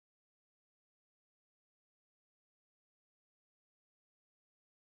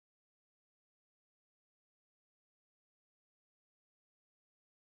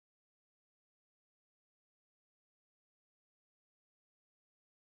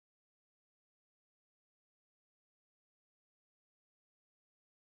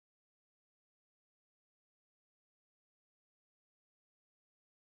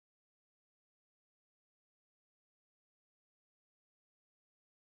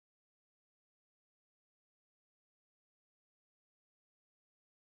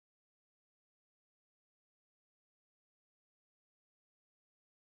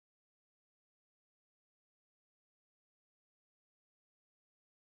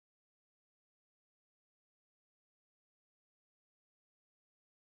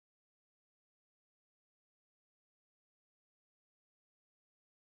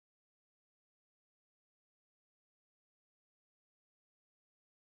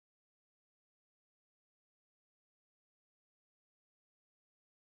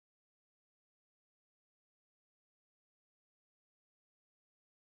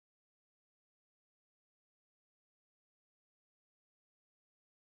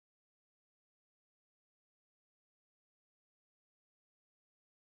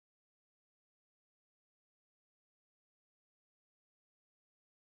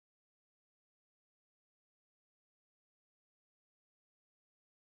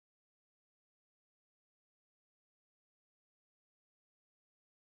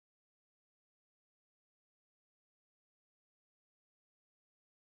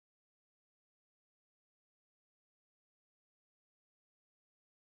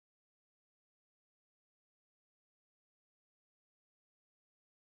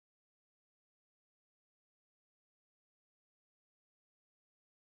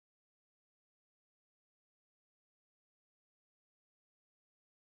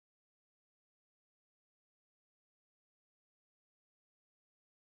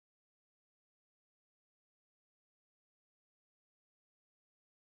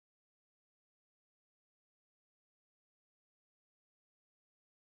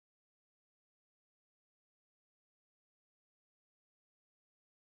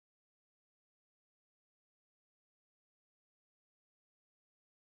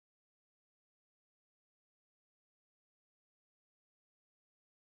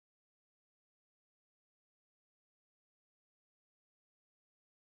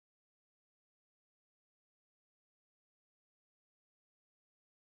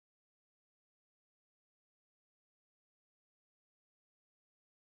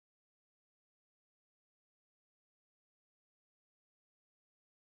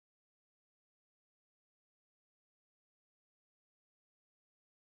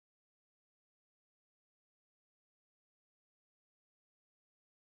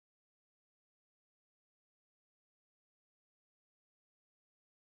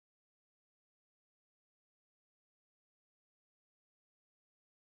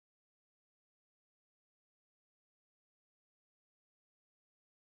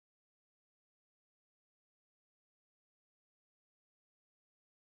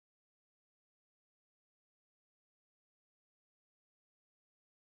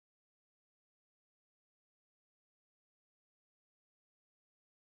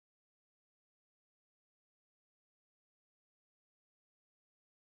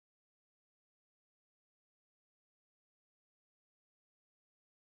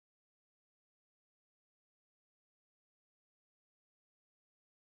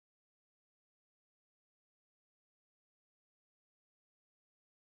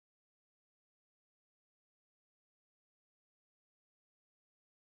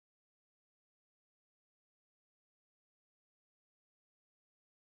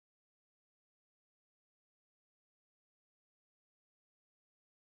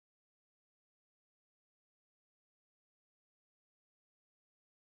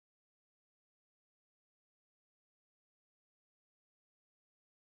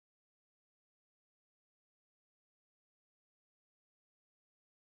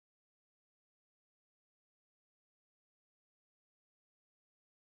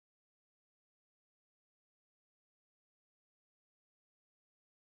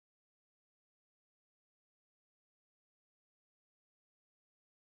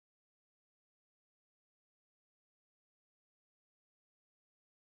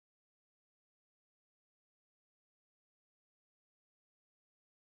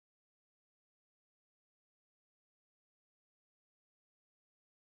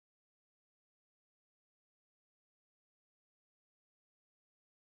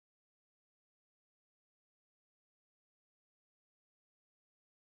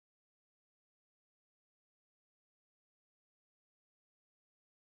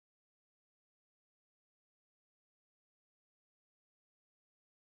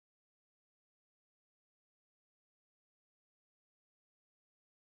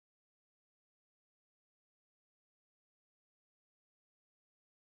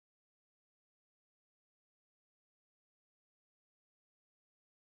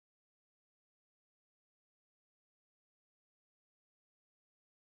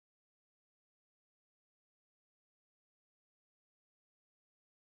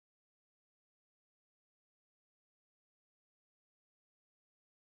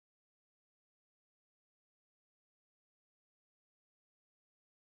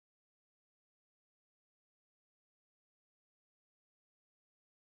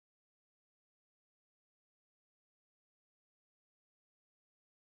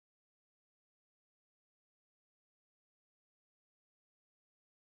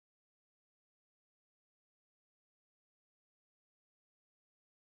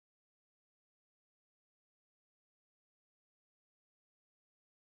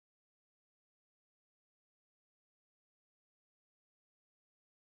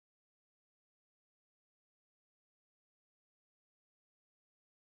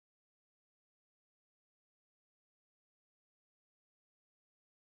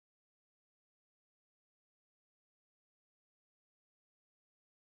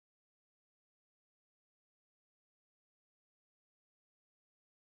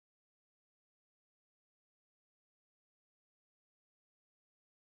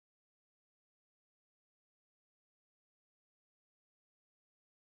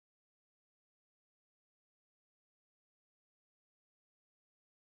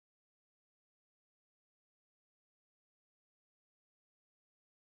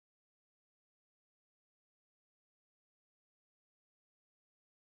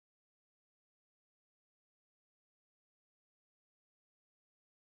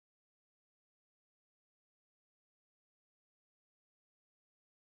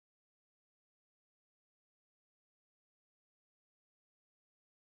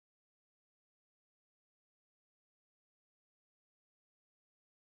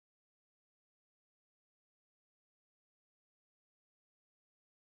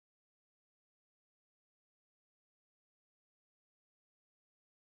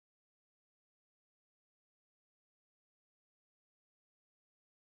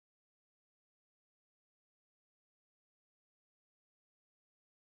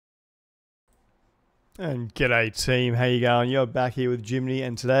And g'day team, how you going? You're back here with Jimni,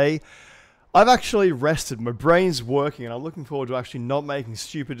 and today I've actually rested. My brain's working and I'm looking forward to actually not making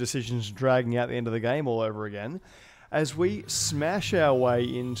stupid decisions dragging out the end of the game all over again as we smash our way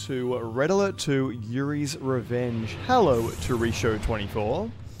into Red Alert 2 Yuri's Revenge. Hello to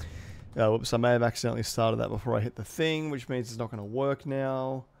Risho24. Whoops, I may have accidentally started that before I hit the thing, which means it's not going to work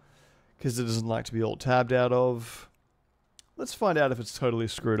now because it doesn't like to be alt-tabbed out of. Let's find out if it's totally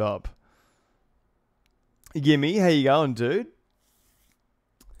screwed up. Gimme, how you going, dude?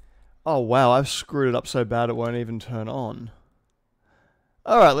 Oh wow, I've screwed it up so bad it won't even turn on.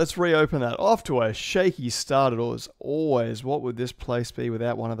 Alright, let's reopen that. Off to a shaky start as always. What would this place be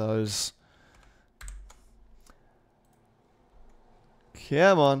without one of those?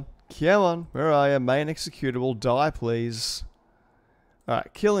 Come on, come on. Where are you? Main executable. Die, please.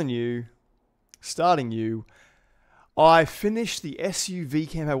 Alright, killing you. Starting you. I finished the SUV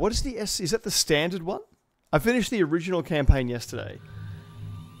campaign. What is the is that the standard one? I finished the original campaign yesterday.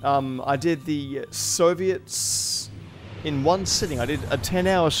 I did the Soviets in one sitting. I did a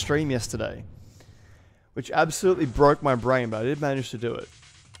 10-hour stream yesterday, which absolutely broke my brain, but I did manage to do it.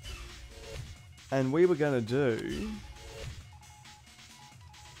 And we were going to do...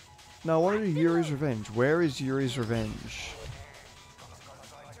 No, I want to do Yuri's Revenge. Where is Yuri's Revenge?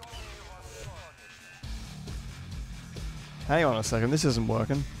 Hang on a second, this isn't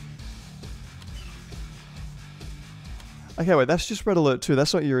working. Okay, wait, that's just Red Alert 2.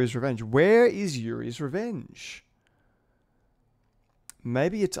 That's not Yuri's Revenge. Where is Yuri's Revenge?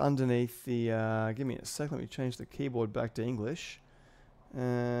 Maybe it's underneath the... give me a sec. Let me change the keyboard back to English.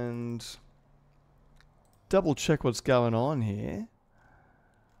 And... double check what's going on here.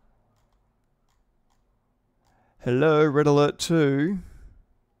 Hello, Red Alert 2.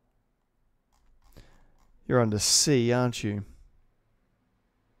 You're under C, aren't you?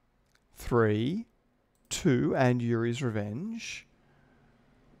 3... 2 and Yuri's Revenge.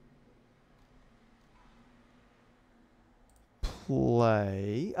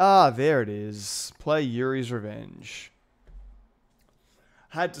 Play. Ah, there it is. Play Yuri's Revenge.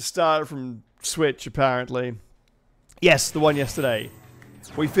 Had to start from Switch, apparently. Yes, the one yesterday.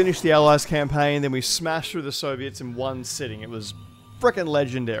 We finished the Allies campaign, then we smashed through the Soviets in one sitting. It was frickin'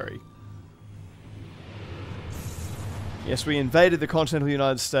 legendary. Yes, we invaded the continental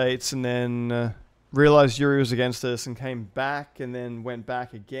United States and then... realized Yuri was against us and came back and then went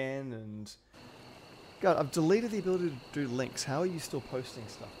back again and... God, I've deleted the ability to do links. How are you still posting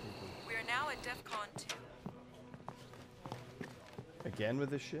stuff, people? We are now at DEFCON 2. Again with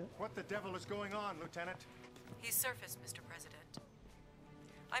this shit? What the devil is going on, Lieutenant? He's surfaced, Mr. President.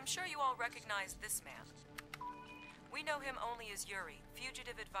 I'm sure you all recognize this man. We know him only as Yuri,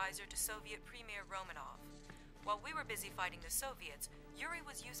 fugitive advisor to Soviet Premier Romanov. While we were busy fighting the Soviets, Yuri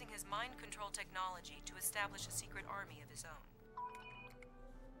was using his mind control technology to establish a secret army of his own.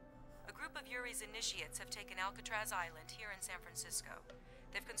 A group of Yuri's initiates have taken Alcatraz Island here in San Francisco.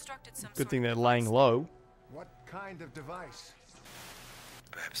 They've constructed some Good thing they're laying low. What kind of device?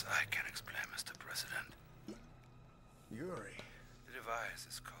 Perhaps I can explain, Mr. President. Yuri. The device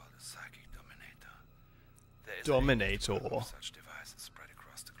is called a psychic dominator. There is Dominator. Such devices spread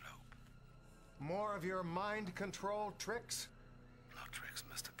across the globe. More of your mind control tricks? No tricks,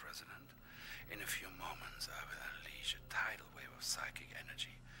 Mr. President. In a few moments, I will unleash a tidal wave of psychic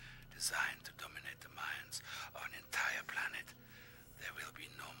energy designed to dominate the minds of an entire planet. There will be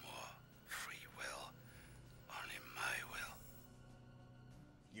no more free will, only my will.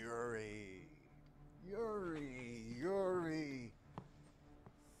 Yuri. Yuri. Yuri.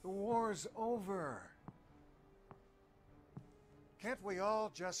 The war's over. Can't we all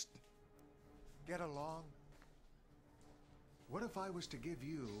just get along? What if I was to give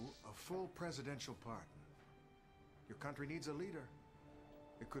you a full presidential pardon? Your country needs a leader.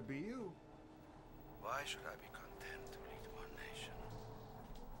 It could be you. Why should I be content to lead one nation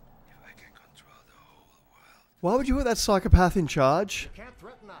if I can control the whole world? Why would you put that psychopath in charge? You can't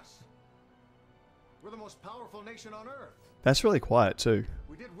threaten us. We're the most powerful nation on Earth. That's really quiet too.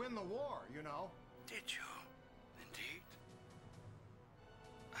 We did win the war, you know. Did you? Indeed?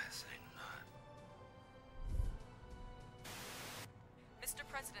 I think not. Mr.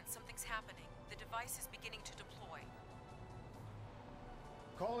 President, something's happening. The device is beginning to deploy.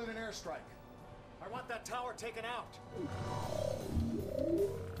 Call in an airstrike. I want that tower taken out.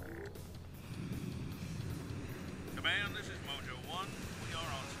 Command, this is Mojo 1. We are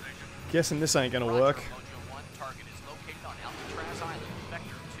on station. Guessing this ain't gonna work. Mojo 1, target is located on Alcatraz Island,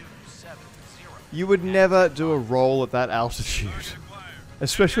 vector 270. You would never do a roll at that altitude.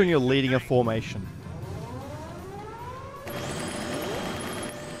 Especially when you're leading a formation.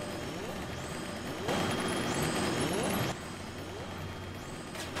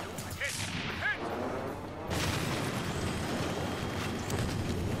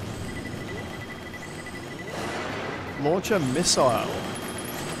 Launch a missile.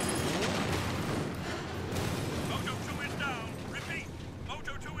 Moto 2 is down. Repeat.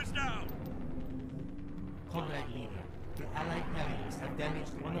 Moto 2 is down. Comrade Leader, the Allied Harriers have damaged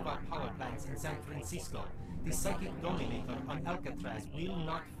one of our power plants in San Francisco. The psychic dominator on Alcatraz will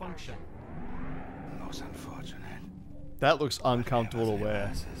not function. Most unfortunate. That looks uncomfortable to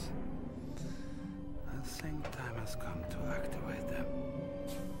wear. I think time has come to activate them.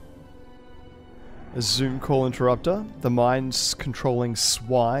 A Zoom call interrupter. The mind's controlling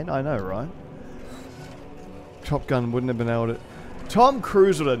swine. I know, right? Top Gun wouldn't have been able to... Tom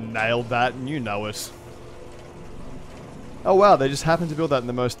Cruise would have nailed that, and you know it. Oh wow, they just happened to build that in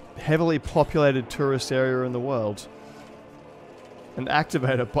the most heavily populated tourist area in the world. And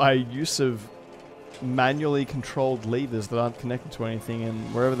activate it by use of manually controlled levers that aren't connected to anything in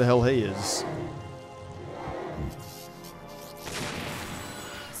wherever the hell he is.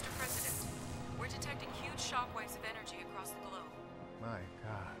 Mr. President, we're detecting huge shockwaves of energy across the globe. My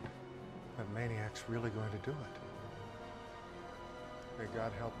God. That maniac's really going to do it. May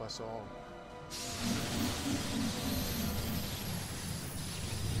God help us all.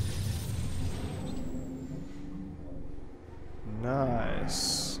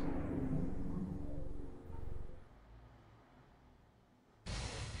 Nice.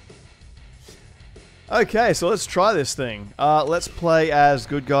 Okay, so let's try this thing. Let's play as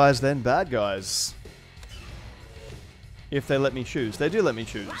good guys, then bad guys. If they let me choose. They do let me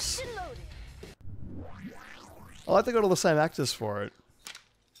choose. I like they got all the same actors for it.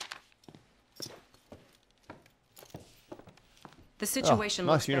 The situation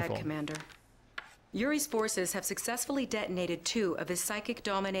nice looks uniform. bad, Commander. Yuri's forces have successfully detonated 2 of his psychic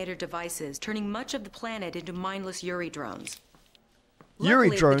dominator devices, turning much of the planet into mindless Yuri drones. Yuri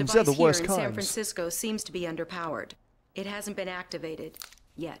Luckily, drones, they're the device here worst in San kinds. Francisco seems to be underpowered. It hasn't been activated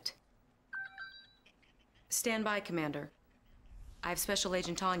yet. Stand by, Commander. I have Special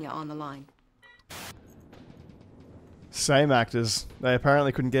Agent Tanya on the line. Same actors. They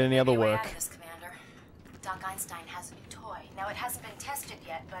apparently couldn't get any other Maybe a way work. out of this, Commander. Doc Einstein has a new toy. Now, it hasn't been tested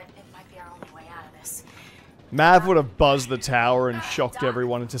yet, but it might be our only way out of this. Mav would have buzzed the tower and shocked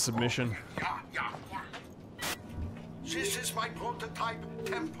everyone into submission. Yeah. This is my prototype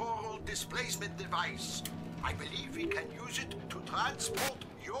temporal displacement device. I believe we can use it to transport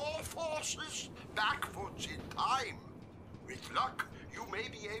your forces backwards in time. With luck, you may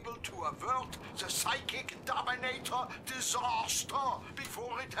be able to avert the psychic dominator disaster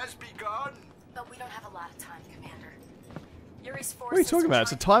before it has begun. But we don't have a lot of time, Commander. Yuri's What are you forces talking about?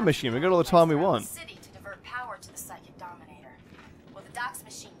 It's a time machine. We got all the time we want. City to divert power to the psychic dominator. Well, the doc's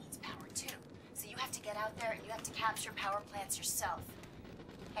machine needs power too. So you have to get out there and you have to capture power plants yourself.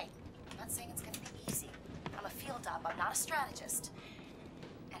 Hey, I'm not saying it's going to be easy. I'm a field op. I'm not a strategist.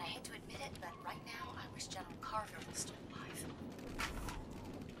 And I hate to admit it, but right now I wish General Carver was still alive.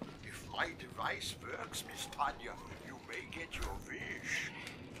 If my device works, Miss Tanya, you may get your wish.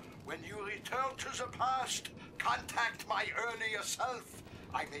 When you return to the past, contact my earlier self.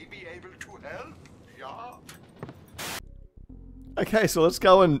 I may be able to help, yeah? Okay, so let's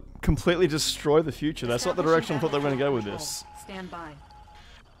go and completely destroy the future. That's not the direction I thought they were going to go with this. Stand by.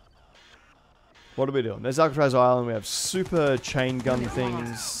 What are we doing? There's Alcatraz Island. We have super chain gun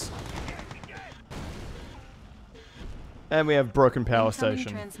things. And we have broken power Incoming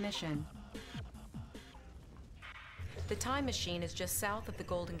station. Transmission. The time machine is just south of the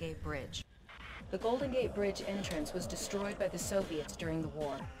Golden Gate Bridge. The Golden Gate Bridge entrance was destroyed by the Soviets during the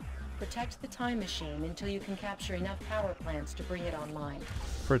war. Protect the time machine until you can capture enough power plants to bring it online.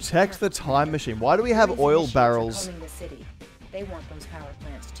 Protect the time machine. Why do we have Yuri's oil initiates are barrels combing the city. They want those power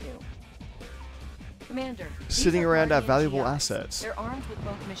plants too. Commander, these sitting are around our Guardian valuable GIs. assets? They're armed with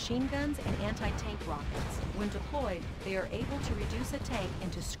both machine guns and anti-tank rockets. When deployed, they are able to reduce a tank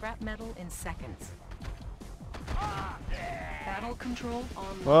into scrap metal in seconds. Battle control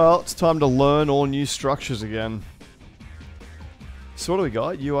online. Well, it's time to learn all new structures again. So what do we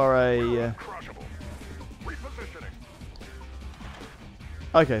got? You are a...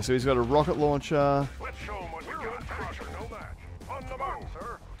 Okay, so he's got a rocket launcher. Let's show him what we got. Crusher, no match. On the mark,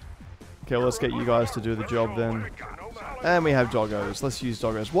 sir. Okay, well, let's get you guys to do the job then. And we have doggos. Let's use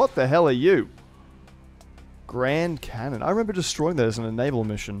doggos. What the hell are you? Grand Cannon. I remember destroying that as an enable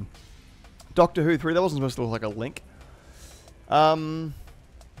mission. Doctor Who 3, that wasn't supposed to look like a link. Oh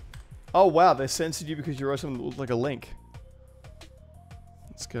wow, they censored you because you wrote something that looked like a link.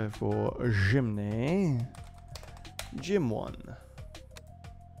 Let's go for Jimni. Jim 1.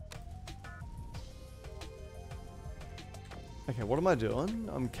 Okay, what am I doing?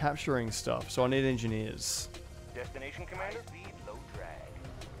 I'm capturing stuff, so I need engineers. Destination, Commander? Speed, low drag.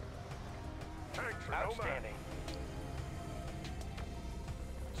 Tanks are no match. Outstanding.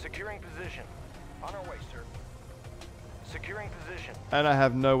 Securing position. On our way, sir. Securing position. And I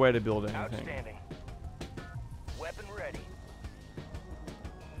have no way to build anything. Outstanding. Weapon ready.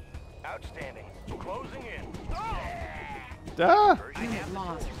 Outstanding. Closing in. Ah! Unit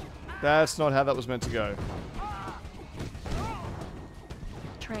lost. That's not how that was meant to go.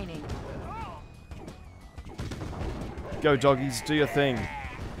 Training. Go, doggies, do your thing.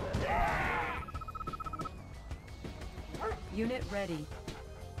 Unit ready.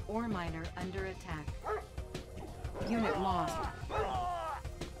 Ore miner under attack. Unit lost.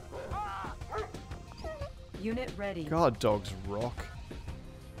 Unit ready. God, dogs rock.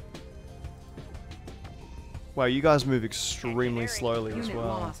 Wow, you guys move extremely slowly as Unit well.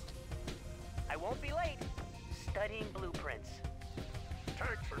 lost. I won't be late. Studying blueprints.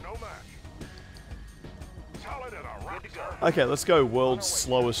 Tanks are no match. Solid and a rock. Good to go. Okay, let's go world's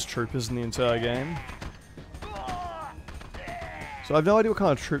slowest troopers in the entire game. So I have no idea what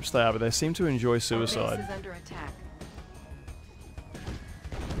kind of troops they are, but they seem to enjoy Our base suicide. is under attack.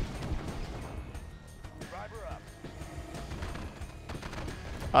 Driver up.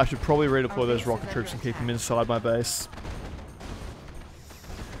 I should probably redeploy Our those base rocket is troops under and keep them attack. inside my base.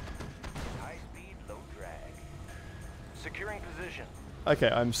 High speed, low drag. Securing position. Okay,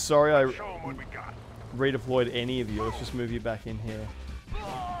 I'm sorry I Show 'em what we got. redeployed any of you. Let's just move you back in here.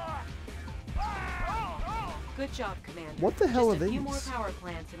 Good job, Commander. What the hell Just are a few more these? power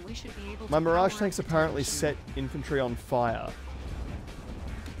plants and we should be able to My Mirage power tanks up the apparently machine. set infantry on fire.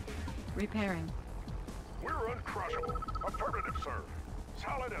 Repairing. We're uncrushable. Affirmative, sir.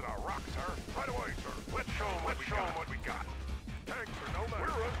 Solid and a rock, sir. Right away, sir. Let's show 'em what we got. Tanks are no match.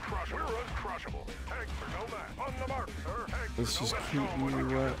 We're uncrushable. Tanks are no match. On the mark, sir. Tanks Let's are just no match. keep Show 'em what we you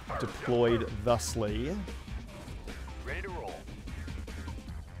got. deployed thusly. Ready to roll.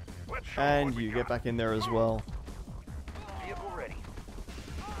 Let's show 'em And what we you got. get back in there as well. Vehicle ready.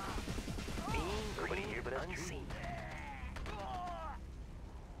 Nobody here but unseen.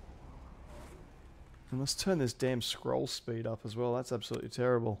 And let's turn this damn scroll speed up as well. That's absolutely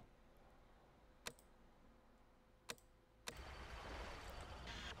terrible.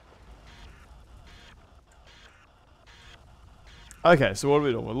 Okay, so what are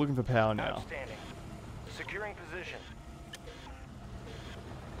we doing? We're looking for power now. Outstanding. Securing position.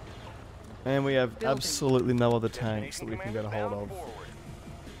 And we have Building. absolutely no other tanks that Destination we can get a commanders hold bound of. forward.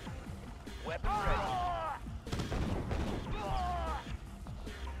 Weapon ready.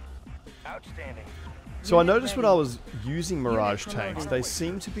 Outstanding. So I Unit noticed when ready. I was using Mirage Unit tanks, promoted. they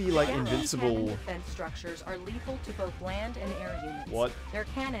seem to be like Anti-cannon invincible. defense structures are lethal to both land and air units. What? Their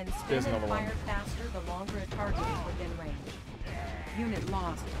cannons spin There's and another one. fire faster the longer a target is within range. Unit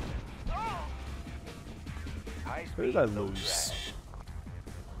lost. High Who did speed, I low lose?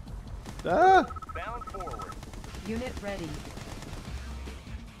 drag. Ah! Bound forward. Unit ready.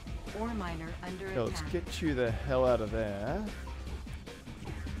 Ore miner under Okay, let's attack. get you the hell out of there.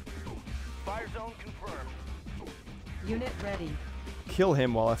 Fire zone confirmed. Unit ready. Kill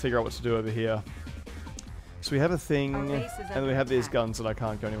him while I figure out what to do over here. So we have a thing, Our base is and under we have these attack. guns that I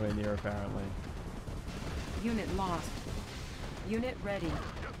can't go anywhere near apparently. Unit lost. Unit ready.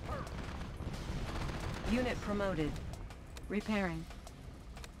 Unit promoted. Repairing.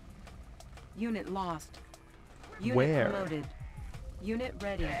 Unit lost. Unit Where? promoted. Unit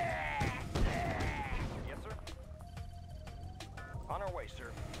ready. Yes, sir. On our way,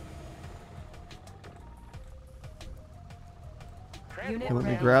 sir. Unit Okay, let me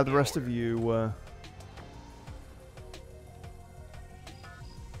ready. grab the rest of you.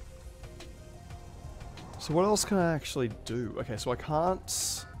 So what else can I actually do? Okay, so I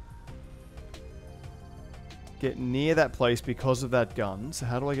can't get near that place because of that gun. So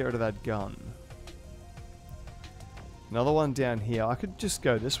how do I get rid of that gun? Another one down here. I could just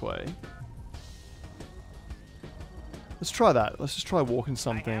go this way. Let's try that. Let's just try walking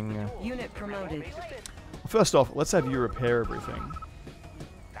something. Unit promoted. First off, let's have you repair everything.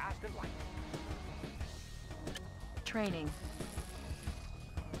 Fast and light. Training.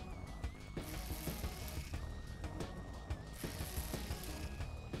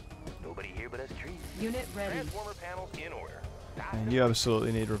 Nobody here but us trees. Unit ready. Transformer panels in order. Fast And you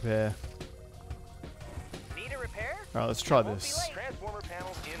absolutely need repair. Need a repair? Alright, let's try Won't be this. late. Transformer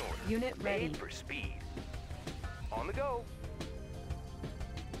panels in order. Unit ready. Made for speed. On the go.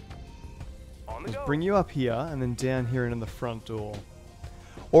 On the Let's go. bring you up here and then down here and in the front door.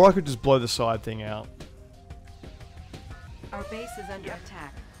 Or I could just blow the side thing out. Our base is under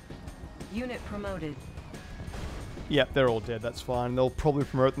attack. Unit promoted. Yep, they're all dead. That's fine. They'll probably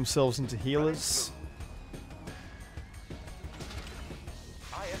promote themselves into healers.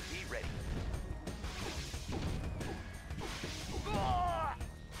 IFV ready.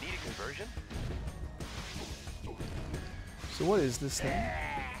 is this thing?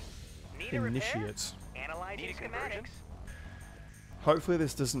 Need a repair? Initiates. Analyzing schematics. Hopefully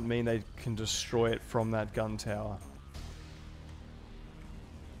this doesn't mean they can destroy it from that gun tower.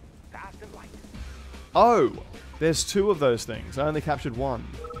 Fast and light. Oh! There's 2 of those things. I only captured 1.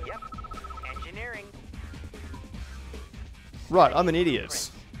 Yep. Engineering. Right, I'm an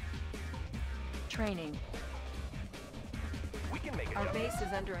idiot. Training. We can make Our adjustments. base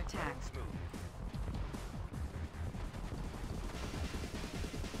is under attack. Smooth.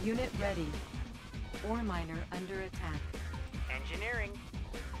 Unit ready. Ore miner under attack. Engineering.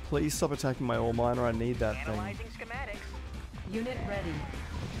 Please stop attacking my ore miner. I need that thing. Analyzing schematics. Unit ready.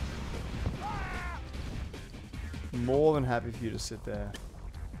 More than happy for you to sit there.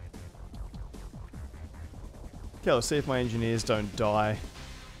 Okay, let's see if my engineers don't die.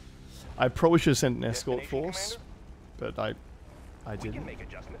 I probably should have sent an escort Destination, force, but I We can didn't. make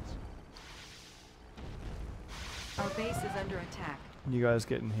adjustments. Our base is under attack. You guys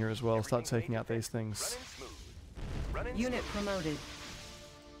get in here as well. Start Everything taking out ready these to things. Running smooth. Running Unit smooth. promoted.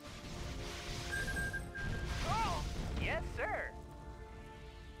 Oh, yes, sir.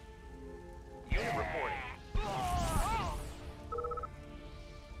 Unit reporting.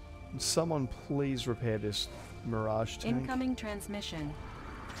 Someone please repair this Mirage tank. Incoming transmission.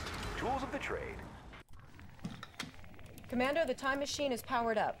 Tools of the trade. Commander, the time machine is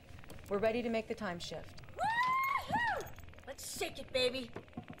powered up. We're ready to make the time shift. Woo-hoo! Let's shake it, baby.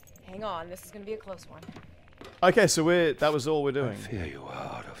 Hang on, this is going to be a close one. Okay, so that was all we're I doing. fear you are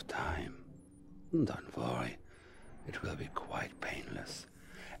out of time. Don't worry. It will be quite painless.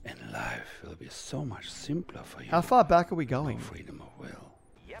 And life will be so much simpler for you. How far back are we No going? freedom of will.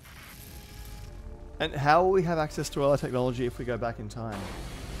 Yep. And how will we have access to all our technology if we go back in time?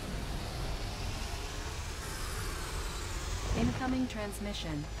 Incoming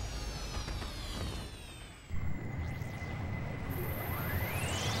transmission.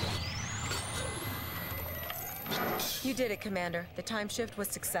 You did it, Commander. The time shift was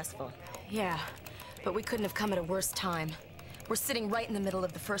successful. Yeah, but we couldn't have come at a worse time. We're sitting right in the middle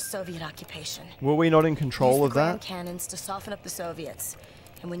of the first Soviet occupation. Were we not in control Use of the Grand that? cannons to soften up the Soviets.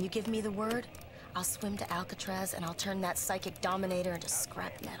 And when you give me the word, I'll swim to Alcatraz and I'll turn that psychic dominator into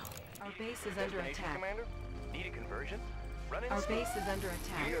scrap metal. Our base is under Destination, attack. Commander. Need a conversion. Running Our smooth. base is under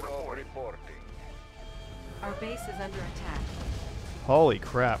attack. Unit reporting. Our base is under attack. Holy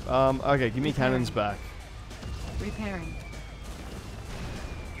crap. Okay, give me cannons back. Repairing.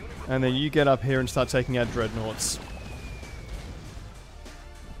 And then you get up here and start taking out dreadnoughts.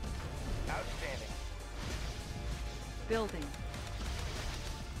 Outstanding. Building.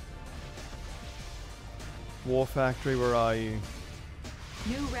 War Factory, where are you?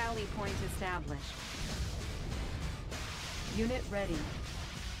 New rally point established. Unit ready.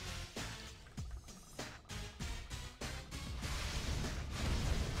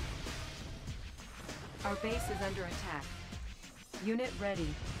 Our base is under attack. Unit ready.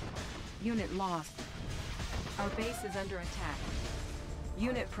 Unit lost. Our base is under attack.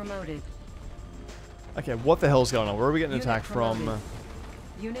 Unit promoted. Okay, what the hell's going on? Where are we getting Unit attacked from? promoted.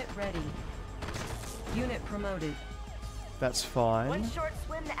 Unit ready. Unit promoted. That's fine. One short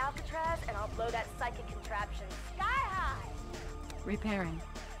swim to Alcatraz and I'll blow that psychic contraption sky high. Repairing.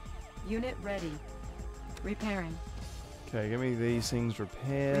 Unit ready. Repairing. Okay, give me these things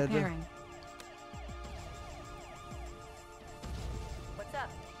repaired. Repairing. What's up?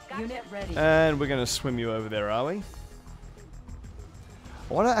 Gotcha. Unit ready. And we're going to swim you over there, are we?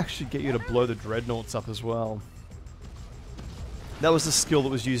 I want to actually get you to blow the dreadnoughts up as well. That was the skill that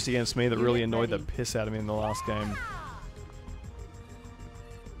was used against me that really Unit annoyed the ready. piss out of me in the last game.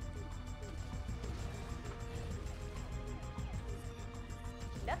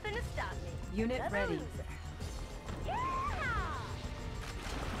 Nothing to stop me. Unit Another ready. loser. Yeah!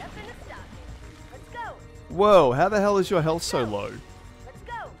 Nothing to stop me. Let's go. Whoa, how the hell is your health so low? Let's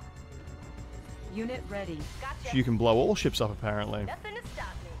go. Unit ready. Gotcha. You can blow all ships up apparently. Nothing to stop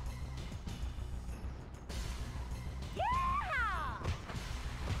me. Yeah!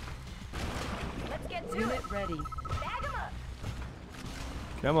 Let's get to Unit it. ready. Bag 'em up.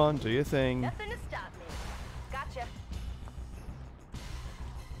 Come on, do your thing. Nothing to stop me. Gotcha.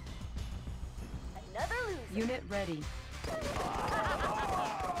 Another loser. Unit ready.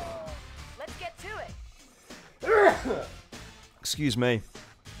 Let's get to it. Excuse me.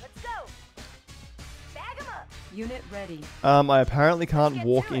 Let's go. Bag 'em up. Unit ready. I apparently can't get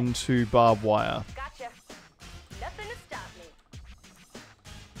walk to it. into barbed wire. Gotcha. Nothing to stop me.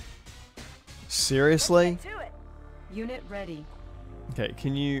 Seriously? Let's get to it. Unit ready. Okay,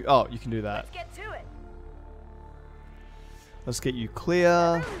 can you... Oh, you can do that. Let's get to it. Let's get you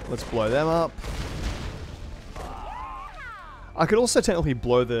clear. Let's blow them up. I could also technically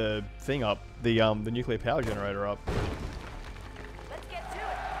blow the thing up, the nuclear power generator up. Let's get to it.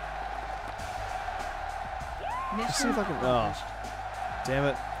 Let's see if I can. Oh, damn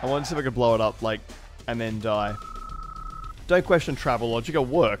it! I wanted to see if I could blow it up, like, and then die. Don't question travel logic. It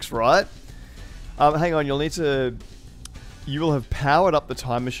works, right? Hang on. You'll need to. You will have powered up the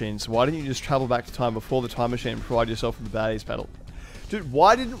time machine. So why didn't you just travel back to time before the time machine and provide yourself with the baddies pedal? Dude,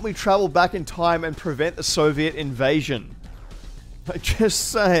 why didn't we travel back in time and prevent the Soviet invasion? Like,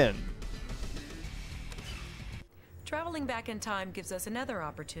 just saying. Traveling back in time gives us another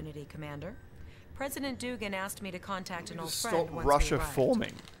opportunity, Commander. President Dugan asked me to contact an old friend Stop once Russia we arrived.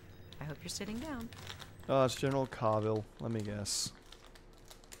 forming. I hope you're sitting down. Oh, it's General Carville. Let me guess.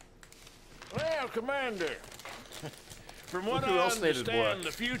 Well, Commander, from what who I else needed understand, work.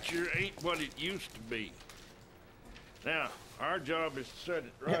 the future ain't what it used to be. Now, our job is to set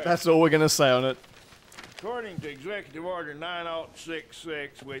it right. That's all we're gonna say on it. According to Executive Order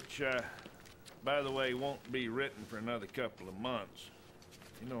 9066, which, by the way, won't be written for another couple of months.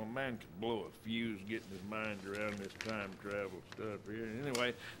 You know, a man could blow a fuse getting his mind around this time travel stuff here.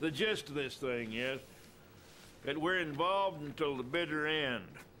 Anyway, the gist of this thing is that we're involved until the bitter end.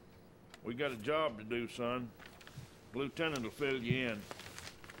 We got a job to do, son. The lieutenant will fill you in.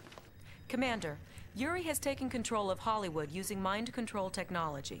 Commander, Yuri has taken control of Hollywood using mind control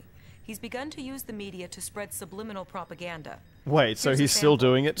technology. He's begun to use the media to spread subliminal propaganda. Wait, so Here's a he's still sample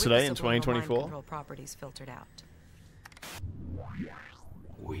doing it with the today in subliminal mind 2024? control properties filtered out.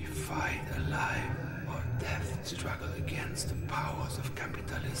 We fight a life or death struggle against the powers of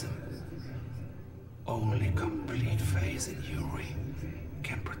capitalism. Only complete faith in Yuri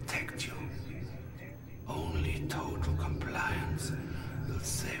can protect you. Only total compliance will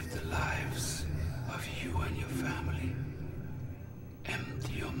save the lives of you and your family.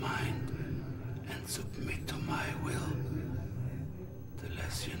 Empty your mind and submit to my will. The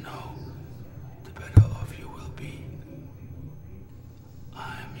less you know, the better off you will be.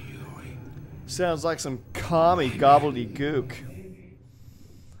 I'm Yuri. Sounds like some calmy gobbledygook.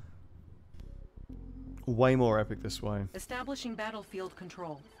 Way more epic this way. Establishing battlefield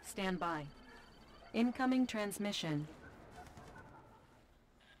control. Stand by. Incoming transmission.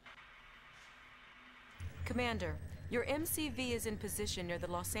 Commander, your MCV is in position near the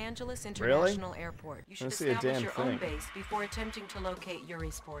Los Angeles International Airport. You should Don't see a establish damn your thing. own base before attempting to locate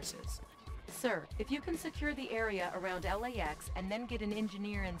Yuri's forces. Sir, if you can secure the area around LAX and then get an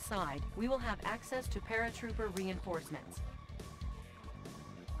engineer inside, we will have access to paratrooper reinforcements.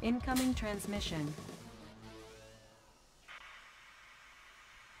 Incoming transmission.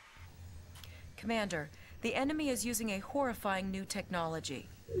 Commander, the enemy is using a horrifying new technology.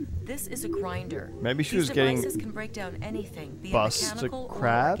 This is a grinder. Maybe she These was getting devices can break down anything, be it bust mechanical or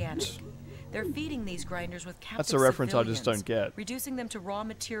crabbed? organic. They're feeding these grinders with captive That's a reference I just civilians, don't get. reducing them to raw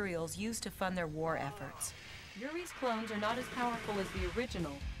materials used to fund their war efforts. Yuri's clones are not as powerful as the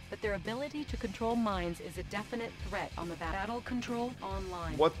original, but their ability to control minds is a definite threat on the battle control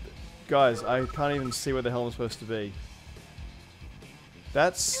online. What? Guys, I can't even see where the hell I'm supposed to be.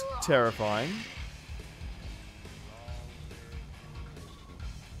 That's terrifying.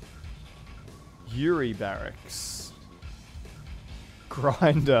 Yuri Barracks.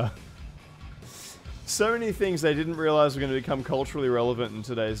 Grinder. So many things they didn't realize were going to become culturally relevant in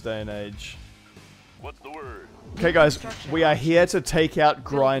today's day and age. What's the word? Okay guys, we are here to take out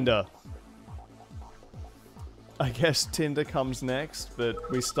Grinder. I guess Tinder comes next, but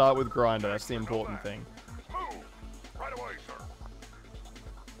we start with Grinder. That's the important thing. Move! Right away, sir.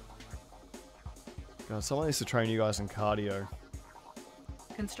 God, someone needs to train you guys in cardio.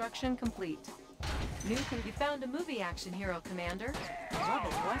 Construction complete. You found a movie action hero, Commander. Love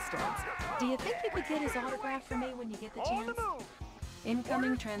his westerns. Do you think you could get his autograph for me when you get the chance?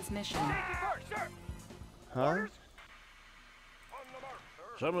 Incoming transmission. Huh?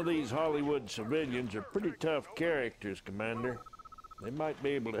 Some of these Hollywood civilians are pretty tough characters, Commander. They might be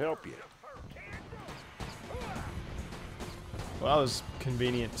able to help you. Well, that was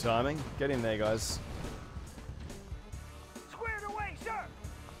convenient timing. Get in there, guys. Squared away, sir.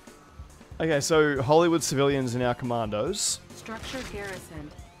 Okay, so Hollywood civilians are now commandos. Structure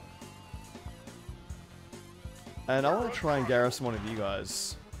garrisoned. And I want to try and garrison one of you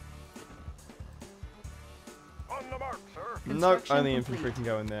guys. On the mark, sir. Nope, Construction only complete. infantry can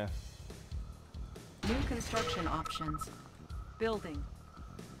go in there. New construction options. Building.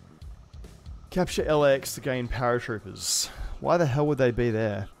 Capture LAX to gain paratroopers. Why the hell would they be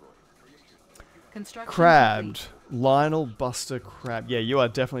there? Construction Crabbed. Lionel Buster Crab. Yeah, you are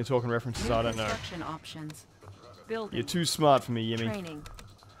definitely talking references New I don't know. construction options. Building. You're too smart for me, Yimmy. Training.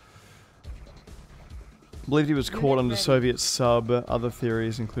 Believed he was caught under Soviet sub. Other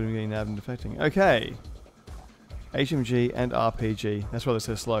theories, including getting nabbed and defecting. Okay. HMG and RPG. That's why they're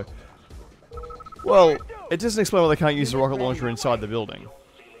so slow. Well, it doesn't explain why they can't use the rocket launcher inside the building.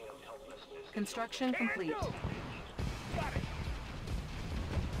 Construction complete.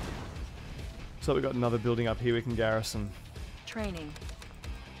 So we've got another building up here we can garrison. Training.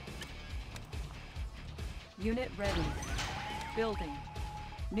 Unit ready. Building.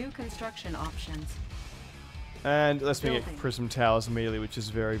 New construction options. And let's make it Building. Prism Towers immediately, which is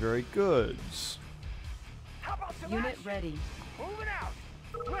very, very good. Unit ready. Moving out.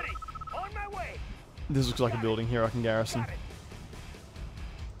 Ready. On my way. This looks like a building here I can garrison.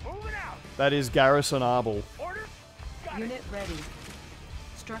 Moving out. That is garrisonable. Orders. Unit ready.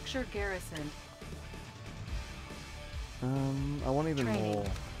 Structure garrison. I want even Training. more.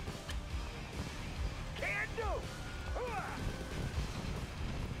 Can do.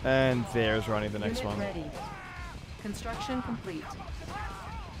 And there's running the next Unit one. ready. Construction complete.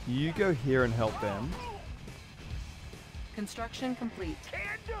 You go here and help them. Construction complete. Can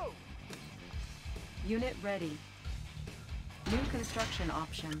do. Unit ready. New construction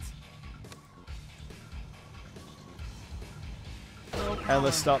options. Low And power.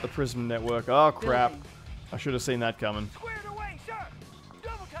 let's start the Prism network. Oh crap. Building. I should have seen that coming. Squared away, sir.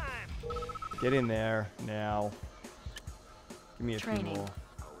 Double time. Get in there now. Give me a few Training. more.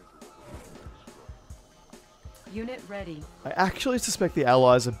 Unit ready. I actually suspect the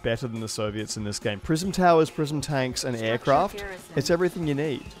Allies are better than the Soviets in this game. Prism towers, prism tanks, and Structure aircraft. garrison. It's everything you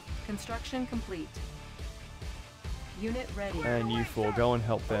need. Construction complete. Unit ready. And you four, go and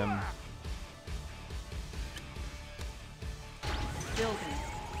help them. Building.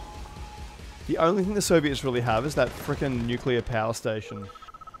 The only thing the Soviets really have is that frickin' nuclear power station.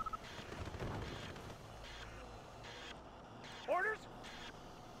 Orders.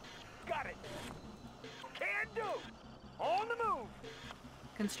 Got it. Can do. On the move.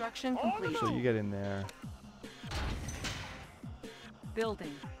 Construction complete. So you get in there.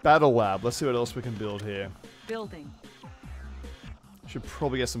 Building. Battle lab. Let's see what else we can build here. Building. Should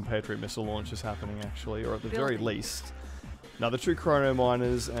probably get some Patriot missile launches happening, actually, or at the very Building. least. Another 2 chrono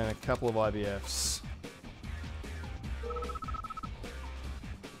miners and a couple of IBFs.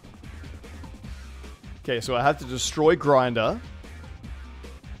 Okay, so I have to destroy Grinder.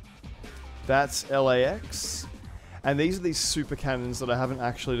 That's LAX. And these are these super cannons that I haven't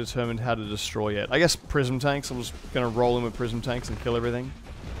actually determined how to destroy yet. I guess prism tanks. I'm just going to roll in with prism tanks and kill everything.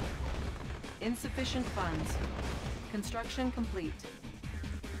 Insufficient funds. Construction complete.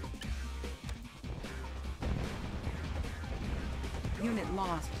 Unit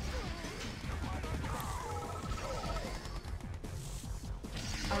lost.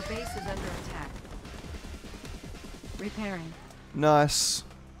 Our base is under attack. Repairing. Nice.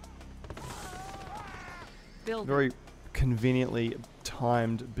 Building. Very conveniently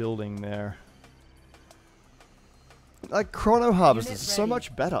timed building there. Like, Chrono Harvest is so ready.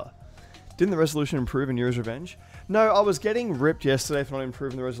 much better. Didn't the resolution improve in Yuri's Revenge? No, I was getting ripped yesterday for not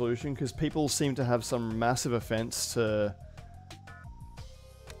improving the resolution because people seem to have some massive offense to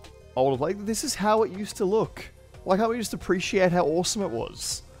old, like, this is how it used to look. Why can't we just appreciate how awesome it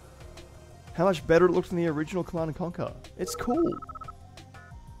was? How much better it looked than the original Command & Conquer. It's cool.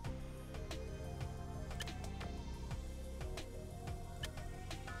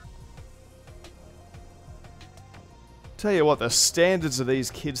 Tell you what, the standards of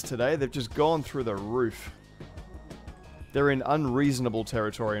these kids today, they've just gone through the roof. They're in unreasonable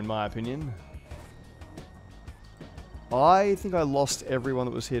territory, in my opinion. I think I lost everyone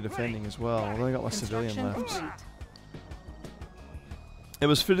that was here defending as well. I've only got my civilian Construction left. complete. It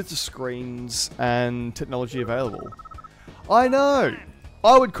was fitted to screens and technology available. I know!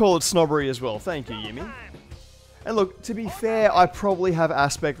 I would call it snobbery as well. Thank you, Yumi. And look, to be fair, I probably have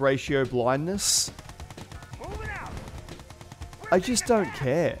aspect ratio blindness. Moving out. I just don't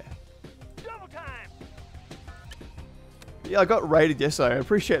care. Double time. Yeah, I got raided yesterday. I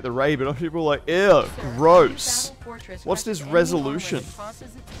appreciate the raid, but people were like, ew, gross. Battle fortress What's this crushes any resolution? armor that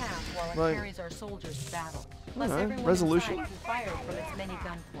crosses its path while it Like- carries our soldiers to battle. I Plus don't know, everyone resolution? inside can fire from its many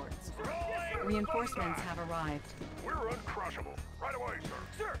gun ports. Reinforcements have arrived. We're uncrushable. Right away, sir.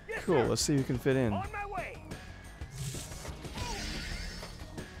 Sir, yes, Cool, sir. let's see who can fit in. On my way.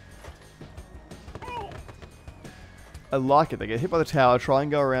 I like it. They get hit by the tower, try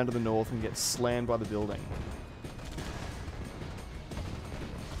and go around to the north and get slammed by the building.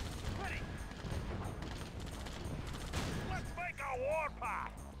 Let's make a war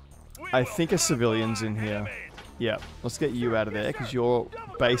path. We I will think a civilian's in find here. enemies. Yeah, let's get you out of there because you're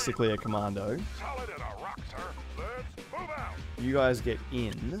basically a commando. Solid as a rock, sir. Let's move out. You guys get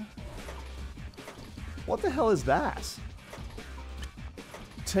in. What the hell is that?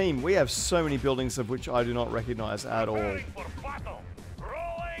 Team, we have so many buildings of which I do not recognize at all. Preparing for battle.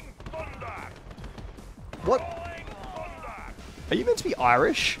 Rolling thunder. What? Rolling thunder. Are you meant to be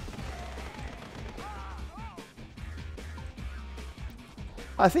Irish?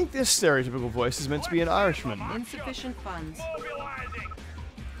 I think this stereotypical voice is meant to be an Irishman. Insufficient funds. Mobilizing.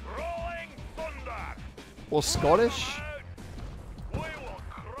 Rolling thunder. Or Scottish? We will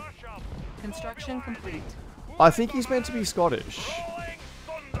crush 'em. Construction complete. I think he's meant to be Scottish.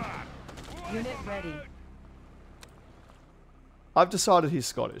 Rolling thunder. Unit ready. I've decided he's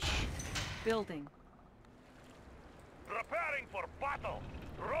Scottish. Building. Preparing for battle.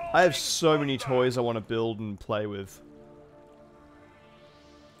 I have so many toys I want to build and play with.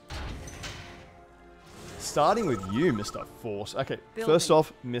 Starting with you, Mr. Force. Okay, first Building.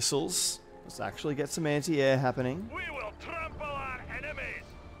 off, missiles. Let's actually get some anti-air happening. We will trample our enemies.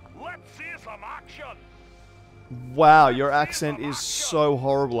 Let's see some action. Wow, your accent is so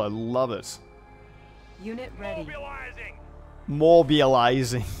horrible. I love it. Unit ready. Mobilizing.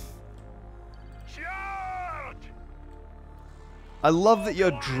 Mobilizing. Charge. I love that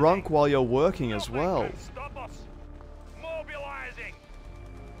you're drunk while you're working as well. Nothing can stop us. Mobilizing.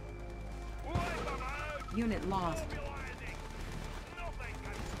 Wipe 'em out. Unit lost. Mobilizing. Nothing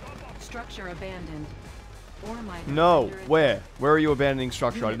can stop us. Structure abandoned. Ore miner No, under attack. where? Where are you abandoning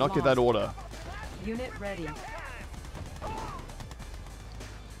structure? I did Unit not get that lost. order. Unit ready.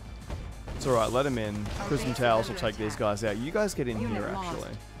 It's alright, let him in. Prism Towers will take these guys out. You guys get in Unit here, lost.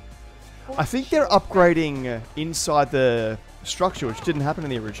 actually. I think they're upgrading inside the structure, which didn't happen in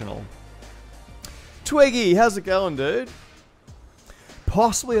the original. Twiggy, how's it going, dude?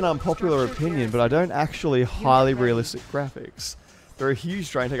 Possibly an unpopular opinion, but I don't actually highly realistic graphics. They're a huge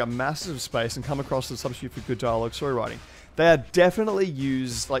drain, take up massive space, and come across as a substitute for good dialogue story writing. They are definitely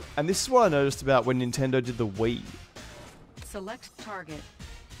used, like, and this is what I noticed about when Nintendo did the Wii. Select target.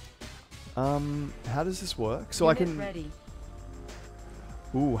 How does this work? So Unit I can... ready.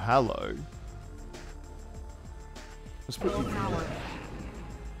 Ooh, hello. Let's put Low you... power.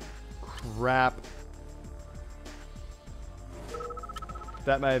 Crap.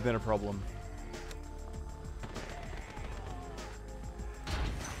 That may have been a problem.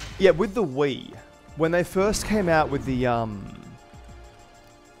 Yeah, with the Wii, when they first came out with the,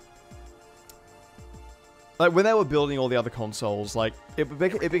 like, when they were building all the other consoles, like, it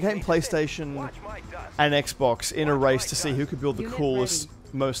became PlayStation and Xbox in a race to see who could build the Unit coolest,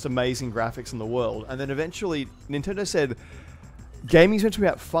 ready. most amazing graphics in the world. And then eventually, Nintendo said, gaming's meant to be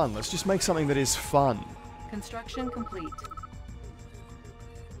about fun. Let's just make something that is fun. Construction complete.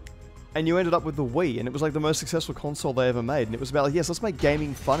 And you ended up with the Wii, and it was like the most successful console they ever made. And it was about, like, yes, let's make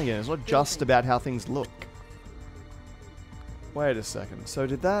gaming fun again. It's not just about how things look. Wait a second. So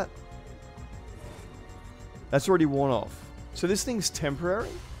did that... That's already worn off. So this thing's temporary?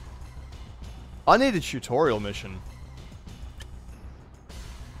 I need a tutorial mission.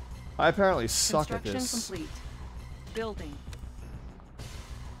 I apparently suck at Construction this. complete. Building.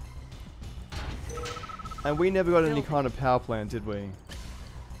 And we never got any Building. kind of power plant, did we?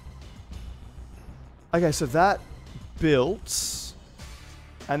 Okay, so that built,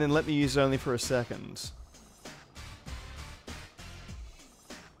 and then let me use it only for a second.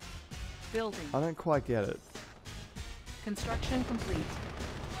 Building. I don't quite get it. Construction complete.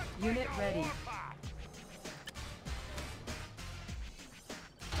 Unit ready.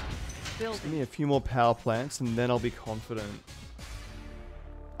 Give me Building. a few more power plants, and then I'll be confident.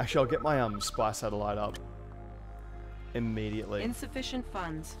 Actually, I'll get my spy satellite up immediately Insufficient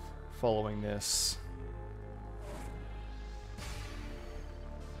funds. following this.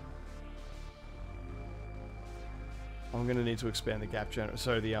 I'm gonna need to expand the gap generator,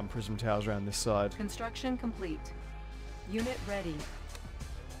 so the prism towers around this side. Construction complete. Unit ready.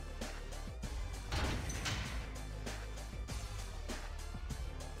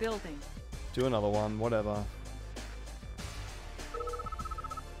 Building. Do another one, whatever.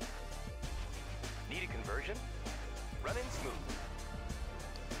 Need a conversion? Running smooth.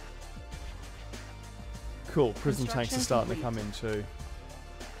 Cool, prism tanks are Construction starting to complete. come in too.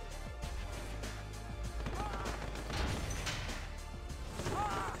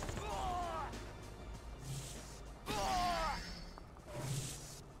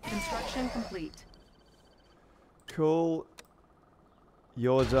 Construction complete. Cool.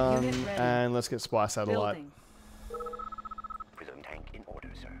 You're done, Unit ready. and let's get spy satellite. Building. Prism tank in order,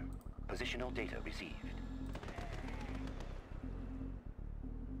 sir. Positional data received.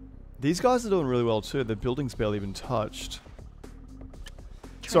 These guys are doing really well too. The building's barely been touched.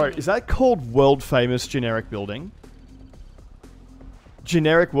 Sorry, is that called world famous generic building?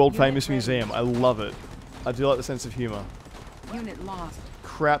 Generic world Unit famous ready. museum. I love it. I do like the sense of humor. Unit lost.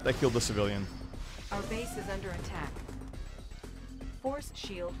 Crap, they killed the civilian. Our base is under attack. Force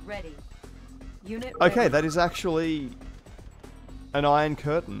shield ready. Unit Okay, ready. that is actually an iron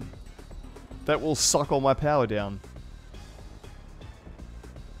curtain that will suck all my power down.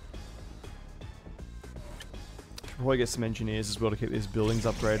 Should probably get some engineers as well to keep these buildings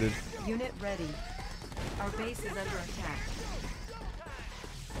upgraded. Unit ready. Our base is under attack.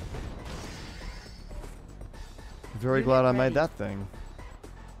 Very Unit glad I ready. made that thing.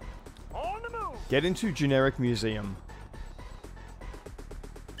 On the move! Get into generic museum.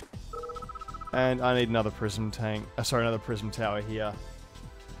 And I need another prism tank. Sorry, another prism tower here.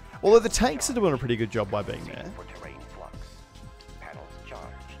 Although the tanks are doing a pretty good job by being there. For terrain flux. Panels charged.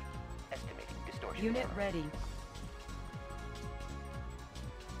 Estimating distortion. Unit error. ready.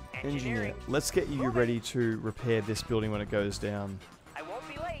 Engineer, let's get you ready to repair this building when it goes down. I won't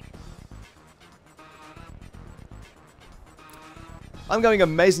be late. I'm going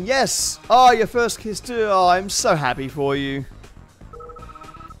amazing. Yes! Oh, your first kiss too. Oh, I'm so happy for you.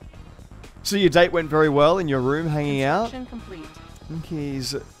 So your date went very well in your room hanging out? Construction complete. I think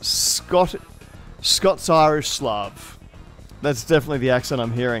he's Scots Irish Slav. That's definitely the accent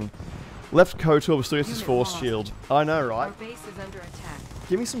I'm hearing. Left KOTOR but still gets his Unit force lost. shield. I know, Our right? base is under attack.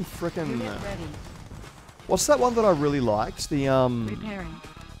 Give me some frickin' Unit ready. what's that one that I really liked? The Repairing.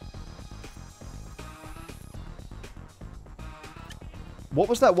 what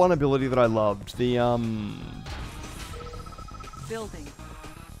was that one ability that I loved? The Building.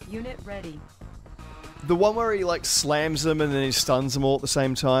 Unit ready. the one where he like slams them and then he stuns them all at the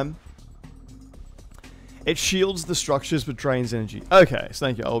same time. It shields the structures but drains energy. Okay, so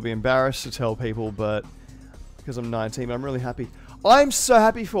thank you. I'll be embarrassed to tell people, but because I'm 19, I'm really happy. I'm so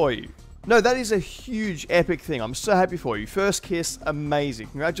happy for you. No, that is a huge, epic thing. I'm so happy for you. First kiss, amazing.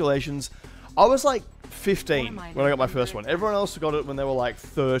 Congratulations. I was like 15 when I got my first one. Everyone else got it when they were like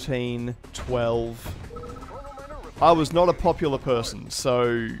 13, 12. I was not a popular person,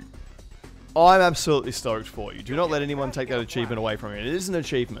 so I'm absolutely stoked for you. Do not let anyone take that achievement away from you. It is an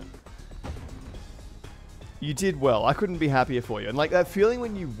achievement. You did well. I couldn't be happier for you. And like that feeling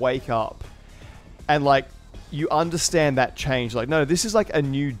when you wake up and like you understand that change. Like, no, this is like a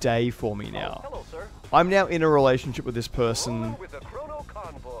new day for me now. Hello, sir. I'm now in a relationship with this person. With the Chrono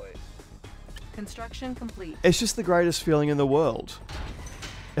Convoy. Construction complete. It's just the greatest feeling in the world.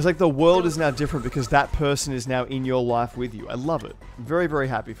 It's like the world is now different because that person is now in your life with you. I love it. Very, very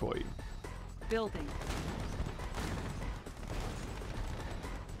happy for you. Building.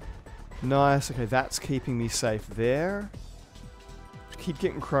 Nice. Okay, that's keeping me safe there. Keep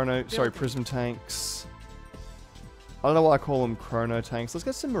getting prism tanks. I don't know why I call them chrono tanks. Let's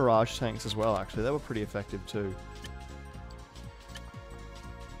get some mirage tanks as well, actually. They were pretty effective too.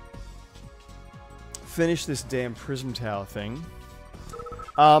 Finish this damn prism tower thing.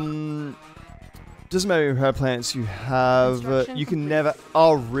 Doesn't matter how plants you have. You can never...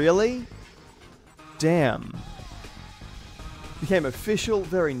 Oh, really? Damn. Became official.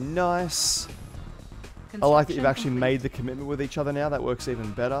 Very nice. I like that you've actually made the commitment with each other now. That works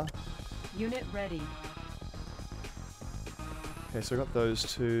even better. Unit ready. Okay, so I got those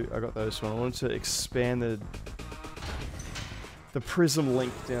two. I got those one. I wanted to expand the prism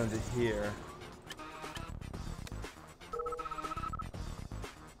link down to here.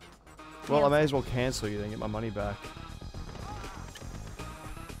 Well, I may as well cancel you then get my money back.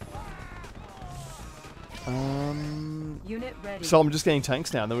 Unit ready. So I'm just getting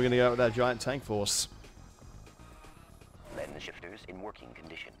tanks now, and then we're going to go with that giant tank force. Lens shifters in working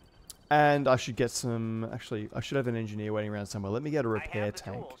condition. And I should get some... Actually, I should have an engineer waiting around somewhere. Let me get a repair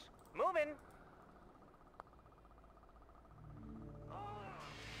tank. Moving.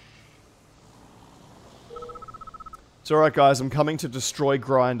 It's alright, guys. I'm coming to destroy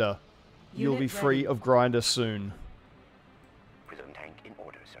Grinder. You'll Unit be free ready. of Grinder soon. Prism tank in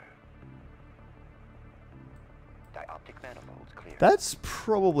order, sir. Dioptic manifolds clear. That's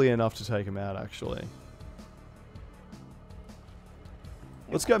probably enough to take him out, actually.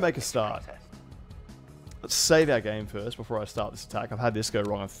 Let's go make a start. Let's save our game first before I start this attack. I've had this go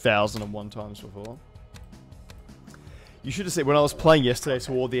wrong 1,001 times before. You should have seen, when I was playing yesterday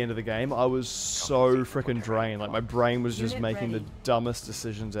toward the end of the game, I was so freaking drained. Like, my brain was just making the dumbest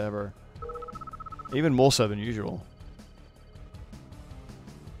decisions ever. Even more so than usual.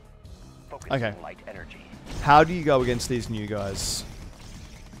 Okay. Light energy. How do you go against these new guys?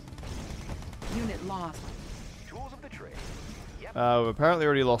 Unit lost. Tools of the trade. Yep. We've apparently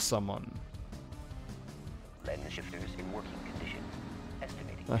already lost someone. Lens shifters in working condition.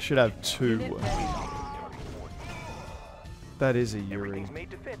 Estimating. I should have two. Unit ready. That is a Yuri. Everything's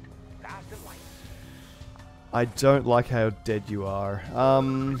made to fit. Fast and light. I don't like how dead you are.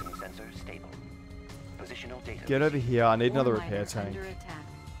 Prism sensor stable. Positional data. Get over here. I need another Ore repair miner tank. under attack.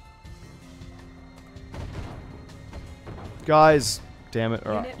 Guys, damn it.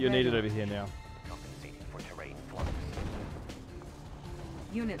 Alright, Unit you're needed ready. over here now. Compensating for terrain flux.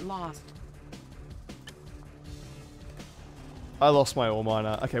 Unit lost. I lost my ore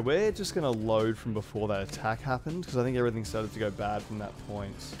miner. Okay, we're just going to load from before that attack happened, because I think everything started to go bad from that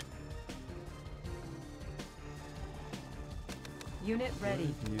point. Unit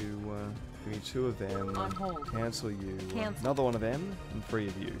ready. You, give me 2 of them. On hold. Cancel you. Cancel. Another one of them, and 3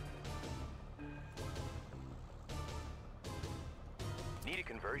 of you. Need a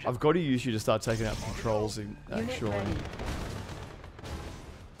conversion. I've got to use you to start taking out controls, actually. Unit ready.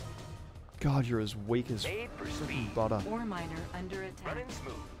 God, you're as weak as Made for freaking speed. butter. Ore miner under attack. Running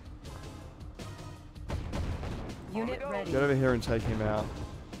smooth. Unit go. ready. Get over here and take him out.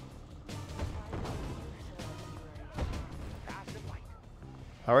 Fast and light.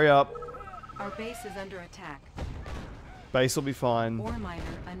 Hurry up. Our base is under attack. Base will be fine. Ore miner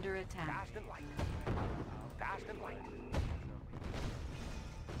under attack. Fast and light. Fast and light.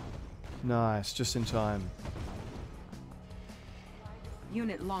 Nice, just in time.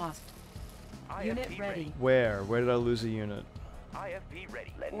 Unit lost. Unit IFV ready. Where? Where did I lose a unit? IFV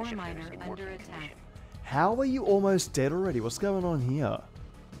ready. Lead Ore shifters miner in under working attack. condition. How are you almost dead already? What's going on here?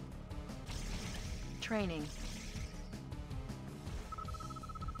 Training.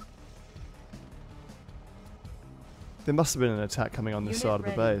 There must have been an attack coming on this Unit side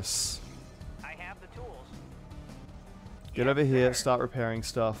of the ready. base. I have the tools. Get over here, start repairing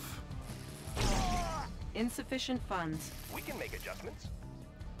stuff. Insufficient funds. We can make adjustments.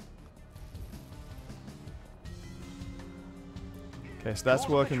 Okay, so that's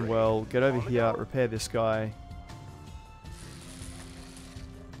working well. Get over here, repair this guy.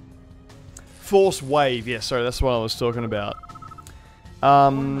 Force wave, yeah, sorry, that's what I was talking about.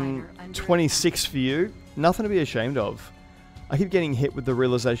 26 for you. Nothing to be ashamed of. I keep getting hit with the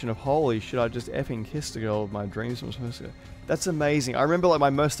realization of, holy shit, I just effing kissed a girl of my dreams. That's amazing. I remember like my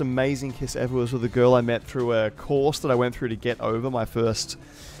most amazing kiss ever was with a girl I met through a course that I went through to get over my first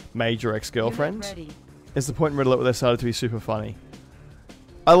major ex-girlfriend. Unit ready. It's the point in Red Alert where they started to be super funny.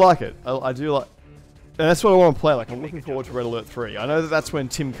 I like it. I do like... And that's what I want to play. Like, I'm looking forward to Red Alert 3. I know that that's when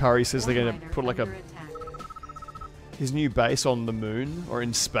Tim Curry says they're going to put like Under attack. his new base on the moon or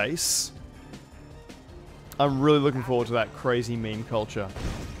in space. I'm really looking forward to that crazy meme culture.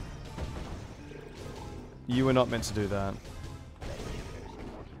 You were not meant to do that.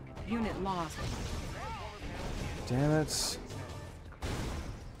 Unit lost. Damn it.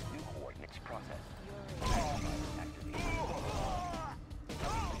 New coordinates processed.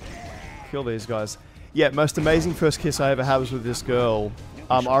 Kill these guys. Yeah, most amazing first kiss I ever had was with this girl.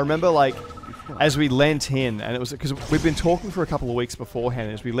 I remember like as we leant in, and it was because we've been talking for a couple of weeks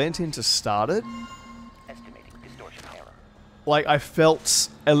beforehand. As we leant in to start it, Estimating distortion error. like I felt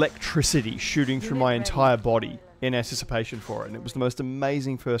electricity shooting through my Unit ready. entire body in anticipation for it, and it was the most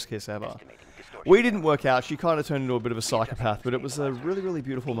amazing first kiss ever. Estimating distortion We didn't work out. She kind of turned into a bit of a psychopath, but it was a really, really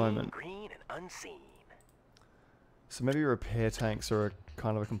beautiful moment. green and unseen. So maybe repair tanks are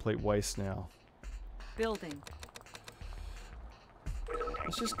kind of a complete waste now. Building.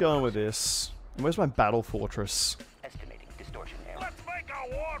 Let's just go on with this. And where's my battle fortress? Estimating distortion error. Let's make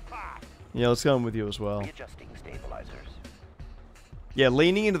a warpath! Yeah, let's go on with you as well. Readjusting stabilizers. Yeah,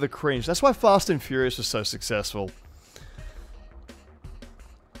 leaning into the cringe. That's why Fast and Furious was so successful.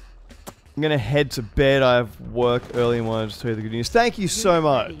 I'm going to head to bed. I have work early and wanted to tell you the good news. Thank you so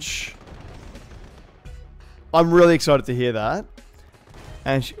Unit ready. much. I'm really excited to hear that.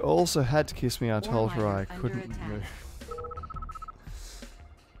 And she also had to kiss me. I told her I miner under couldn't attack. move.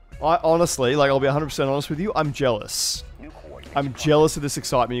 I honestly, like, I'll be 100% honest with you. I'm jealous. New coordinates I'm processed. jealous of this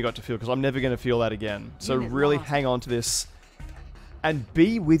excitement you got to feel because I'm never going to feel that again. So Unit really lost. hang on to this and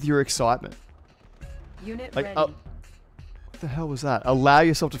be with your excitement. Unit Like, ready. what the hell was that? Allow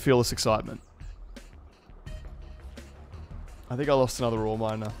yourself to feel this excitement. I think I lost another ore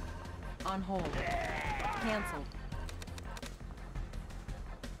miner. On hold. Cancelled.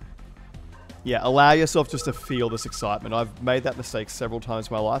 Yeah, allow yourself just to feel this excitement. I've made that mistake several times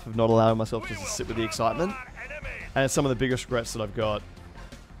in my life of not allowing myself just to sit with the excitement. And it's some of the biggest regrets that I've got.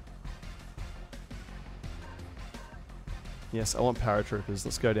 Yes, I want paratroopers.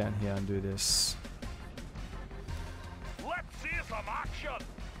 Let's go down here and do this. Let's see some action!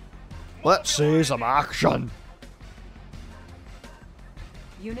 Let's see some action.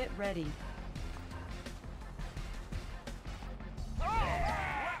 Unit ready. Let's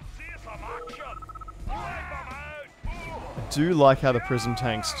see some action! Wipe 'em out! I do like how the prism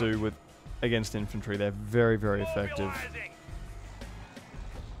tanks do with against infantry. They're very, very effective.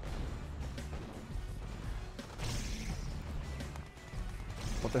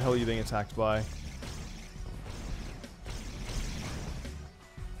 What the hell are you being attacked by?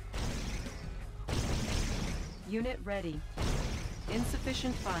 Unit ready.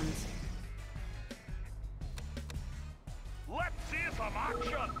 Insufficient funds. Let's see some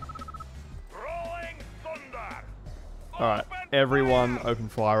action. Rolling thunder. Alright, everyone open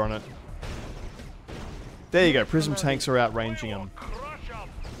fire on it. There you go, prism tanks are outranging them. Crush 'em.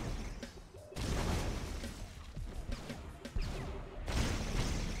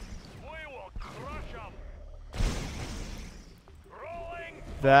 We will crush 'em. Rolling.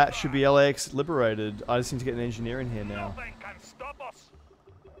 That should be LAX liberated. I just need to get an engineer in here now. Nothing can stop us.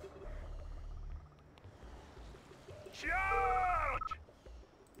 Charge!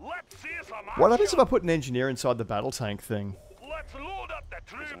 Let's see some action. What happens if I put an engineer inside the battle tank thing? Let's load up the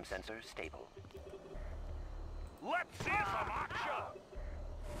Prism troops. sensor stable. Let's see some action.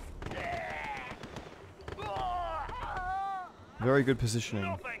 Very good positioning.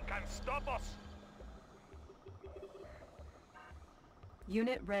 Nothing can stop us.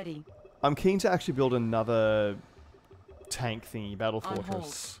 Unit ready. I'm keen to actually build another tank thingy, battle On hold.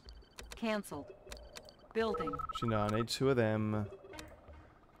 fortress. Cancelled. Building. Actually, no, I need 2 of them.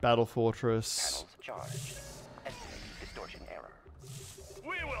 Battle fortress. Panels charged. Estimate distortion error.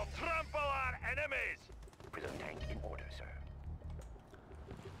 We will trample our enemies. Prism tank in order, sir.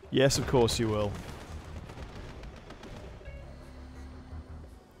 Yes, of course you will.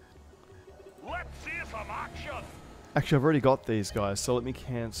 Let's see some action. Actually, I've already got these guys, so let me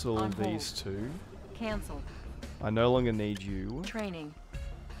cancel On hold. these 2. Cancelled. I no longer need you. Training.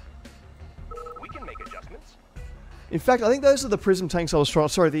 We can make adjustments. In fact, I think those are the prism tanks I was trying.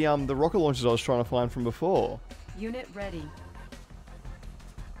 Sorry, the rocket launchers I was trying to find from before. Unit ready.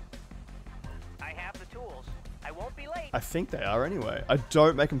 I have the tools. I won't be late. I think they are anyway. I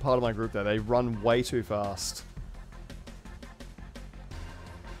don't make them part of my group though. They run way too fast.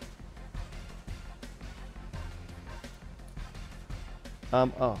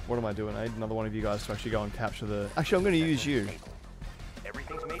 Oh, what am I doing? I need another one of you guys to actually go and capture the... Actually, I'm going to use you.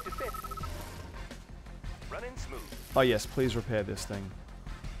 Everything's made to fit. Running smooth. Oh yes, please repair this thing.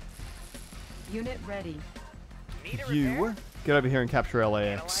 Unit ready. Need a You, repair? get over here and capture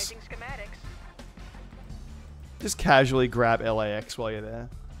LAX. Analyzing schematics. Just casually grab LAX while you're there.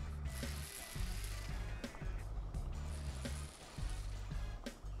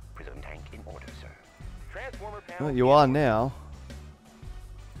 Prism tank in order, sir. Transformer panel. Well, you are now.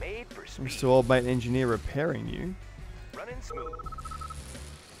 Made for speed. Thanks to old mate engineer repairing you. Running smooth.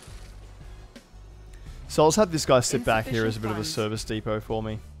 So I'll just have this guy sit back here as a Insufficient bit of a funds. service depot for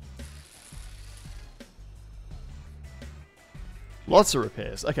me. Lots of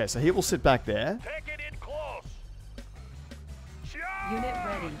repairs. Okay, so he will sit back there. Take it in close. Charge! Unit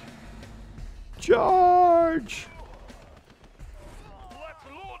ready. Charge! Let's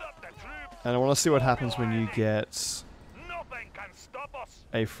load up the troops. And I want to see what happens when you get Nothing can stop us.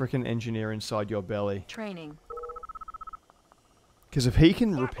 a frickin' engineer inside your belly. Training. Because if he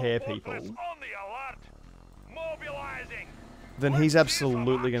can repair Battle people, fortress on the alert. Mobilizing. then he's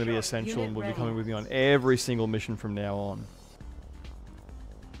absolutely going to be essential Unit and will be ready. coming with me on every single mission from now on.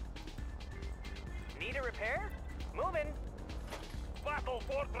 Need a repair? Moving. Battle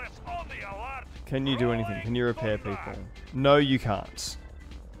fortress on the alert. Can you do anything? Can you repair people? No, you can't.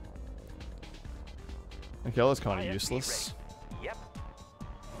 Okay, well, that's kind of IFV useless. ready. Yep.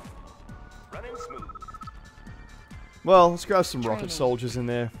 Running smooth. Well, let's grab some rocket Training. soldiers in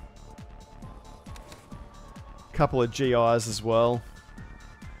there. Couple of GIs as well.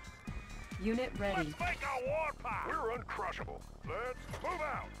 Unit ready. Let's make a warpath. We're uncrushable. Let's move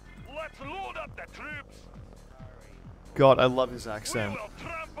out. Let's load up the troops. God, I love his We accent. will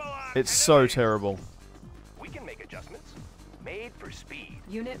trample our It's so enemies. terrible. We can make adjustments. Made for speed.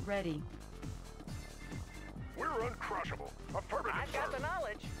 Unit ready. We're uncrushable. Affirmative, I've got sir. the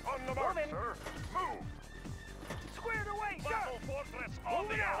knowledge. On the mark, Moving. sir. Move. Squared away, Battle fortress on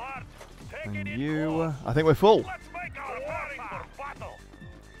the alert. Take it And in you... close. I think we're full. Let's make a warpath. For battle.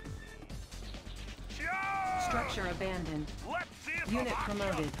 Charge! Structure abandoned. Let's see some Unit action.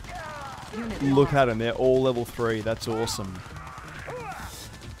 promoted. Unit Look lost. at them, they're all level 3. That's awesome.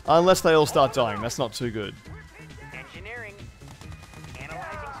 Unless they all start dying, that's not too good. Engineering. Analyzing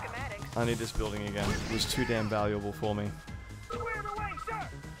schematics. I need this building again. It was too damn valuable for me. Squared away, sir.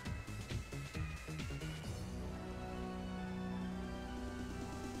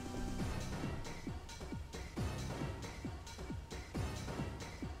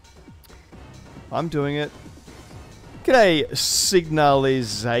 I'm doing it. G'day,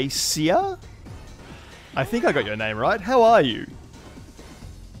 Signalizacia. I think I got your name right. How are you?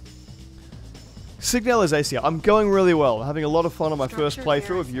 Signalizacia. I'm going really well. I'm having a lot of fun on my first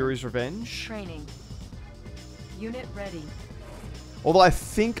playthrough of Yuri's Revenge. Training. Unit ready. Although I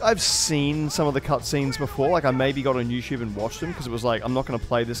think I've seen some of the cutscenes before. Like, I maybe got on YouTube and watched them, because it was like, I'm not going to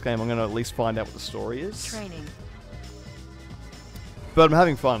play this game, I'm going to at least find out what the story is. Training. But I'm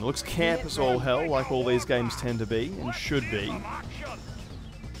having fun. It looks camp as all hell, like all these games tend to be, and should be. Thanks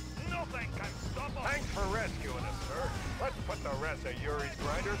for rescuing us, sir. Let's put the rest of Yuri's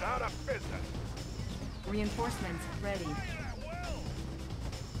grinders out of business. Reinforcements ready.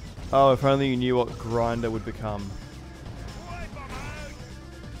 Oh, if only you knew what Grinder would become.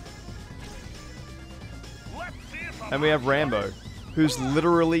 And we have Rambo, who's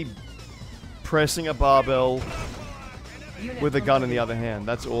literally pressing a barbell with a gun in the other hand.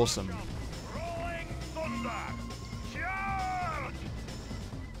 That's awesome.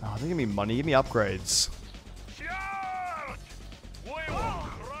 Oh, they give me money, give me upgrades.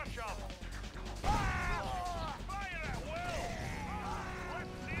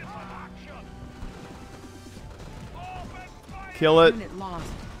 Kill it.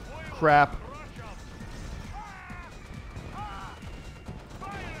 Crap.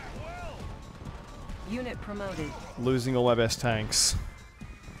 Unit promoted. Losing all my best tanks.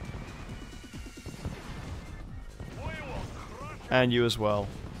 And you as well.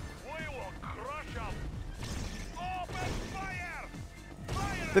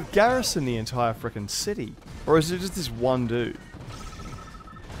 They've garrisoned the entire frickin' city. Or is it just this one dude?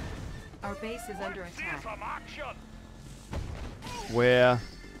 Our base is under attack. Where?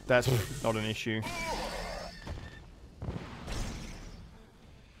 That's not an issue.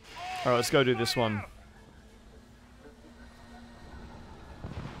 Alright, let's go do this one.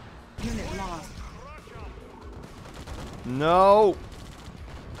 Unit lost. No!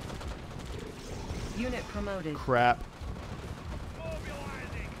 Unit promoted. Crap.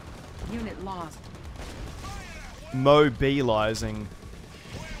 Unit lost. Mobilizing.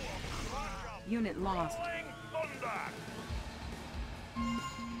 Unit lost.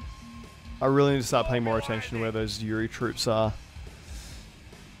 I really need to start paying more attention to where those Yuri troops are.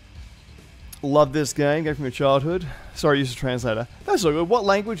 Love this game, game from your childhood. Sorry, use a translator. That's all good. What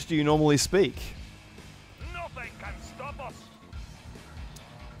language do you normally speak? Nothing can stop us.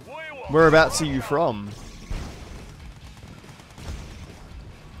 Whereabouts are you from?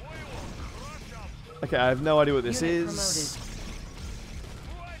 Okay, I have no idea what this is.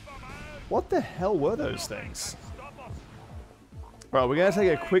 What the hell were those things? Right, we're going to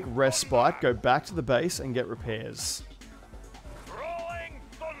take a quick respite, go back to the base, and get repairs.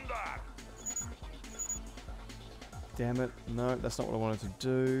 Damn it. No, that's not what I wanted to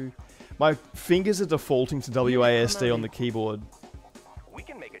do. My fingers are defaulting to WASD on the keyboard. We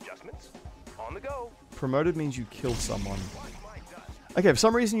can make adjustments. On the go. Promoted means you killed someone. Okay, for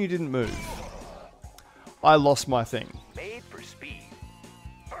some reason you didn't move. I lost my thing. Made for speed.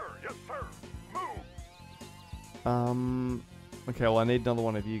 Sir, yes, sir. Move. Okay, well I need another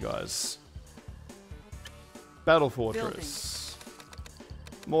one of you guys. Battle Fortress.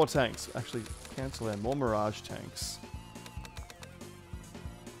 More tanks. Actually, cancel them. More Mirage tanks.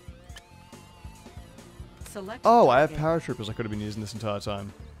 Select Oh, I have paratroopers I could have been using this entire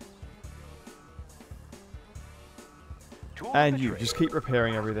time. And you, just keep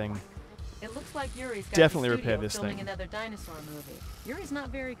repairing everything. It looks like Yuri's got Definitely the repair studio this filming thing. another dinosaur movie. Yuri's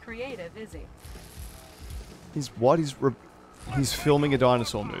not very creative, is he? He's what? He's filming a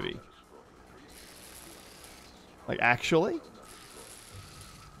dinosaur movie. Like, actually?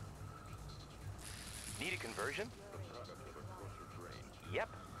 Need a conversion? Yep.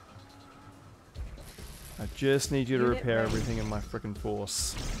 I just need you to Unit repair ready. everything in my frickin'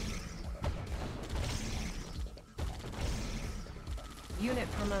 force.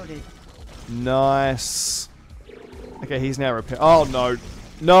 Unit promoted. Nice. Okay, he's now repair. Oh, no.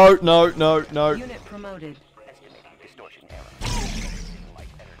 No, no, no, no. Unit promoted.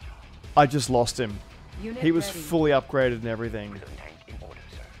 I just lost him. Unit He was ready. fully upgraded and everything.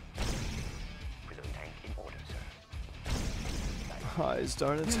 Guys,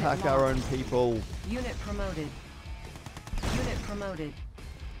 don't attack our own people. Unit promoted. Unit promoted.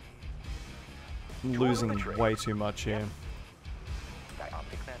 I'm losing way too much here.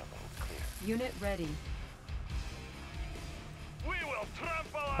 Unit ready.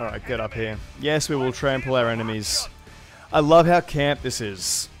 Alright, get up here. Yes, we will trample our enemies. I love how camp this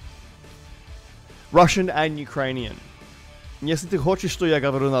is. Russian and Ukrainian. Если ты хочешь, что я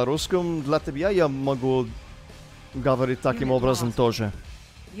говорю на русском, для тебя я могу говорить таким образом тоже.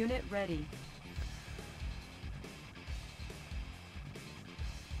 Unit ready.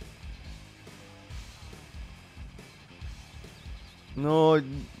 Но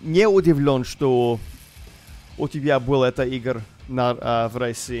не удивлен, что у тебя был это игр в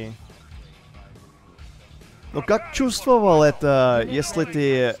России. Но как чувствовал это, если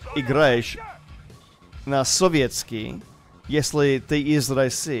ты играешь на советский, если ты из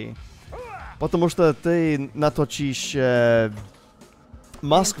России? Потому что ты наточишь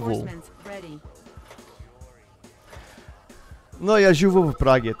Москву. Но я живу в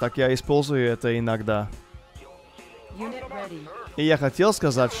Праге, так я использую это иногда. И я хотел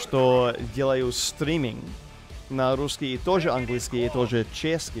сказать, что делаю стриминг на русский и тоже английский, и тоже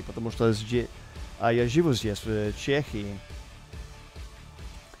чешский, потому что я живу здесь, в Чехии.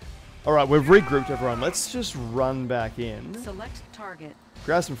 Alright, we've regrouped everyone. Let's just run back in. Select target.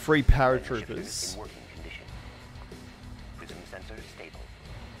 Grab some free paratroopers.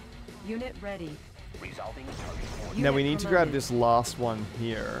 Unit ready. Now we need to grab this last one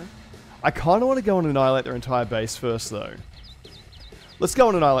here. I kind of want to go and annihilate their entire base first, though. Let's go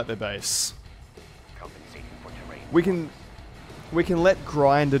and annihilate their base. We can let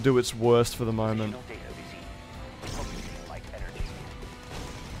Grinder do its worst for the moment.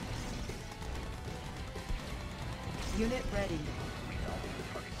 Unit ready.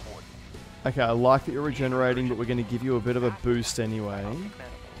 Okay, I like that you're regenerating, but we're going to give you a bit of a boost anyway.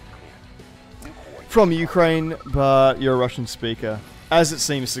 From Ukraine, but you're a Russian speaker. As it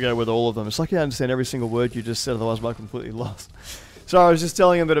seems to go with all of them. It's like I understand every single word you just said, otherwise I'm completely lost. So I was just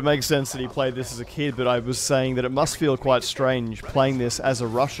telling him that it makes sense that he played this as a kid, but I was saying that it must feel quite strange playing this as a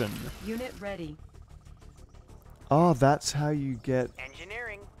Russian. Unit ready. Oh, that's how you get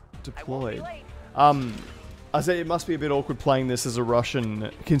deployed. I said it must be a bit awkward playing this as a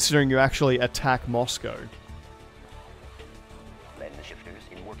Russian, considering you actually attack Moscow.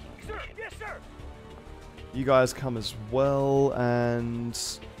 You guys come as well, and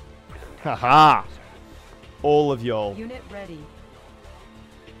haha, all of y'all. Unit ready.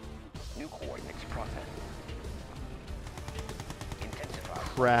 New coordinates processed. Intensify.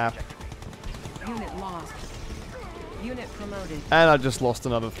 Crap. Unit lost. Unit promoted. And I just lost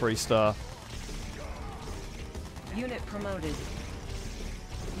another 3-star. Unit promoted.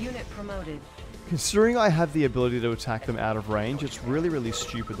 Unit promoted. Considering I have the ability to attack them out of range, it's really, really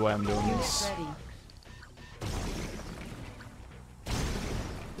stupid the way I'm doing this. Unit ready.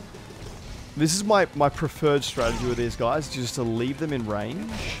 This is my preferred strategy with these guys, just to leave them in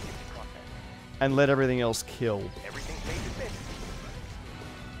range and let everything else kill.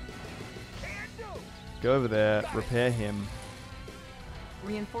 Go over there, repair him.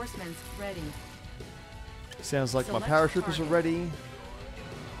 Reinforcements ready. Sounds like my paratroopers are ready.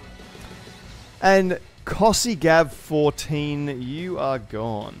 And Kossi Gab 14, you are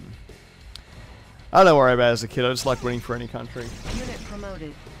gone. I don't worry about it as a kid, I just like winning for any country. Unit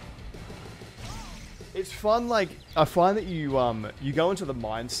promoted. It's fun, like, I find that you go into the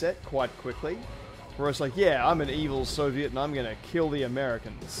mindset quite quickly, where it's like, yeah, I'm an evil Soviet and I'm gonna kill the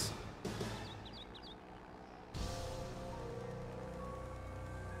Americans.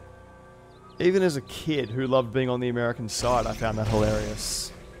 Even as a kid who loved being on the American side, I found that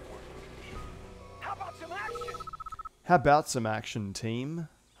hilarious. How about some action, team?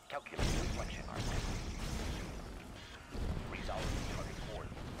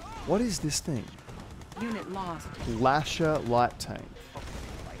 What is this thing? Unit lost. Lasher light tank.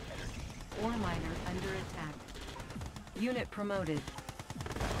 Ore miner under attack. Unit promoted.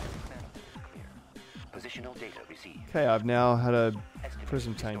 Positional data received. Okay, I've now had a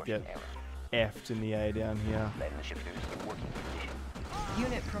prism tank get effed in the A down here.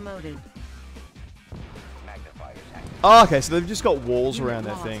 Unit promoted. Oh, okay, so they've just got walls Unit around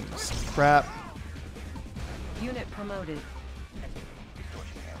their lost. things. Crap. Unit promoted.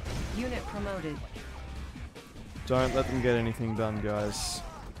 Unit promoted. Don't let them get anything done, guys.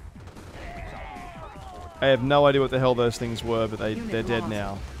 I have no idea what the hell those things were, but they're dead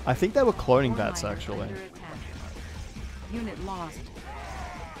now. I think they were cloning bats, actually. Under attack. Unit lost.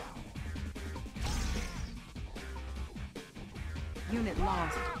 Unit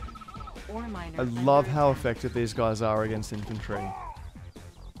lost. Ore miner I love how effective these guys are against infantry.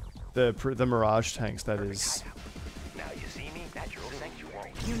 The Mirage tanks, that is. Now you see me, that's your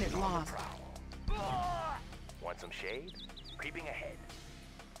sanctuary. Unit lost. Want some shade? Creeping ahead.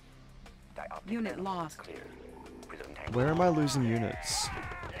 Unit lost. Clear. Prism tank. Where am I losing units?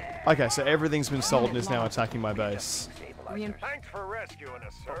 Okay, so everything's been sold and is now attacking my base. Thanks for rescuing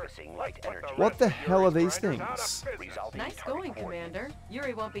us, sir. What the hell are these things? Nice going, Commander.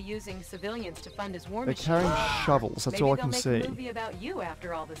 Yuri won't be using civilians to fund his war They're machine. carrying shovels, that's Maybe all I they'll can make see. a movie about you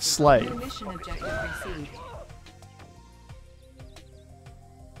after all this. Slay. New mission objective received.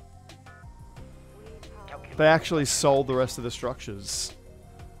 They actually sold the rest of the structures.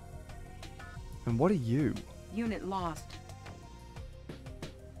 And what are you? Unit lost.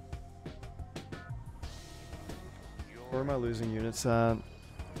 Where am I losing units at?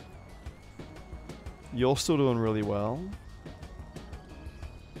 You're still doing really well.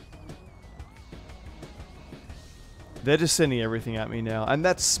 They're just sending everything at me now, and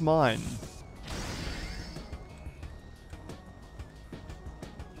that's mine.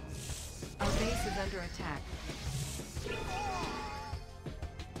 Our base is under attack.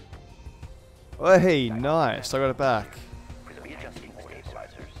 Oh, hey, nice. I got it back. Readjusting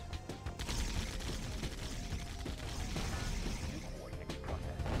stabilizers.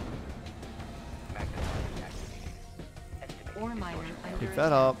 Ore miner under Pick attack.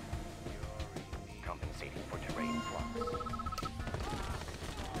 that up. Compensating for terrain flux.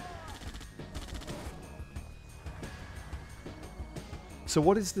 So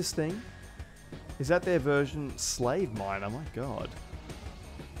what is this thing? Is that their version slave miner? My god.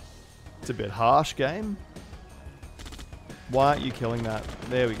 It's a bit harsh, game. Why aren't you killing that?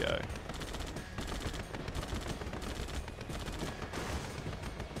 There we go.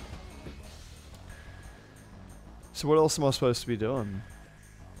 So what else am I supposed to be doing?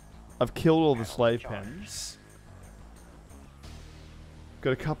 I've killed all the slave pens.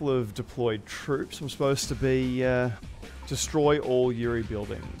 Got a couple of deployed troops. I'm supposed to be destroy all Yuri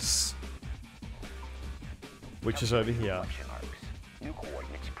buildings, which is over here. New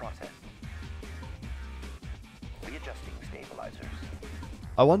coordinates processed. Readjusting stabilizers.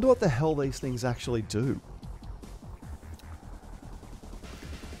 I wonder what the hell these things actually do.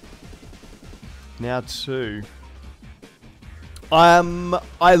 Now two.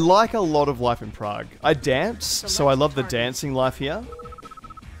 I like a lot of life in Prague. I dance, so I love the dancing life here.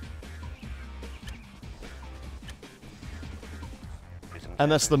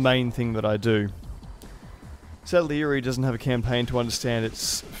 And that's the main thing that I do. Sadly, Yuri doesn't have a campaign to understand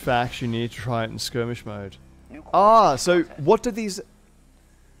its facts. You need to try it in skirmish mode. Ah, so what do these...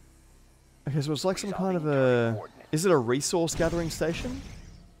 Okay, so it's like some kind of a... Is it a resource gathering station?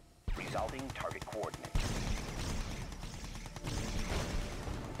 Resolving target coordinates.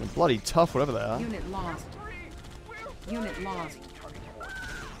 They're bloody tough, whatever they are. Unit lost. Unit lost.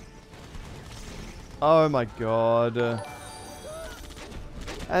 Oh my god.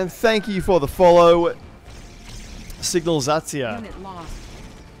 And thank you for the follow, Signalzatia. Unit lost.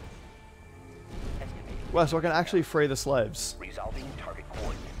 Wow, so I can actually free the slaves. Resolving target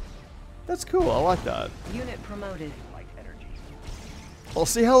coordinates. That's cool, I like that. Unit promoted. Light energy. I'll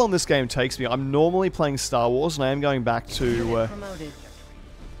see how long this game takes me. I'm normally playing Star Wars, and I am going back to Unit promoted.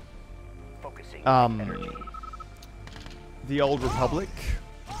 Focusing energy. the Old Republic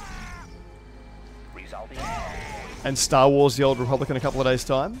Resolving. and Star Wars: The Old Republic in a couple of days'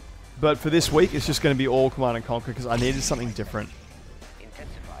 time. But for this week, it's just going to be all Command and Conquer because I needed something different.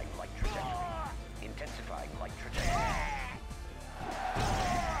 Intensifying light trajectory. Intensifying light trajectory.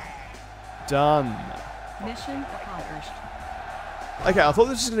 Done. Mission accomplished. Okay, I thought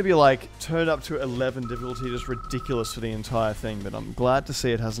this was going to be like turned up to 11 difficulty, just ridiculous for the entire thing, but I'm glad to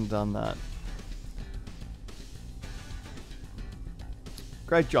see it hasn't done that.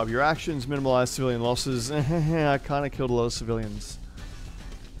 Great job. Your actions minimize civilian losses. I kind of killed a lot of civilians.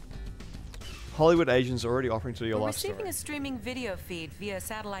 Hollywood agents are already offering to do your We're life receiving story. a streaming video feed via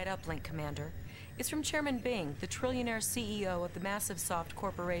satellite uplink, Commander. It's from Chairman Bing, the trillionaire CEO of the Massive Soft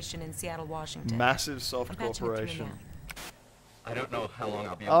Corporation in Seattle, Washington. Massive Soft I'm patching it through Corporation. now. I don't know how long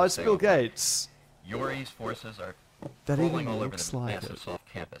I'll be able Oh, to it's stay Bill online. Gates. Yuri's forces are That rolling even all over looks the like massive it. soft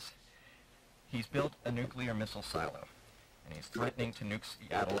campus. He's built a nuclear missile silo, and he's threatening to nuke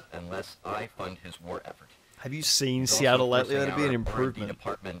Seattle unless I fund his war effort. Have you seen He's also Seattle lately? forcing That'd be an our R&D improvement.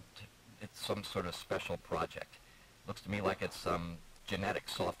 department. It's some sort of special project. Looks to me like it's some genetic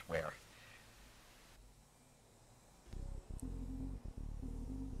software.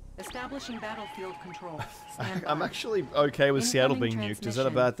 Establishing battlefield control. Stand I'm by. actually okay with Seattle being Incoming nuked. Is that a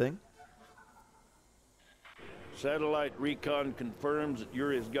transmission. bad thing? Satellite recon confirms that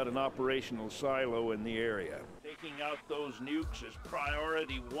Yuri's got an operational silo in the area. Taking out those nukes is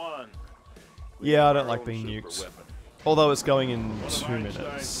priority one. We Yeah, I have don't our like own being super nuked. weapon. Although it's going in One of 2 Einstein's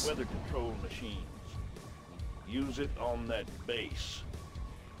minutes. weather control machines. Use it on that base.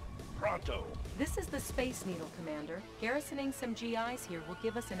 Pronto. This is the Space Needle, Commander. Garrisoning some GIs here will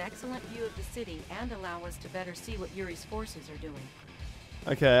give us an excellent view of the city and allow us to better see what Yuri's forces are doing.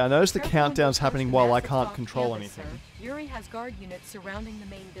 Okay, I noticed the Careful countdown's when you happening approach while the I massive can't soft control campus, anything. sir. Yuri has guard units surrounding the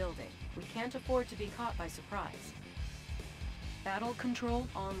main building. We can't afford to be caught by surprise. Battle control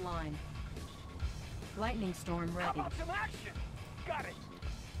online. Lightning storm ready. Some action! Got it!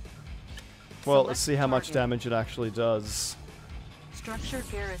 Well, let's see how much damage it actually does. Structure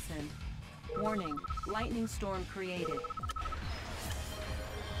garrisoned. Warning, lightning storm created.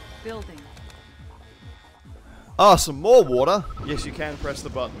 Building. Oh, some more water. Yes, you can press the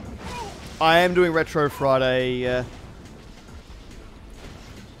button. I am doing Retro Friday.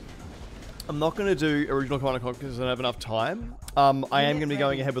 I'm not going to do Original Command & Conquer because I don't have enough time. I am going to be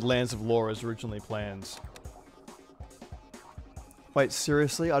going ahead with Lands of Lore as originally planned. Wait,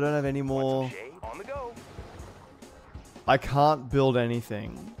 seriously? I don't have any more... I can't build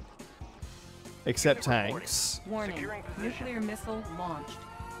anything. Except tanks. Warning, nuclear missile launched.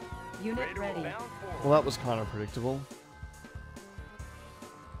 Unit ready. Well, that was kind of predictable.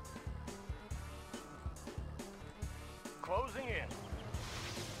 Closing in.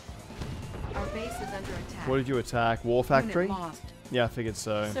 Our base is under attack. What did you attack? War Factory? Unit lost. Yeah, I figured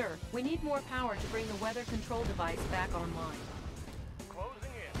so. Sir, we need more power to bring the weather control device back online.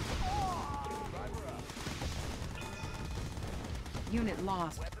 Closing in. Unit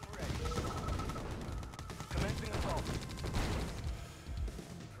lost. Weapon ready. Commencing assault.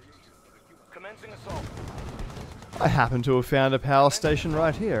 Commencing assault. I happen to have found a power station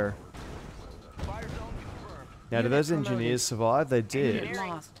right here. Fire zone confirmed. Now, did those engineers survive? They did. Unit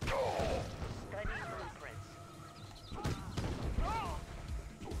lost.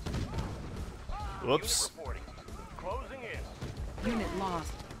 Whoops. Reporting. Closing in. Unit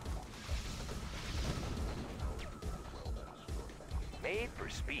lost. Made for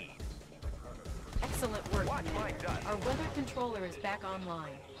speed. Excellent work, Watch my Commander. dust. Our weather controller is back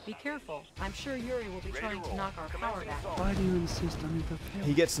online. Be careful. I'm sure Yuri will be trying to knock our power back. Why do you insist on interfering?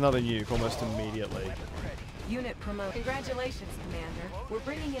 He gets another nuke almost immediately. Unit promote. Congratulations, Commander. We're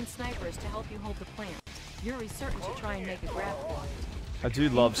bringing in snipers to help you hold the plant. Yuri's certain to try and make a grab for it. I do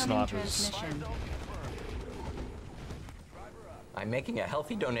love Incoming snipers. transmission. I'm making a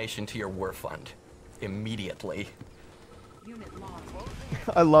healthy donation to your war fund. Immediately. Unit lost.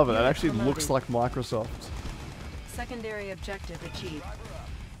 I love it. It Unit actually promoted. looks like Microsoft. Secondary objective achieved.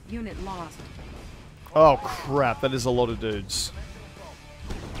 Unit lost. Oh crap, that is a lot of dudes.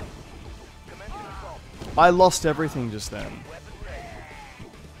 I lost everything just then.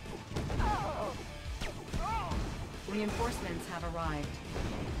 Reinforcements have arrived.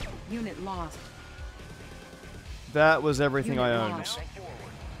 Unit lost. That was everything Unit I owned. lost.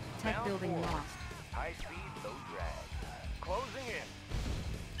 Tech building lost. High speed, low drag. Closing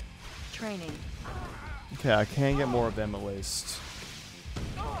in. Training. Okay, I can get more of them at least.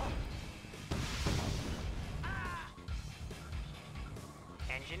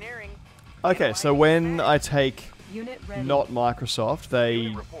 Engineering. Okay, so when I take Unit ready. not Microsoft,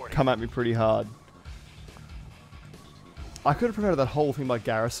 they come at me pretty hard. I could have prevented that whole thing by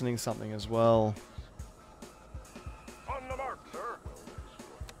garrisoning something as well. On the mark, sir.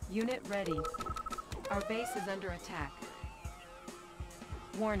 Unit ready. Our base is under attack.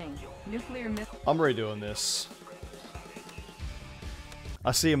 Warning. Nuclear missile. I'm redoing this.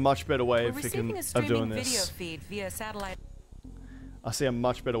 I see a much better way We're of, receiving a of streaming doing video this. feed via satellite. I see a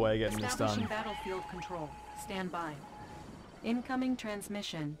much better way of getting this Establishing done. battlefield control. Stand by. Incoming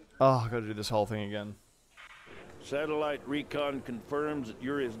transmission. Oh, I gotta do this whole thing again. Satellite recon confirms that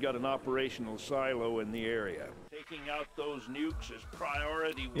Yuri's got an operational silo in the area. Taking out those nukes is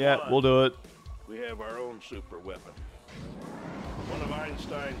priority one. Yeah, we'll do it. We have our own super weapon. One of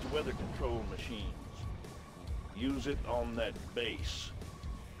Einstein's weather control machines. Use it on that base.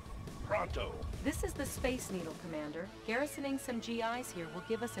 Pronto. This is the Space Needle, Commander. Garrisoning some GIs here will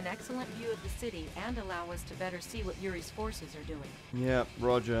give us an excellent view of the city and allow us to better see what Yuri's forces are doing. Yep,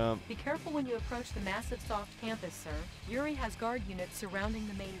 roger. Be careful when you approach the massive soft campus, sir. Yuri has guard units surrounding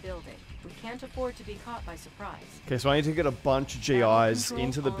the main building. We can't afford to be caught by surprise. Okay, so I need to get a bunch of Battle GIs control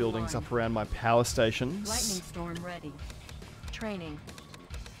into the buildings online. up around my power stations. Lightning storm ready. Training.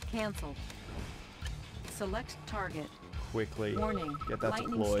 Cancelled. Select target. Quickly Warning. get that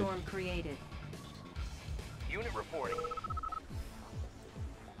Lightning deployed. storm created. Unit reporting.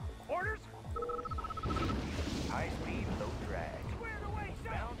 Orders. High speed, low drag. Squared away, sir.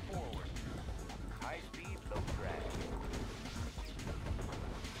 Bound forward. High speed, low drag.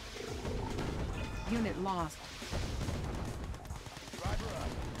 Unit lost. Driver up.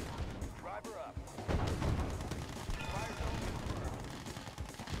 Driver up. Fire zone confirmed.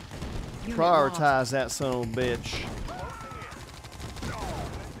 Unit lost. Prioritize that son of a bitch.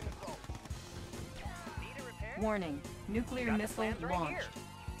 Warning. Nuclear missile launched.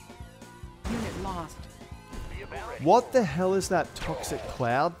 Unit lost. What the hell is that toxic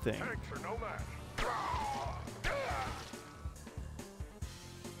cloud thing? Tanks are no match.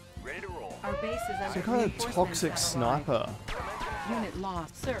 Ready to roll. Our base is under Some kind of reinforcements toxic have sniper. arrived. Unit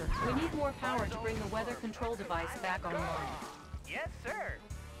lost. Sir, we need more power to bring the weather control device back online. Yes, sir.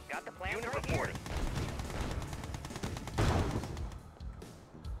 Got the plan Unit right reporting.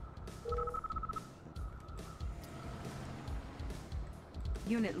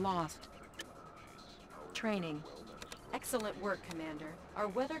 Unit lost. Training. Excellent work, Commander. Our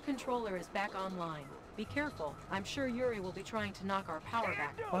weather controller is back online. Be careful. I'm sure Yuri will be trying to knock our power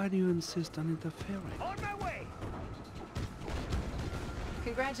back. Why do you insist on interfering? On my way.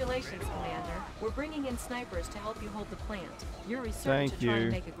 Congratulations, Commander. We're bringing in snipers to help you hold the plant. Yuri's Thank certain to try you.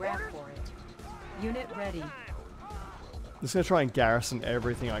 and make a grab for it. Unit ready. I'm just gonna try and garrison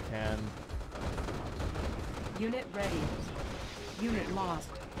everything I can. Unit ready. Unit lost.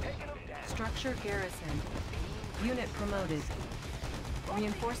 Structure garrison. Unit promoted.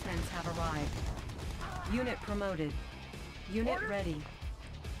 Reinforcements have arrived. Unit promoted. Unit ready.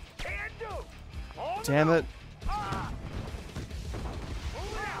 Can do. On Damn the it.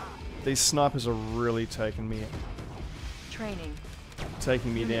 These snipers are really taking me Training.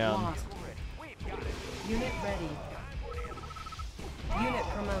 me Unit down. lost. Unit ready. Unit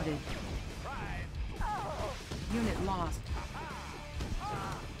promoted. Unit lost.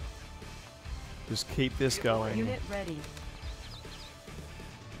 Just keep this going. Unit ready.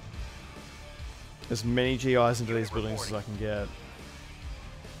 As many GIs into these buildings as I can get.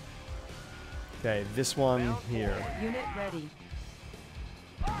 Okay, this one here. Unit ready.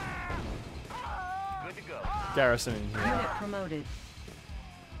 Good to go. Garrison in here. Unit promoted.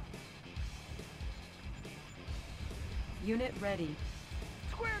 Unit ready.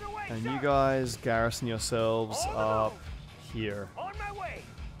 Squared away, And sir. you guys garrison yourselves up here. On my way.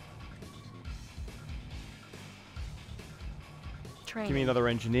 Training. Give me another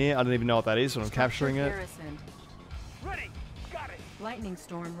engineer. I don't even know what that is, but I'm capturing it. Garrisoned. Ready. Got it. Lightning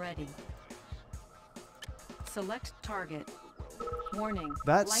storm ready. Select target. Warning. lightning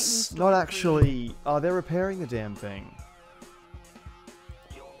That's storm not actually... Oh, they're repairing the damn thing.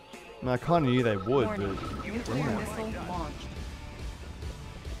 I mean, I kind of knew they would, Warning. but... Nuclear damn. missile launched.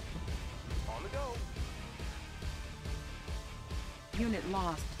 On the go. Unit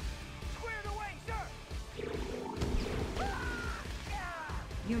lost. Squared away, sir.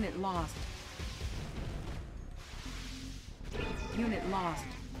 Unit lost. Unit lost.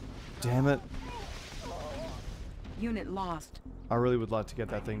 Damn it. Unit lost. I really would like to get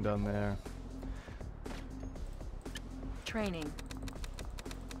that thing done there. Training.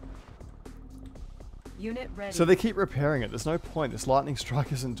 Unit ready. So they keep repairing it. There's no point. This lightning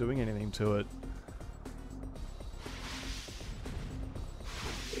strike isn't doing anything to it.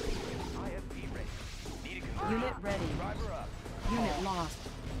 IFV ready. Need a conversion. Unit ready. Driver up. Unit lost.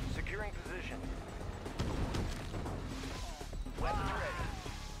 Securing position. Weapons ready.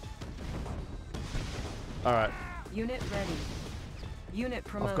 Alright. Unit ready. Unit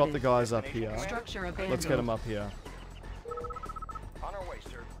promoted. I've got the guys up here. Structure abandoned. Let's get them up here. On our way,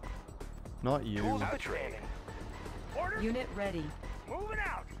 sir. Not you. Outstanding. Order. Unit ready. Moving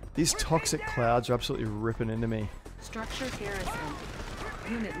out. These toxic clouds are absolutely ripping into me. Structure garrison.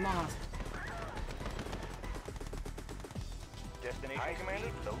 Unit lost. Destination commander.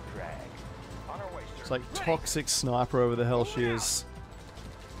 Low drag. On our way, sir. It's like toxic sniper over the hell she is.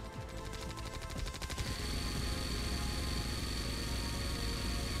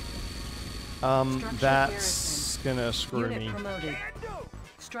 Structure That's gonna screw Unit me. promoted.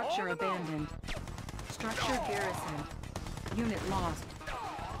 Structure abandoned. Structure garrison. Unit lost.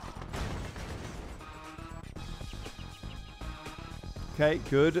 Okay,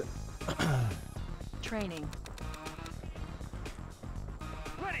 good. Training.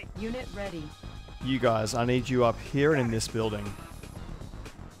 Ready. Unit ready. You guys, I need you up here and in this building.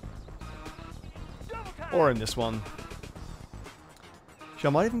 Double time. Or in this one. Actually,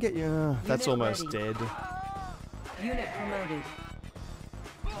 I might even get you... that's Unit almost ready. dead. Unit promoted.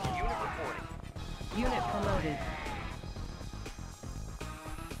 Unit reporting. Unit promoted.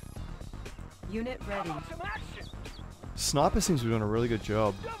 Unit ready. Some action. Sniper seems to be doing a really good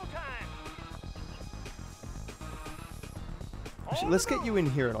job. Double time. Actually, let's get you in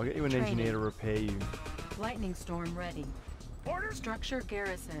here and I'll get you an Training. engineer to repair you. Lightning storm ready. Order. Structure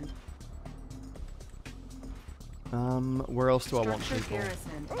garrisoned. Where else do I want Structure people?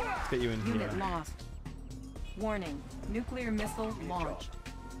 garrisoned. Let's get you in Unit here. lost. Warning. Nuclear missile launched.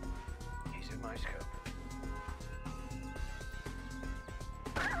 He's in my scope.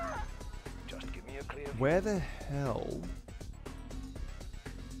 Just give me a clear view. Where the hell?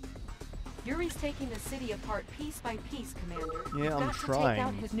 Yuri's taking the city apart piece by piece, Commander. Yeah, You've I'm got to take out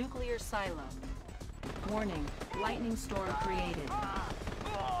trying. his nuclear silo. Warning. Lightning storm created.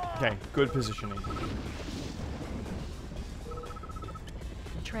 Okay, good positioning.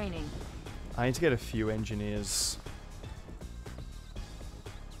 Training. I need to get a few engineers.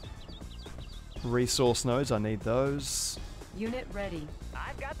 Resource nodes, I need those. Unit ready.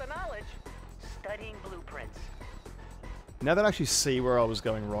 I've got the knowledge. Studying blueprints. Now that I actually see where I was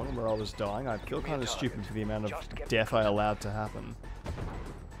going wrong and where I was dying, I feel kind of stupid for the amount of death I allowed to happen.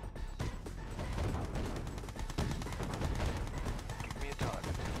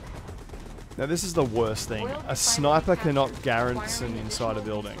 Now this is the worst thing. A sniper cannot garrison inside a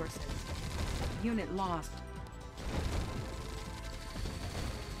building. Unit lost.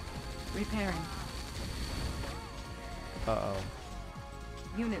 Repairing. Uh-oh.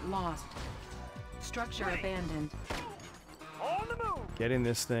 Unit lost. Structure abandoned. On the move. Get in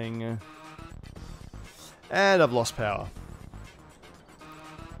this thing. And I've lost power.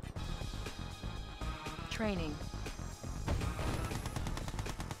 Training.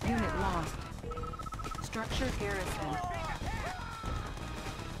 Unit lost. Structure garrison.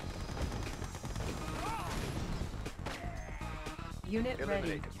 Unit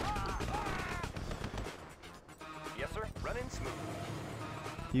ready. Yes, sir. Running smooth.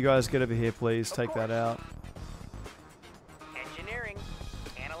 You guys get over here, please. Take that out. Engineering.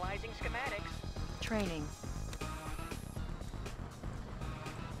 Analyzing schematics. Training.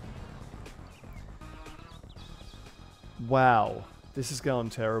 Wow. This is going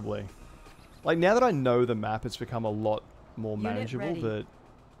terribly. Like, now that I know the map, it's become a lot more Unit manageable, ready. but...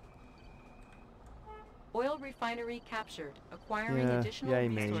 Oil refinery captured. Acquiring Yeah, additional yay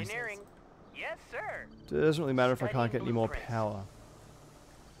me. resources. Engineering. Yes, sir. It doesn't really matter if I can't Studying get any more blueprints. power.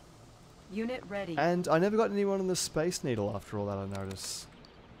 Unit ready. And I never got anyone on the Space Needle after all that, I notice.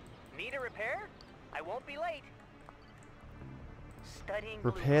 Need a repair? I won't be late. Studying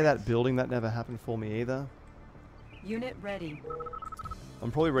Repair that building, that never happened for me either. Unit ready.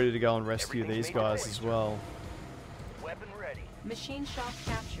 I'm probably ready to go and rescue Everything's these made guys ready, as sir. well. Weapon ready. Machine shop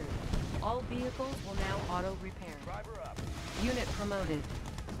captured. All vehicles will now auto repair. Driver up. Unit promoted.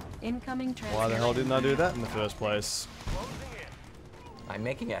 Incoming transmission. Why the hell didn't I do that in the first place? Closing in. I'm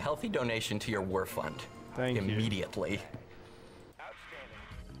making a healthy donation to your war fund. Thank you. Immediately. Outstanding.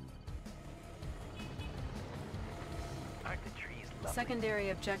 Aren't the trees lovely? Secondary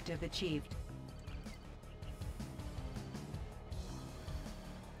objective achieved.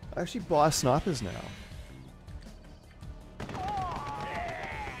 I actually buy snipers now.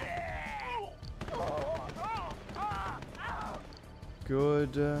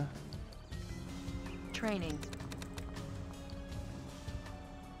 Good. Training.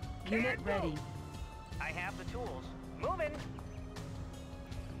 Unit ready. I have the tools. Moving.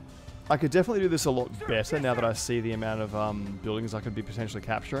 I could definitely do this a lot better now that I see the amount of buildings I could be potentially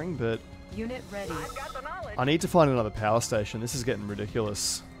capturing, but Unit ready. I've got the knowledge. I need to find another power station. This is getting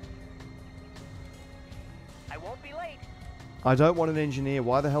ridiculous. I won't be late. I don't want an engineer.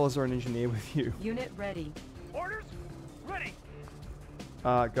 Why the hell is there an engineer with you? Unit ready. Orders ready.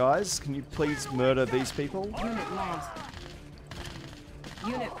 Guys, can you please murder these people? Unit lost.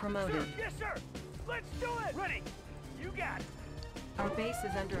 Unit promoted. Yes, sir. Let's do it. Ready. You got it. Our base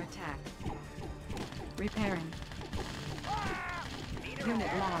is under attack. Repairing. Unit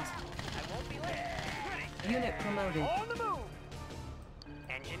lost. I won't be late. Ready. Unit promoted. On the move.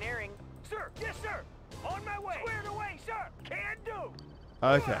 Engineering. Sir. Yes, sir. On my way. Squared away, sir. Can do.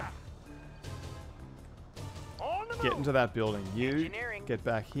 Okay. On the move. Get into that building. You Engineering. get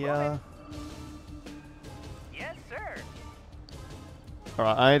back here. Yes, sir.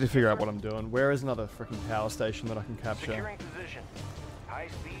 Alright, I need to figure out what I'm doing. Where is another freaking power station that I can capture? Securing position. High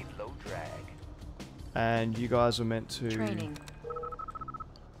speed, low drag. And you guys were meant to Training.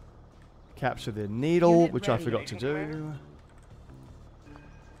 capture the needle, Unit which I ready. forgot to do.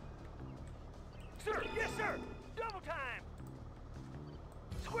 Sir, yes, sir. Double time.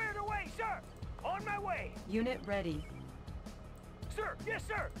 Squared away, sir. On my way. Unit ready. Sir, yes,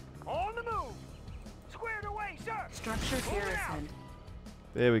 sir. On the move. Squared away, sir. Structure Moving out. garrisoned.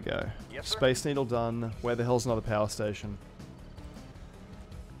 There we go. Yes, sir. Space Needle done. Where the hell's another power station?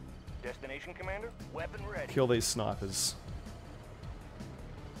 Destination, Commander. Weapon ready. Kill these snipers.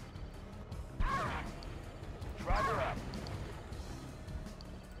 Driver up.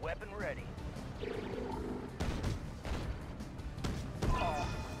 Weapon ready.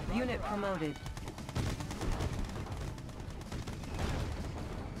 Unit promoted.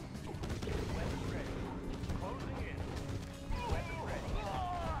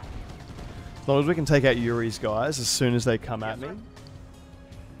 As long as we can take out Yuri's guys as soon as they come at me,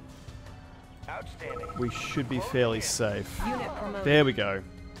 Outstanding. we should be fairly safe. Unit promoted. There we go.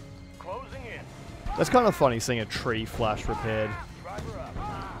 Closing in. That's kind of funny seeing a tree flash repaired. Driver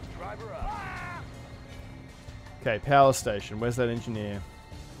up. Driver up. Okay, power station. Where's that engineer?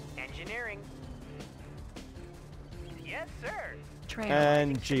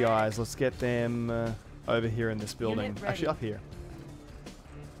 And GIs, let's get them over here in this building. Unit ready. Actually, up here.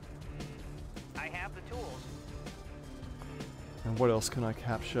 I have the tools. And what else can I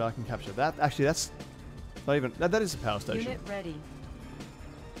capture? I can capture that. Actually, that's not even... That is a power station. Unit ready.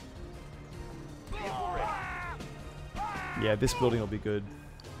 Vehicle ready. Yeah, this building will be good.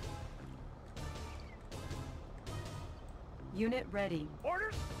 Unit ready.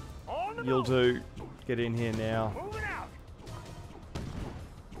 Orders on the You'll move. do. Get in here now. Moving out.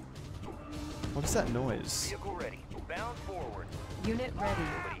 What is that noise? Vehicle ready. Bound forward. Unit ready.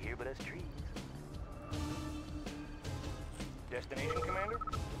 Nobody here but us trees. Destination, Commander?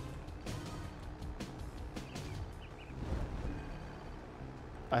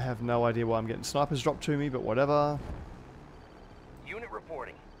 I have no idea why I'm getting snipers dropped to me, but whatever. Unit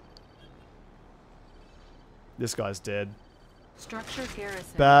reporting. This guy's dead. Structure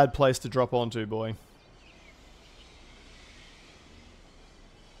garrison. Bad place to drop onto, boy.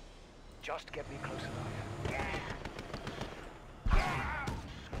 Just get me close enough.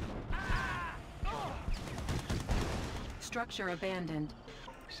 Structure abandoned.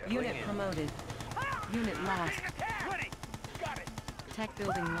 Settling Unit in. promoted. Unit lost. Ready. Got it. Tech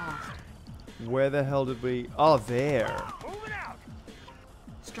building lost. Where the hell did we... Oh, there. Moving out.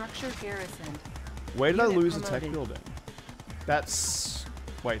 Structure garrisoned. Where did I Unit lose the promoted. tech building? That's...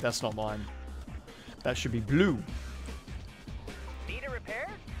 Wait, that's not mine. That should be blue. Need a repair?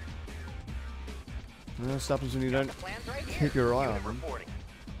 No, this happens when you don't Plans right here. keep your eye on Unit them. reporting.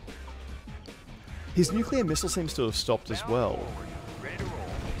 His nuclear missile seems to have stopped as Bound well. forward. Ready to roll.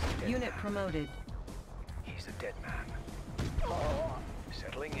 He's a dead Unit man. promoted. He's a dead man.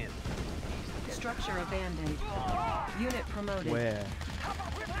 Settling in. He's a dead Structure abandoned. Unit promoted. Where? man.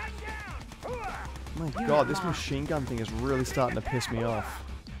 My Unit god, this lost. machine gun thing is really starting to piss me off.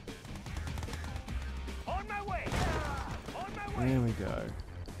 On my way. On my way. There we go.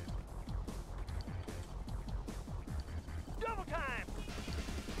 Double time.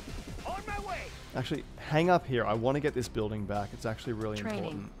 On my way. Actually, hang up here. I want to get this building back. It's actually really Training.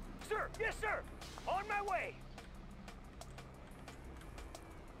 important. Sir. Yes, sir. On my way.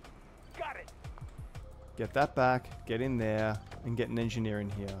 Got it. Get that back, get in there, and get an engineer in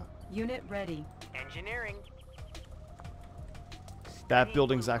here. Unit ready. Engineering. That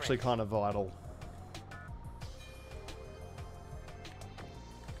building's actually kind of vital.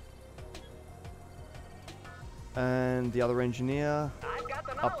 And the other engineer, I've got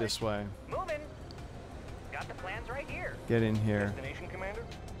the up knowledge. this way. Moving. Got the plans right here. Get in here. Destination, Commander?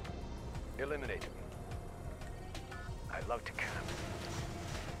 Eliminate him. I'd love to kill him.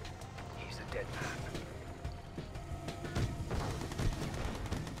 He's a dead man.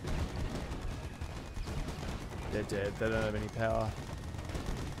 They're dead. They don't have any power.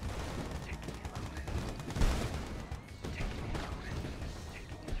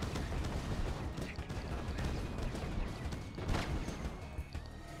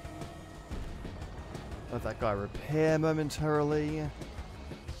 Let that guy repair momentarily.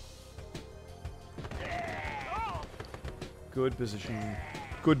 Good position.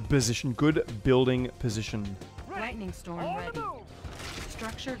 Good position. Good building position. Lightning storm On the ready. move.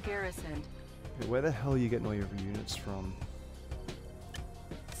 Structure garrisoned. Okay, where the hell are you getting all your units from?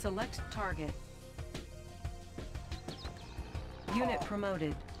 Select target. Unit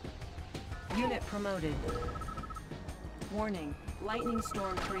promoted. Unit promoted. Warning. Lightning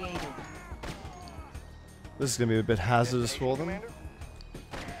storm created. This is going to be a bit hazardous for them. Commander?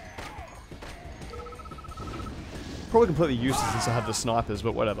 Probably completely useless since I have the snipers,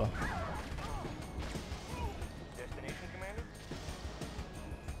 but whatever. Destination, Commander?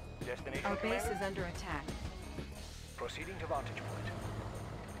 Destination, Our base Commander? is under attack. Proceeding to vantage point.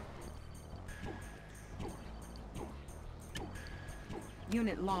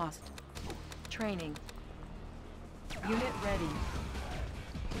 Unit lost. Training. Unit ready.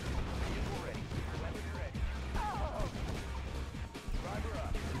 Vehicle ready. Weapon ready. Driver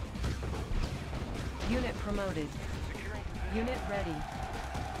up. Unit promoted. Securing Unit ready.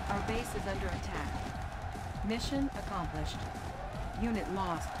 Our base is under attack. Mission accomplished. Unit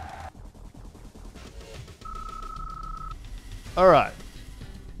lost. Alright.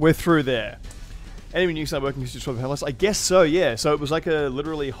 We're through there. Enemy nukes not working to 12 helmets? I guess so, yeah. So it was like a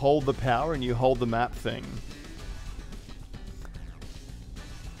literally hold the power and you hold the map thing.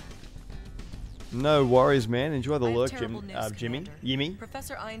 No worries, man. Enjoy the I have lurk, terrible news, Jimmy. Commander. Yimmy?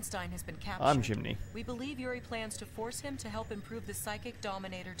 Professor Einstein has been captured. I'm Jimny. We believe Yuri plans to force him to help improve the psychic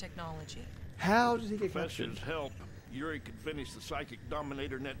dominator technology. How did he get Professor's captured? help, Yuri could finish the Psychic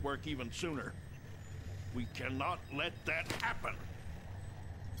Dominator network even sooner. We cannot let that happen.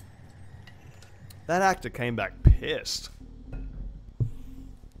 That actor came back pissed.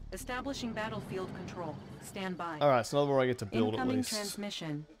 Establishing battlefield control. Stand by. Alright, so another one I get to build at Incoming least.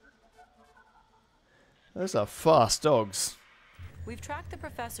 transmission. Those are fast dogs. We've tracked the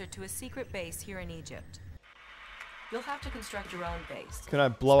professor to a secret base here in Egypt. You'll have to construct your own base. Can I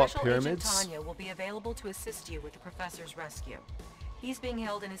blow up Special pyramids? Agent Tanya will be available to assist you with the professor's rescue. He's being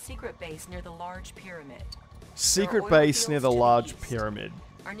held in a secret base near the large pyramid. Secret base near the large pyramid.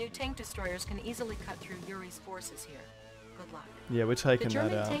 Our new tank destroyers can easily cut through Yuri's forces here. Good luck. Yeah, we're taking the that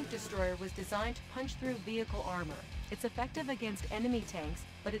German out. tank destroyer was designed to punch through vehicle armor. It's effective against enemy tanks,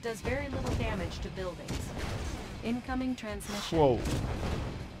 but it does very little damage to buildings. Incoming transmission. Whoa.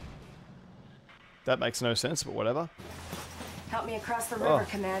 That makes no sense, but whatever. Help me across the river,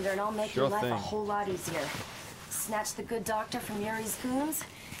 Commander, and I'll make your life thing. a whole lot easier. Snatch the good doctor from Yuri's goons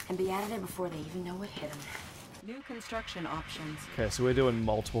and be out of there before they even know what hit him. New construction options. Okay, so we're doing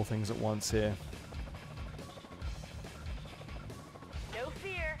multiple things at once here. No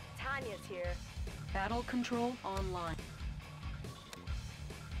fear, Tanya's here. Battle control online.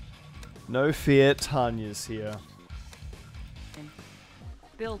 No fear, Tanya's here.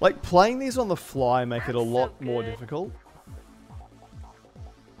 Build. Like, playing these on the fly make it a lot more difficult.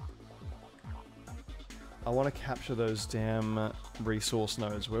 I want to capture those damn resource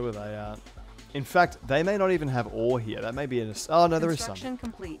nodes. Where were they at? In fact, they may not even have ore here. That may be in a... Oh, no, there is some. Construction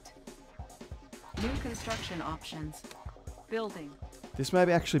complete. New construction options. Building. This may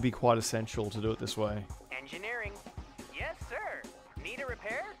actually be quite essential to do it this way. Engineering. Yes, sir. Need a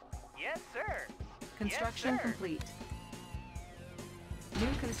repair? Yes, sir. Construction Yes, sir. complete. New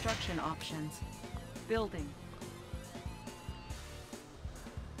construction options. Building.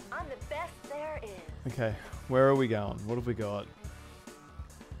 I'm the best there is. Okay, where are we going? What have we got?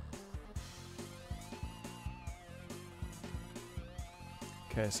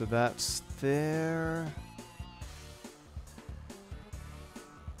 Okay, so that's there.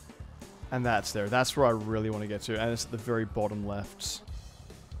 And that's there. That's where I really want to get to. And it's at the very bottom left.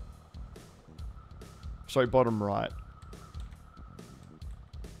 Sorry, bottom right.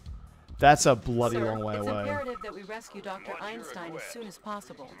 That's a bloody Sir, long way it's away. imperative that we rescue Dr. Einstein as soon as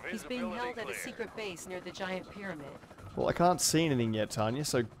possible. He's being held at a secret base near the giant pyramid. Well, I can't see anything yet, Tanya,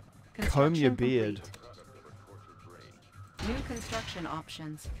 so comb your beard. New construction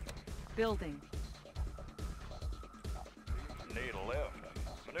options. Building. Need a left.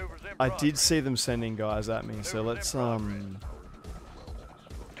 Maneuvers in I progress. did see them sending guys at me, so let's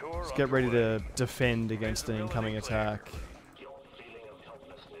get ready to defend against an incoming attack.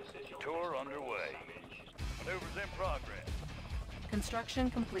 Tour underway. Maneuvers in progress. Construction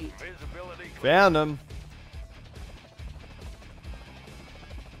complete. Visibility clear. Found them.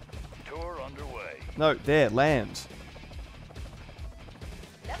 Tour underway. No, there, land.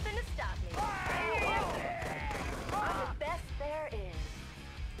 Nothing to stop me. I'm the best there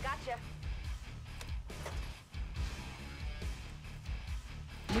is. Gotcha.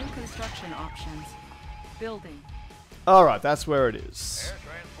 New construction options. Building. Alright, that's where it is. Air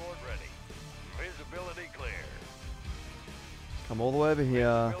transport ready. Visibility clear. Come all the way over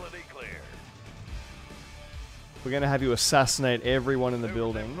here. Visibility clear. We're going to have you assassinate everyone in the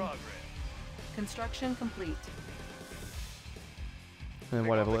building. Construction complete. And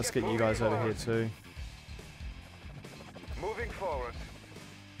whatever, let's get you guys over here too. Moving forward.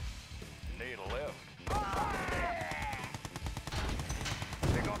 Need a left.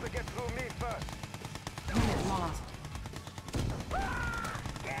 They're going to get through me first. Unit lost.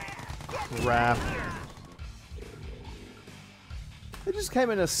 Crap. They just came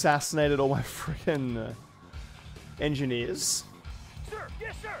and assassinated all my freaking engineers. Sir,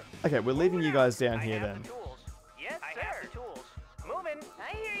 yes, sir. Okay, we're leaving you guys down here then. Yes, sir. I have the tools. Moving.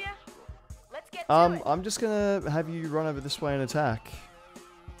 I hear ya. Let's get to it. I'm just gonna have you run over this way and attack.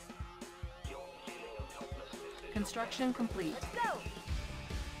 Construction complete. Let's go.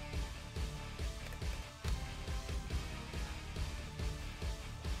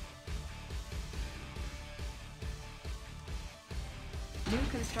 New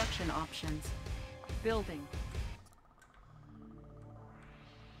construction options. Building.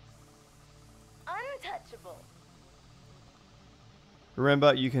 Untouchable.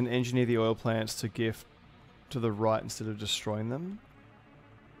 Remember, you can engineer the oil plants to gift to the right instead of destroying them.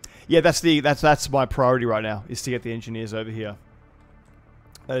 Yeah, that's my priority right now, is to get the engineers over here.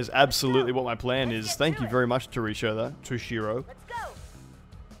 That is absolutely what my plan is. Thank you very much, Toshiro. Let's go.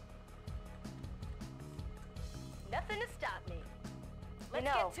 Nothing to stop me. Let's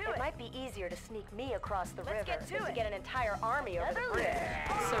get to it. It might be easier to sneak me across the river than to get an entire army over the bridge.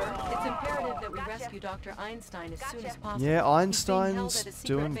 Sir, it's imperative that we rescue Dr. Einstein as soon as possible. Yeah, He's being held Einstein's at a secret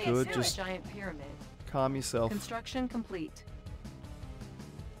doing base good. near Just a giant pyramid. calm yourself. Construction complete.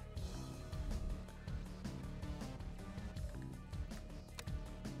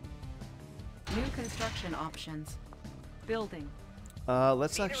 construction options. Building.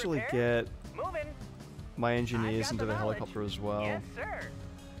 Let's actually get Moving. my engineers into the helicopter as well. Yes, sir.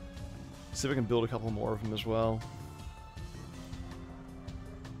 See if I can build a couple more of them as well.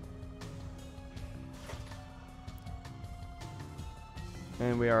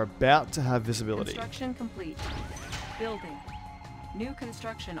 And we are about to have visibility. Construction complete. Building. New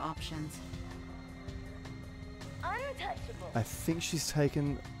construction options. Untouchable. I think she's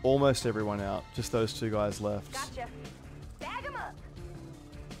taken almost everyone out. Just those two guys left. Gotcha. Bag 'em up.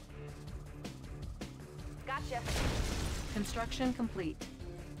 Gotcha. Construction complete.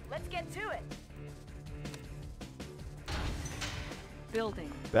 Let's get to it.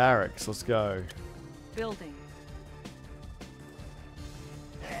 Building. Barracks, let's go. Building.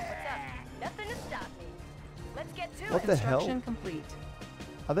 What's up? Nothing to stop me. Let's get to What it. the hell? Construction complete.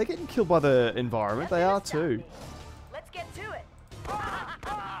 Are they getting killed by the environment? They are too. Let's get to it.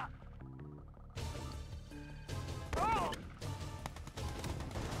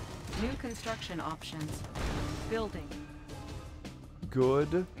 New construction options. Building.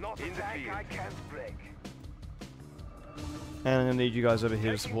 Good. Not in the field. I can't break. And I'm gonna need you guys over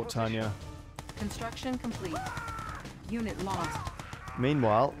here to support Tanya. Construction complete. Unit lost.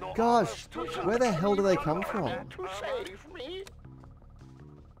 Meanwhile, gosh, where the hell do they come from? To save me.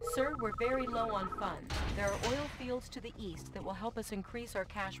 Sir, we're very low on funds. There are oil fields to the east that will help us increase our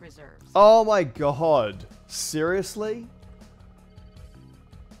cash reserves. Oh my god. Seriously?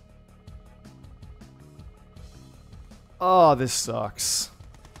 Oh, this sucks.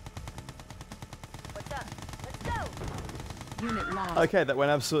 What's up? Let's go. Unit lost. Okay, that went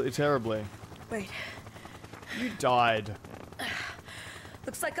absolutely terribly. Wait, You died.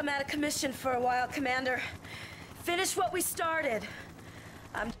 looks like I'm out of commission for a while, Commander. Finish what we started.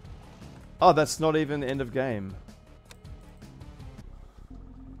 Oh, that's not even end of game.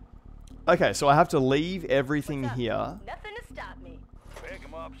 Okay, so I have to leave everything here. Nothing to stop me. Pick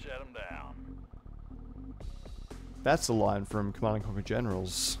 'em up, set 'em down. That's a line from Command and Conquer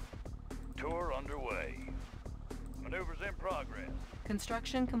Generals. Tour underway. Maneuvers in progress.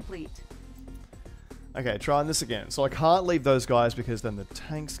 Construction complete. Okay, trying this again. So I can't leave those guys because then the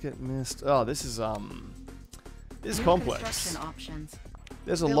tanks get missed. Oh, this is New complex. construction options.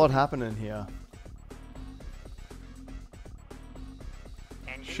 There's a lot happening here.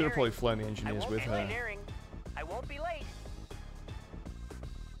 Should have probably flown the engineers with her. Engineering. I won't be late.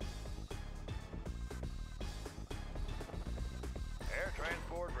 Air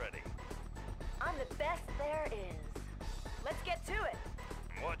transport ready. I'm the best there is. Let's get to it.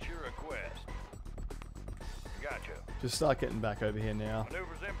 What's your request? Gotcha. Just start getting back over here now.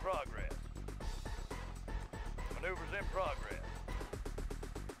 Maneuvers in progress. Maneuvers in progress.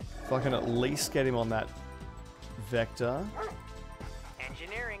 If I can at least get him on that vector.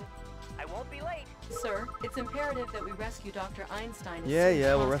 Engineering. I won't be late. Sir, it's imperative that we rescue Dr. Einstein as Yeah, soon as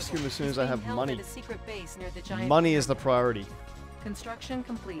yeah, we'll possible. rescue him as soon as I He's have being held money. at a secret base near the giant Money is the pyramid. priority. Construction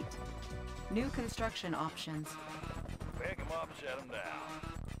complete. New construction options. Pick 'em up, set 'em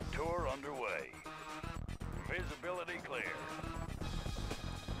down. Tour underway. Visibility clear.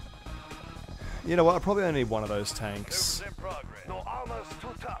 You know what? I probably only need one of those tanks. Maneuvers in progress. No armor's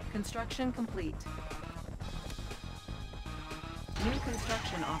too tough. Construction complete. New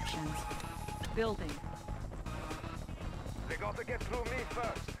construction options. Building. They got to get through me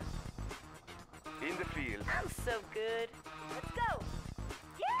first. In the field. I'm so good. Let's go.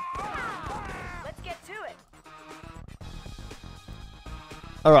 Yeah! Let's get to it.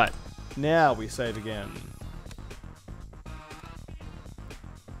 Alright, now we save again.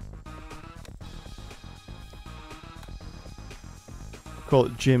 Call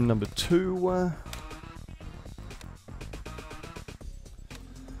it gym number 2.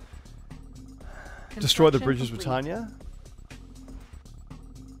 Destroy the Construction bridges with complete. Tanya.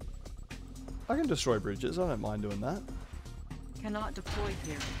 I can destroy bridges, I don't mind doing that. Cannot deploy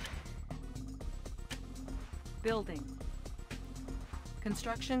here. Building.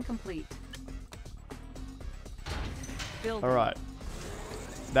 Construction complete. Building. Alright.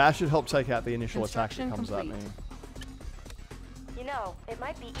 That should help take out the initial attack that Construction comes at me. complete. You know, it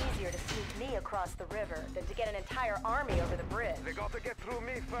might be easier to sneak me across the river than to get an entire army over the bridge. They got to get through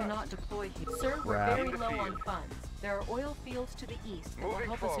me first. Cannot deploy here. Sir, we're Crap. very In the low on field. funds. There are oil fields to the east that will Moving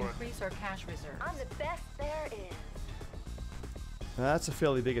help us forward. increase our cash reserves. I'm the best there is. That's a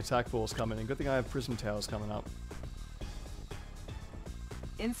fairly big attack force coming in. Good thing I have prism towers coming up.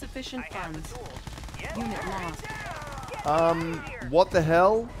 Insufficient I have the funds. tools. Yes, Unit sir. lost. What the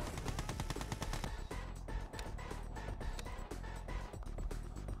hell?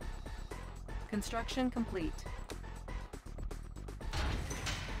 Construction complete.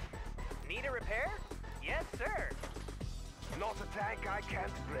 Need a repair? sir. Not a tank I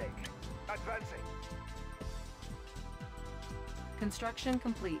can't break. Advancing. Construction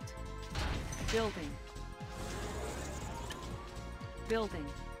complete. Building. Building.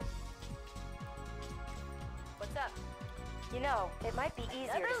 What's up? You know, it might be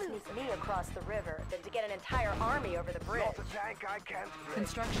easier to sneak me across the river than to get an entire army over the bridge. Not a tank I can't break.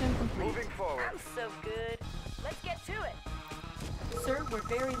 Construction complete. Moving forward. I'm so good. Let's get to it. Sir, we're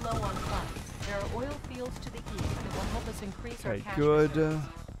very low on funds. There are oil fields to the east that will help us increase our Okay, cash good. reserves.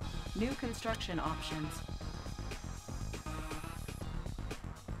 New construction options.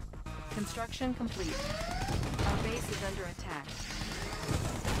 Construction complete. Our base is under attack.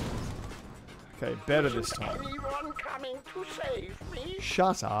 Okay, better this time. Anyone coming to save me?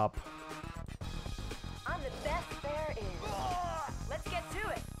 Shut up. I'm the best there is. Let's get to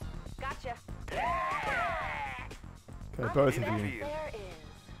it. Gotcha. Okay, both of you. There is.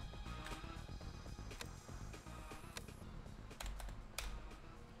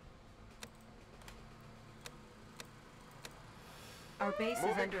 Our base is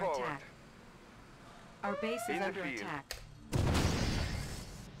Moving under forward. attack. Our base is In the under field. attack.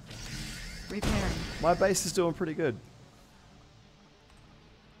 Repairing. My base is doing pretty good.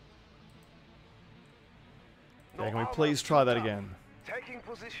 Okay, can we please try that again? Taking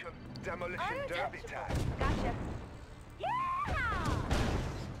position. Demolition derby time. Gotcha. Yeah!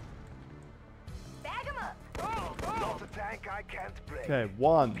 Bag 'em up. Not a tank I can't break. Okay,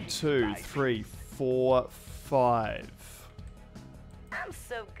 1, 2, 3, 4, 5. I'm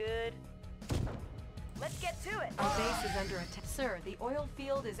so good. Let's get to it. Our base is under attack. Sir, the oil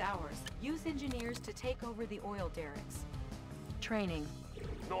field is ours. Use engineers to take over the oil derricks. Training.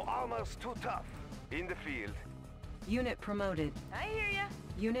 No armor's too tough. In the field. Unit promoted. I hear ya.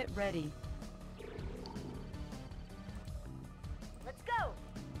 Unit ready. Let's go.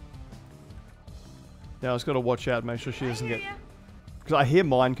 Now I just got to watch out, make sure she doesn't hear get... ya. Because I hear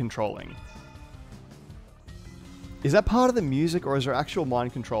mind controlling. Is that part of the music or is there actual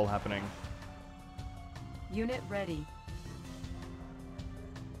mind control happening? Unit ready.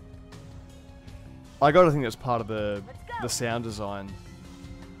 I gotta think that's part of the go. sound design.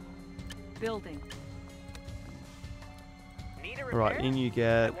 Building. Need a Right, in you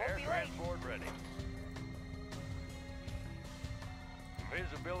get... Air transport ready.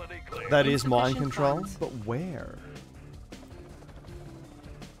 Visibility clear. That is mind Insufficient control, funds. but where?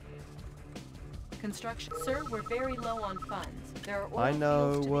 Construction. Sir, we're very low on funds. There are oil I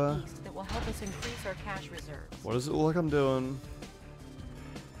know, fields to the east that will help us increase our cash reserves. What does it look like I'm doing?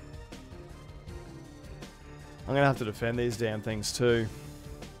 I'm gonna have to defend these damn things too.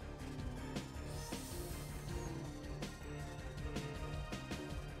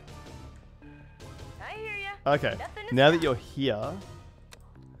 I hear ya. Okay, Nothing to now that stop. you're here,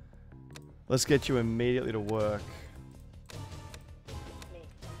 let's get you immediately to work. Me.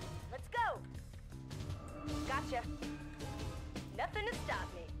 Let's go. Gotcha. Nothing to stop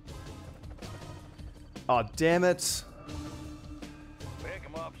me. Oh, damn it. Pick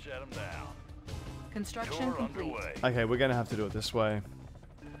 'em up, set 'em down. Construction Tour complete. underway. Okay, we're gonna have to do it this way.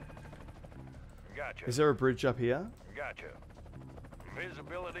 Gotcha. Is there a bridge up here? Gotcha.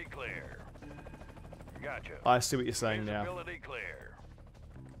 Visibility clear. Gotcha. I see what you're saying now. Visibility clear.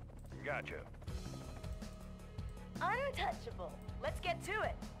 Gotcha. Untouchable. Let's get to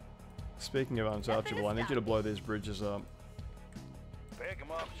it. Speaking of untouchable, I need you to blow these bridges up. Pick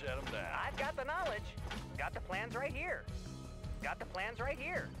 'em up, set 'em down. I've got the knowledge. Got the plans right here. Got the plans right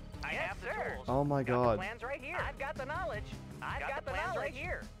here. I have the tools. Oh my Got god. the plans right here. I've got the knowledge. I've got the plans right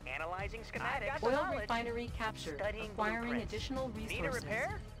here. Analyzing schematics. Oil refinery captured. Studying Acquiring blueprints. additional Need a resources.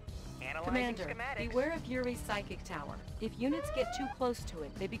 repair? Analyzing Commander, schematics. beware of Yuri's psychic tower. If units get too close to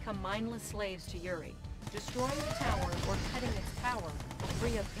it, they become mindless slaves to Yuri. Destroying the tower or cutting its power will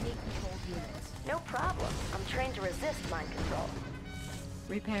free up any controlled units. No problem. I'm trained to resist mind control.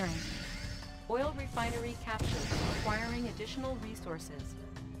 Repairing. Oil refinery captured. Acquiring additional resources.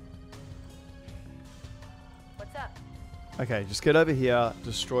 What's up? Okay, just get over here,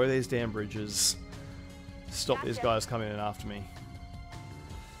 destroy these damn bridges, stop these Gotcha. guys coming in after me.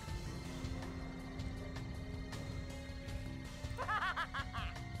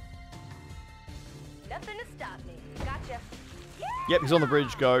 Nothing to stop me. Gotcha. Yep, he's on the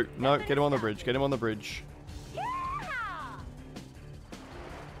bridge, go. No, get him on the bridge, get him on the bridge. Yeah!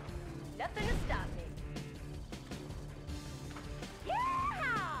 Nothing to stop me.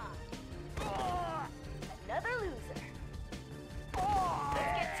 Yeah! Another loser.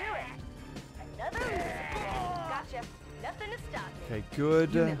 Let's get to it. Another loser. Gotcha. Nothing to stop me. Okay,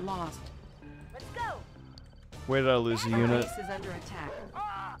 good. Unit lost. Let's go. Where did I lose a Our unit? base is under attack.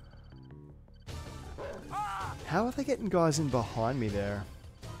 How are they getting guys in behind me there?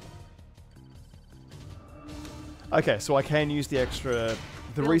 Okay, so I can use the extra...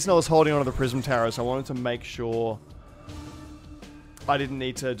 The reason I was holding onto the prism tower is I wanted to make sure I didn't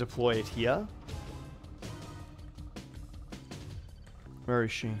need to deploy it here. Where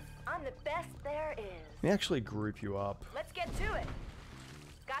is she? I'm the best there is. Let me actually group you up. Let's get to it.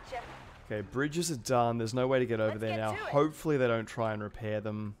 Gotcha. Okay, bridges are done. There's no way to get over there now. Hopefully they don't try and repair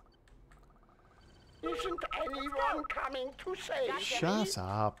them. Isn't anyone coming to save me? Shut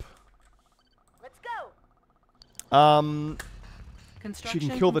up. Let's go. She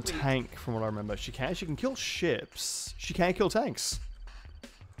can kill the tank, from what I remember. She can kill ships. She can't kill tanks.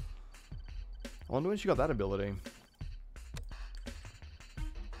 I wonder when she got that ability.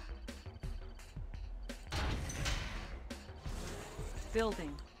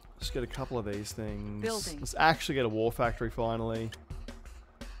 Building. Let's get a couple of these things. Building. Let's actually get a war factory finally.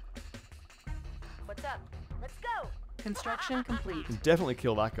 What's up? Let's go. Construction complete. Can definitely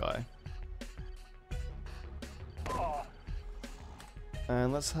kill that guy.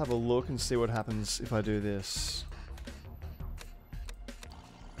 And let's have a look and see what happens if I do this.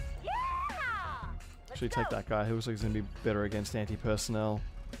 Actually take that guy. He looks like he's going to be better against anti-personnel.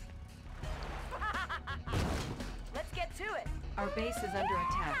 Let's get to it. Our base is under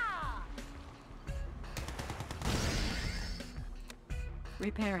attack.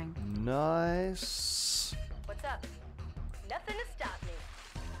 Repairing. Nice. What's up? Nothing to stop me.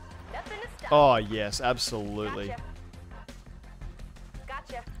 Nothing to stop Oh, yes, absolutely. Gotcha.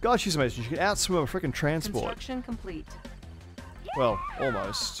 Gotcha. God, she's amazing. She can outswim a freaking transport. Construction complete. Well,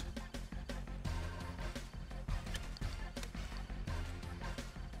 almost.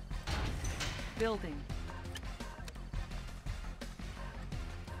 Building.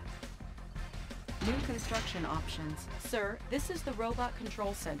 New construction options. Sir, this is the Robot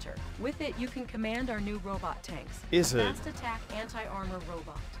Control Center. With it, you can command our new robot tanks. Is it? Fast attack anti-armor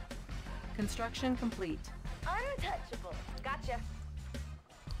robot. Construction complete. Untouchable. Gotcha.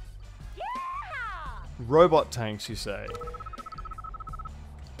 Yeah! Robot tanks, you say?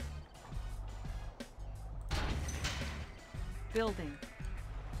 Building.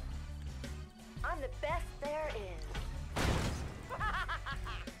 I'm the best there is.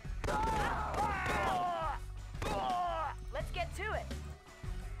 Let's get to it.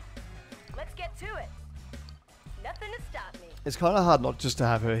 Let's get to it. Nothing to stop me. It's kind of hard not just to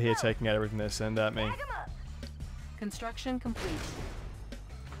have her here taking out everything they send at me. Tag 'em up. Construction complete.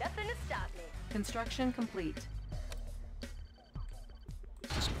 Nothing to stop me. Construction complete.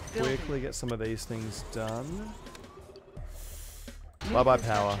 Just Building. quickly get some of these things done. New Bye-bye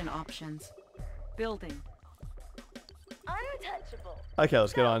power. construction options. Building. Untouchable. Okay,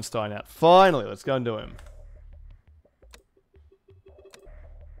 let's get Einstein out. Finally, let's go and do him.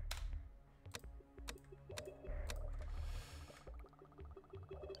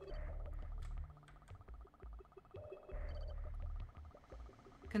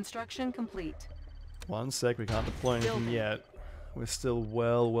 Construction complete. One sec, we can't deploy anything Building. yet. We're still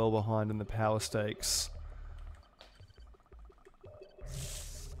well behind in the power stakes.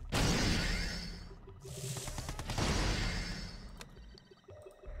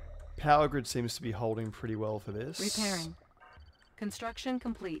 Power grid seems to be holding pretty well for this. Repairing. Construction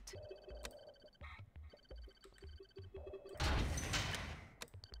complete.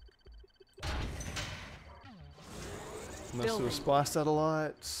 Let's do a Building. spy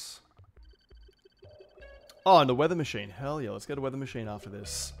satellite. Oh, and a weather machine. Hell yeah, let's get a weather machine after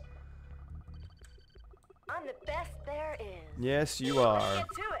this. I'm the best there is. Yes, you Let's are. get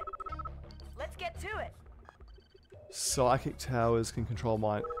to it. Let's get to it. Psychic towers can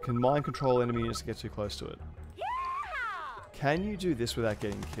mind control enemy units to get too close to it. Yeah! Can you do this without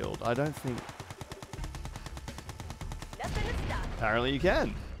getting killed? I don't think... Nothing to stop. Apparently you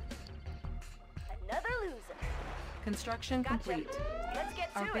can. Another loser. Construction Gotcha. complete. Let's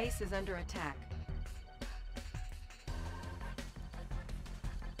get to Our it. base is under attack.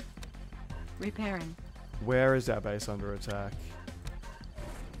 Repairing. Where is our base under attack?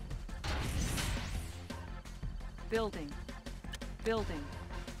 Building. Building.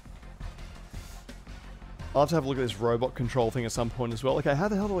 I'll have to have a look at this robot control thing at some point as well. Okay, how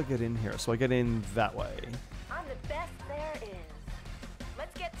the hell do I get in here? So I get in that way. I'm the best there is.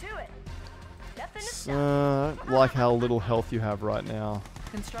 Let's get to it. Nothing to So, stop. I don't like how little health you have right now.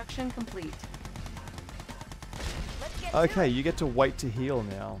 Construction complete. Let's get Okay, you get to wait to heal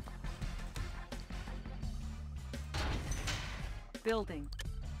now. Building.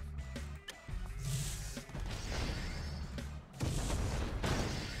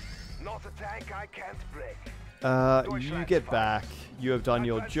 Not a tank I can't break. You get back. You have done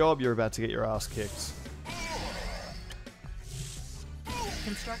your job. You're about to get your ass kicked.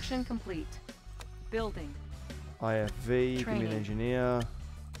 Construction complete. Building. IFV, give me an Training. engineer.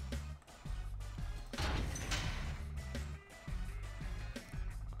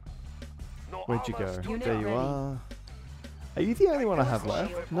 Where'd you go? Unit There you ready. are. Are you the only one I have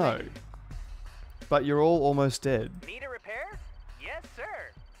left? No. But you're all almost dead. Need a repair? Yes,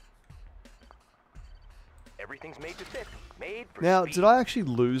 sir. Everything's made to fit. Made for Now, speed. did I actually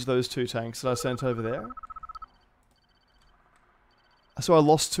lose those 2 tanks that I sent over there? So I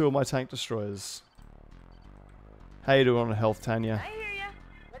lost 2 of my tank destroyers. How you doing on health, Tanya? I hear ya.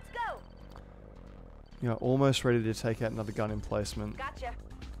 Let's go. You're almost ready to take out another gun emplacement. Gotcha.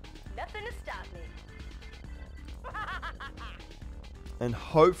 Nothing to stop me. And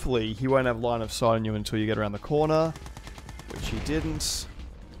hopefully he won't have line of sight on you until you get around the corner, which he didn't.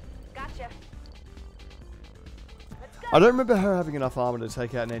 Gotcha. Let's go. I don't remember her having enough armor to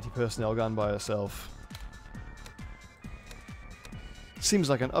take out an anti-personnel gun by herself. Seems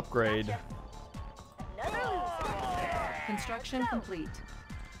like an upgrade. Gotcha. Another loser. Construction complete.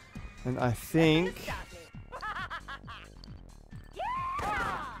 And I think... Stop me.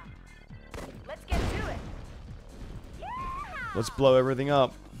 Yeah! Let's get to it. Yeah! Let's blow everything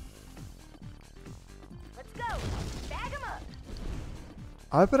up. Let's go. Bag 'em up.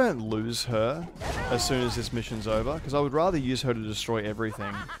 I hope I don't lose her as soon as this mission's over, because I would rather use her to destroy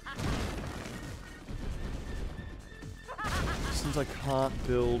everything. Since I can't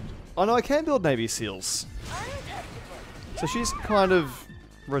build... Oh no, I can build Navy SEALs. So she's kind of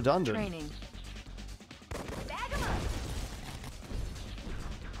redundant. Training. Bag 'em up.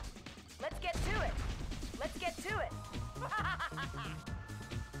 Let's get to it. Let's get to it.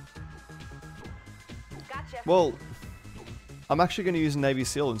 Gotcha. Well, I'm actually going to use a Navy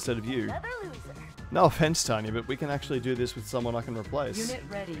SEAL instead of you. Another loser. No offense, Tanya, but we can actually do this with someone I can replace. Unit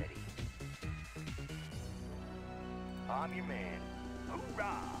ready. I'm your man.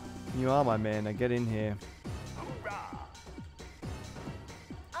 Hoorah! You are my man, now get in here. Hoorah!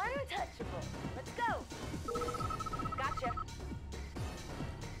 Untouchable. Let's go. Gotcha.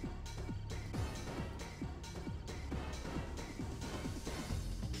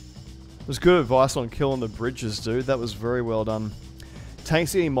 It was good advice on killing the bridges, dude. That was very well done.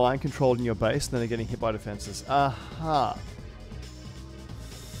 Tanks getting mind controlled in your base, and then they're getting hit by defenses. Aha.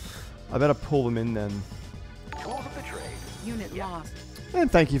 I better pull them in then. Tools of the trade. Unit lost.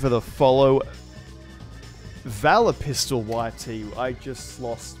 And thank you for the follow. Valor Pistol YT. I just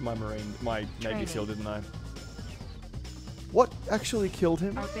lost my Navy Training. SEAL, didn't I? What actually killed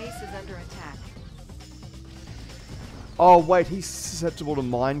him? Our base is under attack. Oh wait, he's susceptible to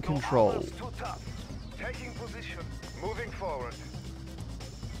mind control. Armor's too tough. Taking position. Moving forward.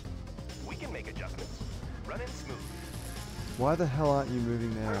 We can make adjustments. Running smooth. Why the hell aren't you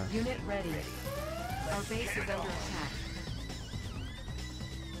moving there? Unit ready. Our base is under attack.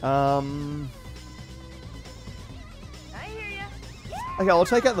 I hear ya. Okay, I'll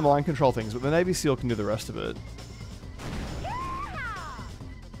take out the mind control things, but the Navy SEAL can do the rest of it.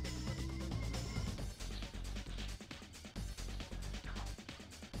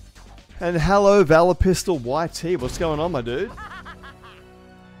 And hello, Valor Pistol YT. What's going on, my dude?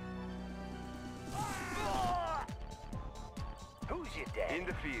 Who's your dad? In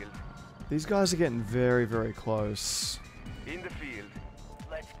the field. These guys are getting very, very close. In the field.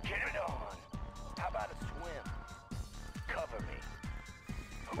 Let's get it on. How about a swim? Cover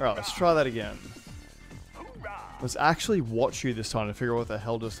me. Alright, let's try that again. Hoorah! Let's actually watch you this time to figure out what the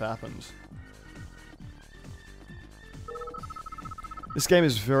hell just happened. This game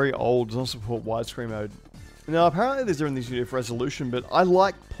is very old, does not support widescreen mode. Now, apparently there's different things you can do for resolution, but I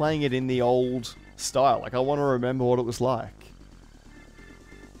like playing it in the old style. Like, I want to remember what it was like.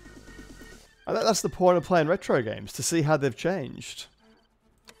 I think that's the point of playing retro games, to see how they've changed.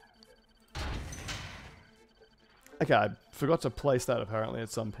 Okay, I forgot to place that apparently at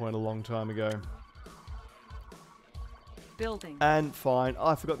some point a long time ago. Building. And fine,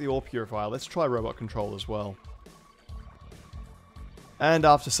 I forgot the ore purifier. Let's try robot control as well. And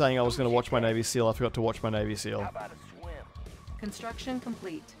after saying I was going to watch my Navy SEAL, I forgot to watch my Navy SEAL. How about a swim? Construction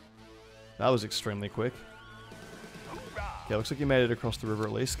complete. That was extremely quick. Okay, looks like you made it across the river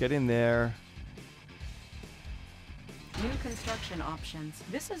at least. Get in there. New construction options.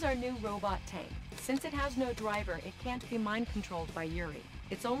 This is our new robot tank. Since it has no driver, it can't be mind controlled by Yuri.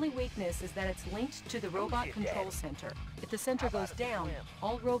 Its only weakness is that it's linked to the robot control center. If the center goes down,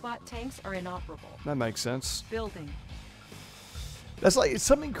 all robot tanks are inoperable. That makes sense. Building. That's like, it's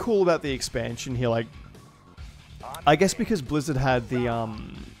something cool about the expansion here. Like, I guess because Blizzard had the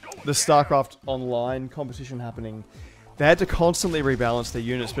StarCraft Online competition happening, they had to constantly rebalance their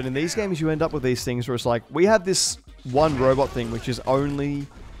units. But in these games, you end up with these things where it's like, we have this one robot thing which is only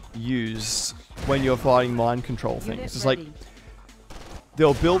used when you're fighting mind control things. It's like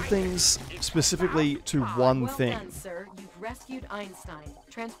they'll build things specifically to one thing. Well done, sir. You've rescued Einstein.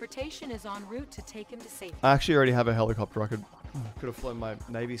 Transportation is en route to take him to safety. I actually already have a helicopter. I could have flown my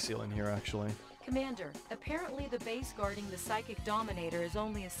Navy SEAL in here actually. Commander, apparently the base guarding the Psychic Dominator is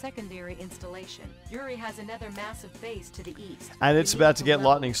only a secondary installation. Yuri has another massive base to the east. And it's about to get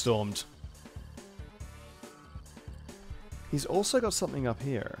lightning stormed. He's also got something up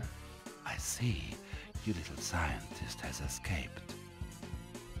here. I see. Your little scientist has escaped.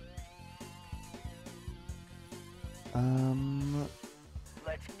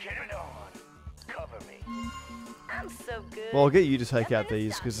 Let's get it on. Cover me. I'm so good. Well, I'll get you to take out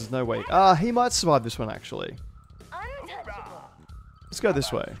these because there's no way. He might survive this one actually. Untouchable. Let's go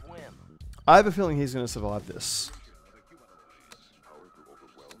this way. I have a feeling he's going to survive this.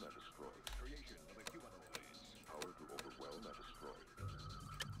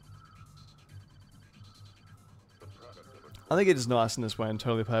 I think it is nice in this way and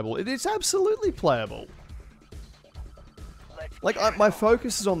totally playable. It is absolutely playable. Like, my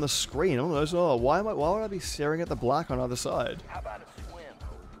focus is on the screen. I don't know, so, why would I be staring at the black on either side? How about a swim?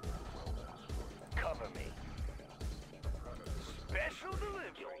 Cover me. Special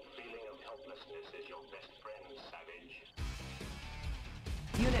delivery. Feeling of helplessness is your best friend, savage.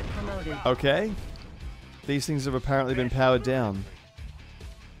 Unit promoted. Okay. These things have apparently been powered down.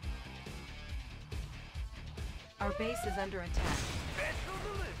 Our base is under attack. Special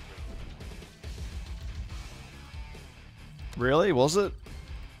delivery. Really? Was it?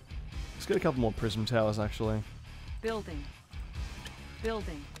 Let's get a couple more prism towers, actually. Building.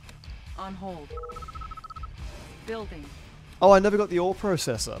 Building. On hold. Building. Oh, I never got the ore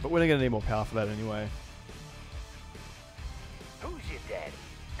processor, but we're going to need more power for that anyway. Who's your daddy?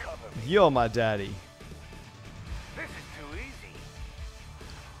 Cover me. You're my daddy. This is too easy.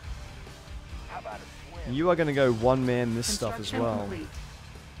 How about a swim? You are going to go one-man this stuff as well. Complete.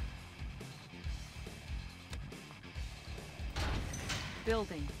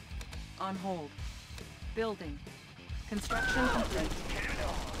 Building. On hold. Building. Construction complete.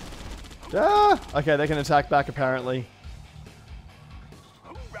 Ah! Okay, they can attack back apparently.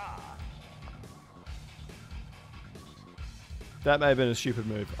 That may have been a stupid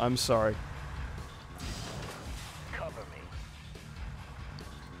move. I'm sorry. Cover me.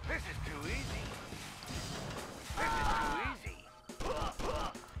 This is too easy. This is too easy.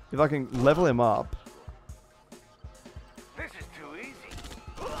 If I can level him up. This is too easy.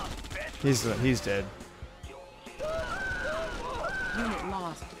 He's dead. Unit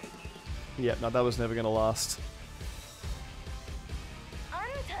lost. Yep, no, that was never going to last.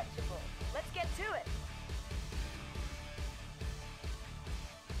 Untouchable. Let's get to it.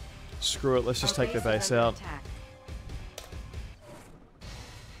 Screw it, let's just take the is base under out. attack.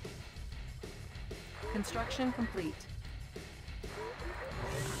 Construction complete.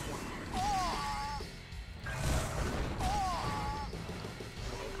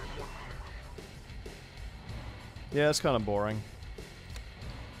 Yeah, it's kind of boring.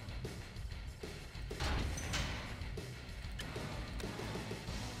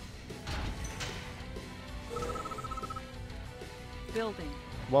 Building.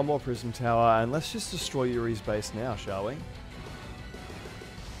 One more prism tower, and let's just destroy Yuri's base now, shall we?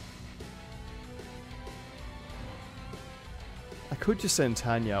 I could just send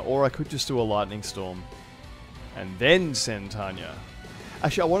Tanya, or I could just do a lightning storm. And then send Tanya.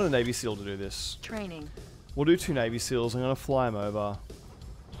 Actually, I want a Navy SEAL to do this. Training. We'll do 2 Navy SEALs. I'm going to fly them over.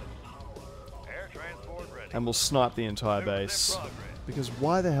 Air transport ready. And we'll snipe the entire base. Because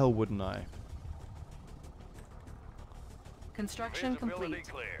why the hell wouldn't I? Construction Visibility complete.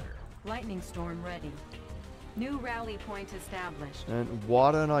 clear. Lightning storm ready. New rally point established. And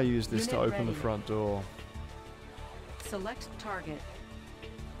why don't I use this to Unit open the ready. front door? Select target.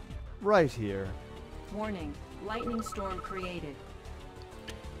 Right here. Warning. Lightning storm created.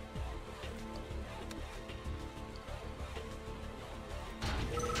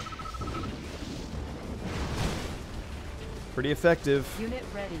 Pretty effective. Unit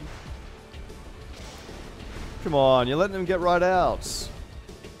ready. Come on, you're letting him get right out. It's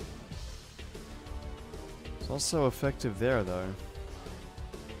not so effective there, though.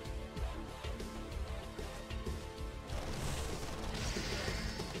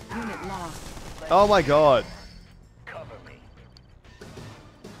 Unit lost. Oh my god. Cover me.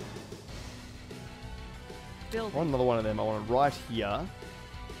 I Building. want another one of them. I want it right here.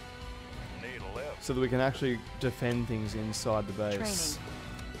 Need a lift. So that we can actually defend things inside the base. Training.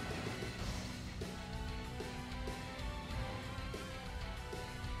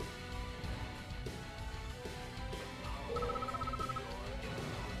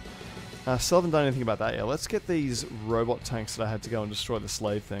 I still haven't done anything about that yet. Let's get these robot tanks that I had to go and destroy the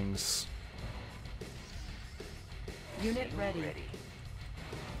slave things. Unit ready.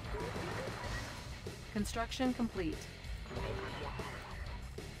 Construction complete.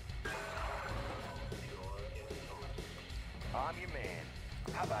 I'm your man.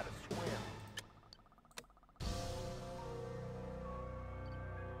 How about a swim?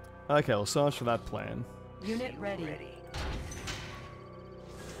 Okay, well, so much for that plan. Unit ready.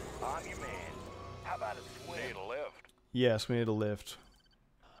 I'm your man. How about a swim? Need a lift. Yes, we need a lift.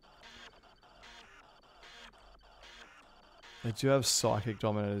 They do have psychic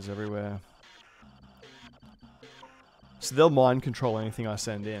dominators everywhere. So they'll mind control anything I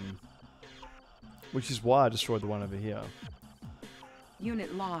send in. Which is why I destroyed the one over here.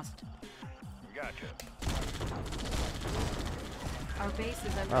 Unit lost. Gotcha. Our base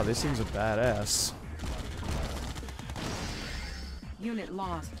is under Oh, these things are badass. Unit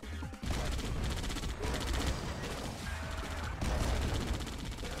lost.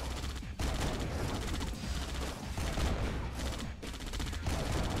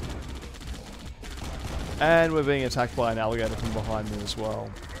 And we're being attacked by an alligator from behind me as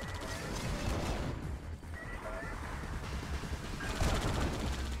well.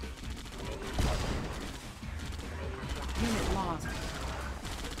 Unit lost.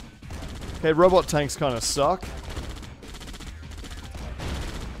 Okay, robot tanks kind of suck.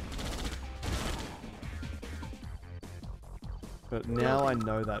 But now I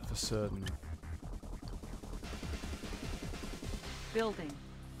know that for certain. Building.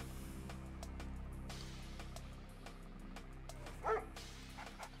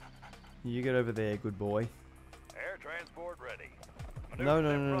 You get over there, good boy. Air transport ready. No,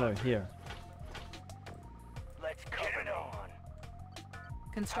 no, no, no, here. Let's get it on.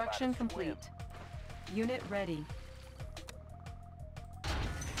 Construction complete. Unit ready.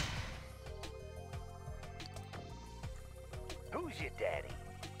 Who's your daddy?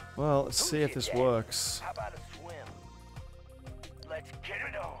 Well, let's see if this works. How about a swim? Let's get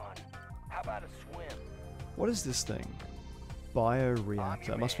it on. How about a swim? What is this thing?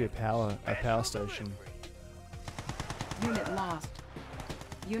 Bioreactor. It must be a power station. Unit lost.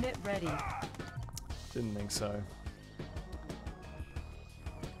 Unit ready. Didn't think so.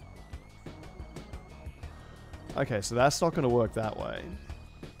 Okay, so that's not going to work that way.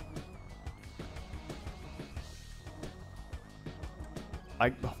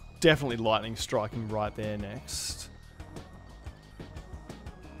 Definitely lightning striking right there next.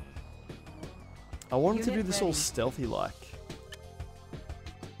 I wanted to do this all stealthy like.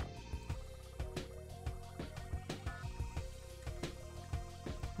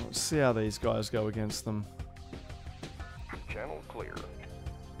 Let's see how these guys go against them. Channel clear.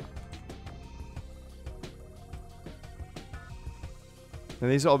 Now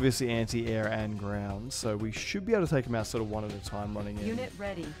these are obviously anti-air and ground, so we should be able to take them out sort of one at a time running in. Unit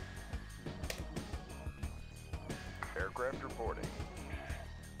ready. Aircraft reporting.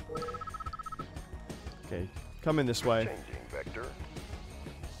 Okay, come in this way. Changing vector.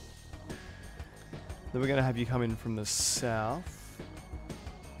 Then we're going to have you come in from the south.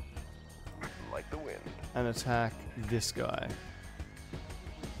 Like the wind. And attack this guy.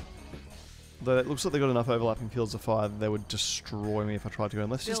 Though it looks like they've got enough overlapping fields of fire that they would destroy me if I tried to go in.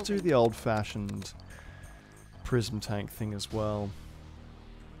 Let's just do the old-fashioned prism tank thing as well.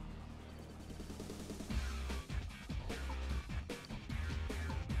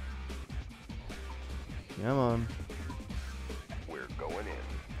 Come on. We're going in.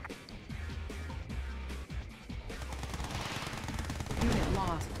 Unit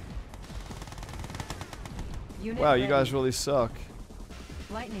lost. Unit Wow, ready. you guys really suck.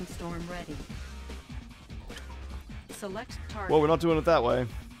 Lightning storm ready. Select target. Well, we're not doing it that way.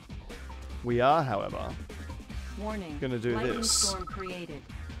 We are, however, Warning. gonna do Lightning this. storm created.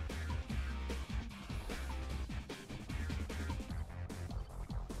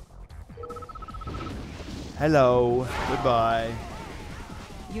 Hello. Goodbye.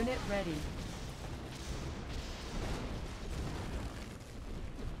 Unit ready.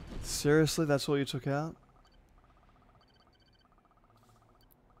 Seriously, that's all you took out?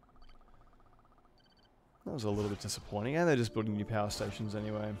 That was a little bit disappointing, and they're just building new power stations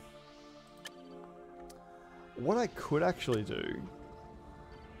anyway. What I could actually do...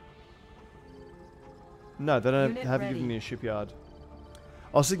 No, they don't have given me a shipyard.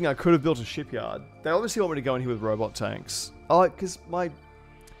 I was thinking I could have built a shipyard. They obviously want me to go in here with robot tanks. Oh, because I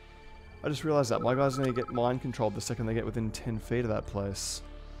just realised that. My guys are going to get mind controlled the second they get within 10 feet of that place.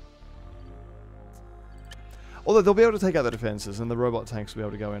 Although they'll be able to take out the defences and the robot tanks will be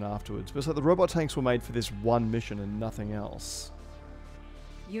able to go in afterwards. But it's like the robot tanks were made for this one mission and nothing else.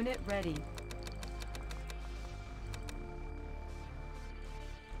 Unit ready.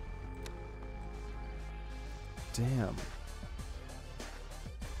 Damn.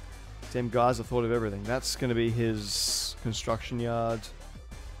 Damn guys, I thought of everything. That's going to be his construction yard.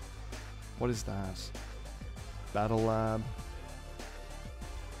 What is that? Battle lab.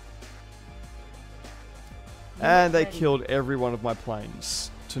 And they killed every one of my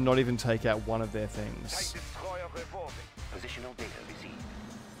planes to not even take out one of their things. Positional data received.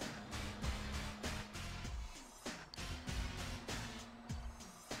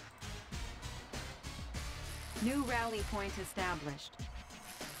 New rally point established.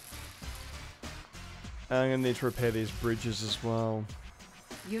 I'm going to need to repair these bridges as well.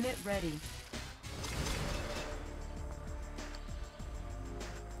 Unit ready.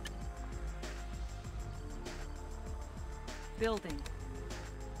 Building.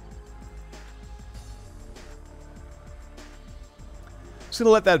 Just going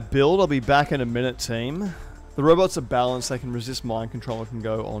to let that build. I'll be back in a minute, team. The robots are balanced. They can resist mind control and can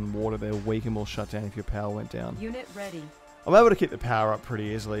go on water. They're weak and will shut down if your power went down. Unit ready. I'm able to keep the power up pretty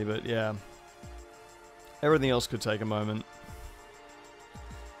easily, but yeah. Everything else could take a moment.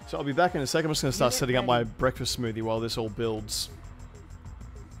 So I'll be back in a second. I'm just going to start setting up my breakfast smoothie while this all builds.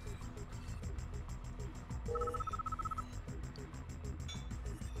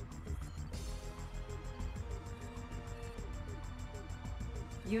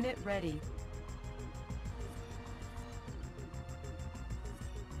 Unit ready.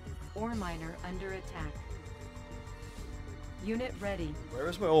 Ore miner under attack. Unit ready. Where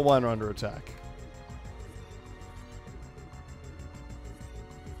is my ore miner under attack?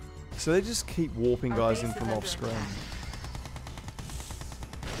 So they just keep warping guys in from off screen.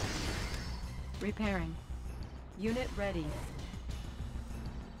 Repairing. Unit ready.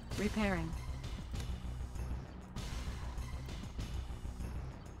 Repairing.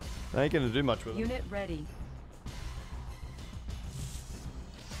 They ain't gonna do much with it. Unit ready.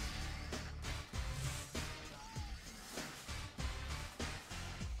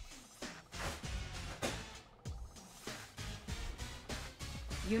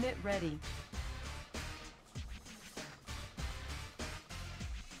 Unit ready.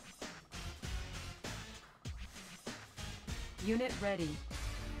 Unit ready.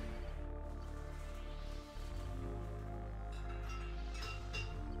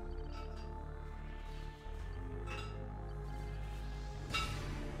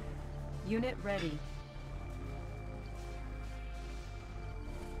 Unit ready.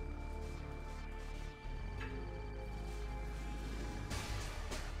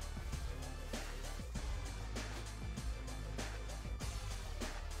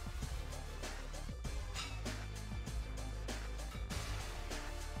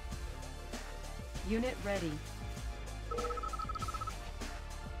 Unit ready.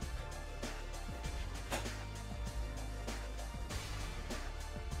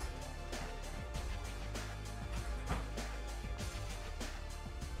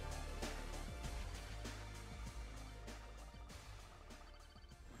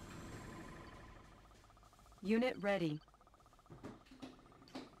 Unit ready.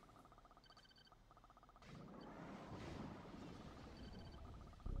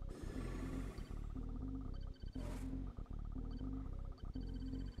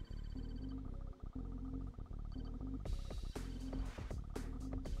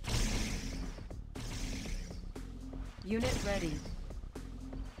 Unit ready.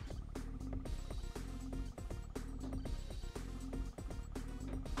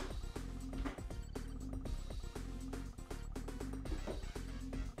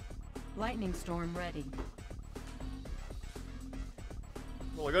 Lightning storm ready.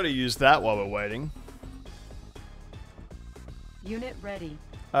 Well, I gotta use that while we're waiting. Unit ready.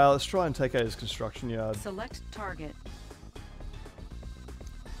 Let's try and take out his construction yard. Select target.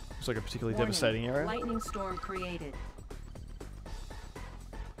 Looks like a particularly Warning, devastating area. Lightning storm created.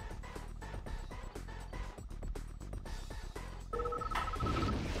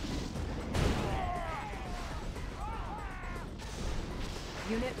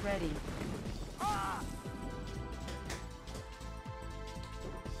 Unit ready.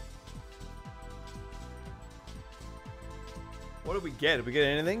 What did we get? Did we get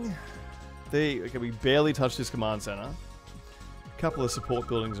anything? Okay, we barely touched this command center. A couple of support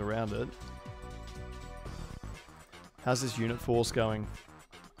buildings around it. How's this unit force going?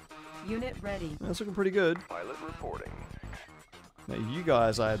 Unit ready. That's looking pretty good. Pilot reporting. Now, you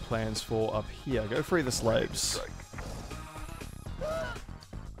guys I had plans for up here. Go free the slaves.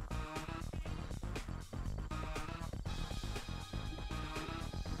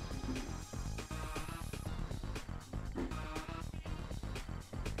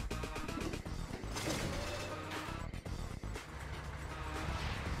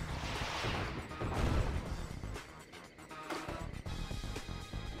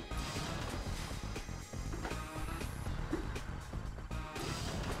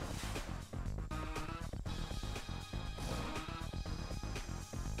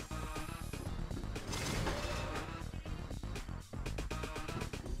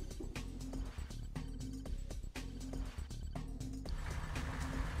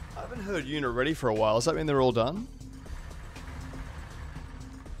 haven't heard unit ready for a while. Does that mean they're all done?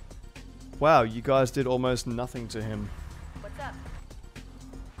 Wow, you guys did almost nothing to him. What's up?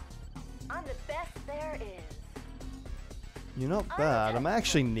 I'm the best there is. You're not bad. I might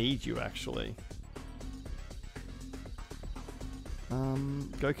actually need you, actually.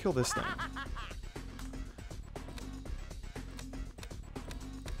 Go kill this thing.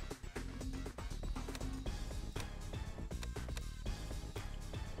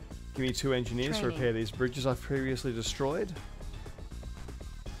 Give me 2 engineers to repair these bridges I've previously destroyed.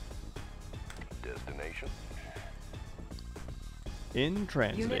 Destination. In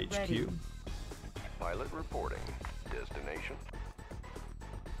transit Unit HQ. ready. Pilot reporting. Destination.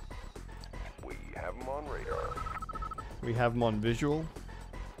 We have them on radar. We have them on visual.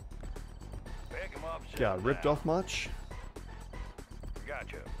 Pick 'em up, set Got 'em ripped down. off much?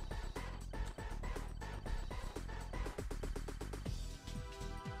 Gotcha.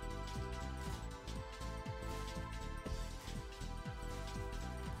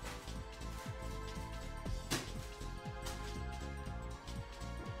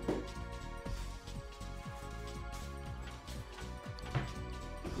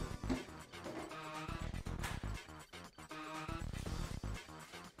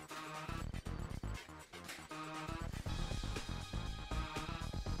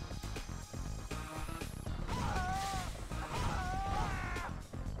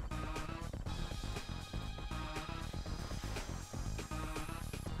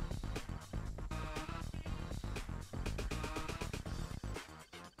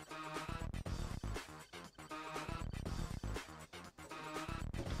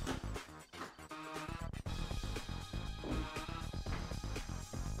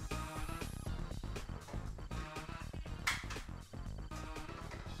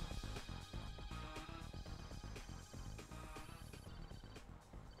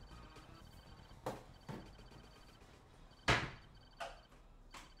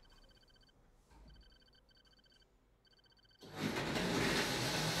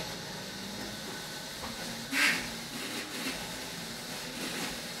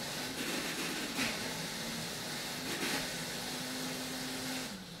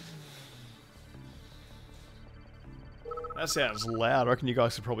 That sounds loud. I reckon you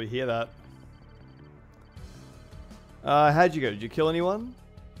guys could probably hear that. How'd you go? Did you kill anyone?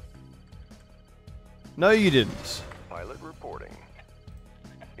 No, you didn't. Pilot reporting.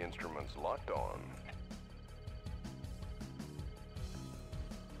 Instruments locked on.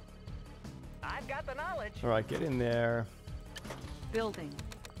 I've got the knowledge. Alright, get in there. Building.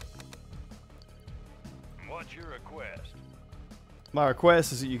 What's your request? My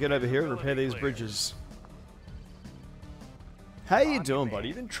request is that you get over here and repair these bridges. How you doing, buddy?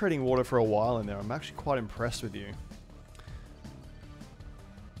 You've been treading water for a while in there. I'm actually quite impressed with you.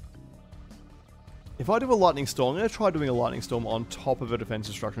 If I do a lightning storm, I'm going to try doing a lightning storm on top of a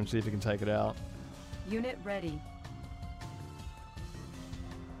defensive structure and see if it can take it out. Unit ready.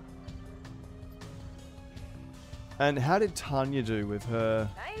 And how did Tanya do with her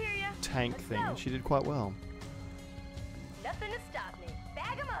I hear ya. tank Let's thing? go. She did quite well. Nothing to stop me.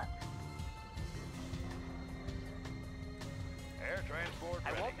 Bag 'em up. Air transport I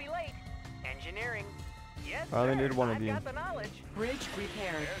ready. won't be late. Engineering. Yes, I only sir. need one of I've you. got the knowledge. Bridge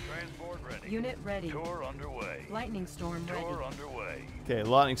repaired. Air transport ready. Unit ready. Tour underway. Lightning storm ready. Tour underway. Okay,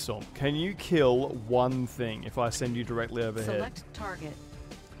 lightning storm. Can you kill one thing if I send you directly overhead? Select target.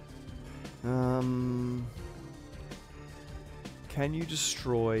 Can you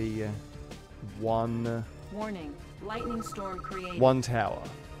destroy one Warning. Lightning storm created. tower?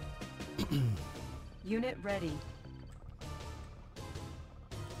 Unit ready.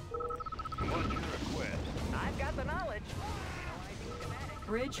 What's your request? I've got the knowledge.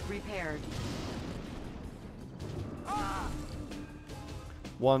 Bridge repaired.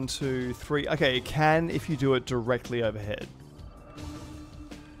 1, 2, 3. Okay, it can if you do it directly overhead.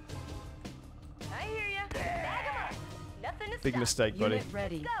 I hear ya. Bag 'em up. Nothing to Big stop mistake, buddy. Unit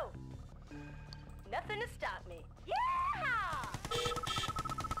ready. Go. Nothing to stop me. Yeah!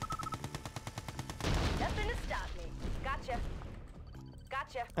 Nothing to stop me. Gotcha.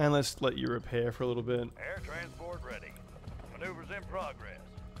 Gotcha. And let's let you repair for a little bit. Air transport ready. Maneuvers in progress.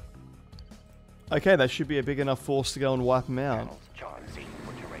 Okay, that should be a big enough force to go and wipe them out. Panels charge Z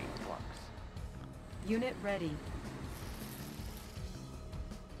for terrain flux. Unit ready.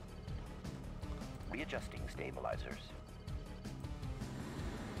 Readjusting stabilizers.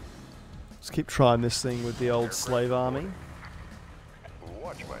 Let's keep trying this thing with the old slave army.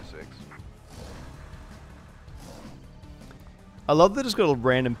 Watch my 6. I love that it's got a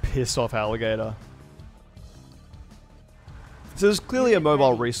random piss off alligator. So there's clearly a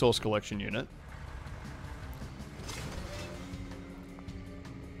mobile resource collection unit.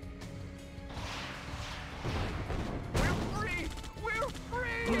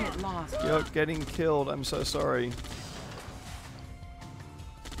 Unit lost. You're getting killed. I'm so sorry.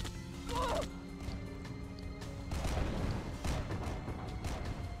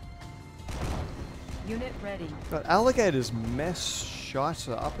 Unit ready. God, alligators mess shite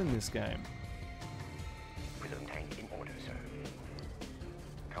up in this game. Prism tank in order, sir.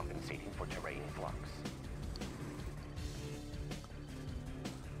 Compensating for terrain flux.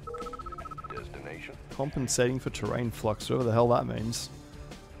 Destination? Compensating for terrain flux, whatever the hell that means.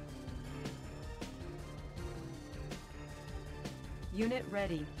 Unit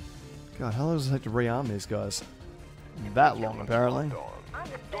ready. God, how long does it take to rearm these guys? That long, apparently.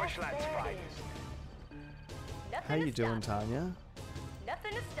 Deutschland's finest. How you doing, Tanya?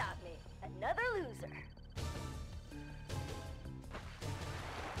 Nothing to stop me. Another loser.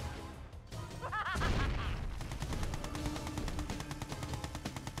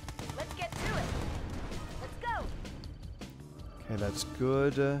 Let's get to it. Let's go. Okay, that's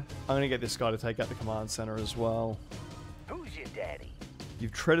good. I'm gonna get this guy to take out the command center as well. Who's your daddy?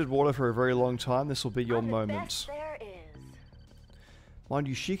 You've treaded water for a very long time. This will be your moment. There is. Mind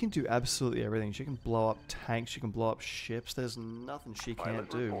you, she can do absolutely everything. She can blow up tanks. She can blow up ships. There's nothing she can't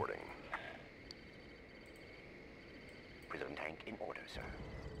do. Reporting. Prism tank in order, sir.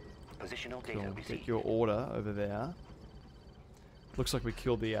 Positional data Cool. received. Get your order over there. Looks like we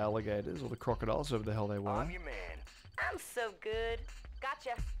killed the alligators or the crocodiles, whatever the hell they were. I'm your man. I'm so good.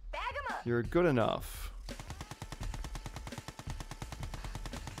 Gotcha. Bag 'em up. You're good enough.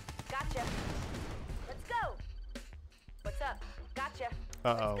 Gotcha. Let's go. What's up? Gotcha.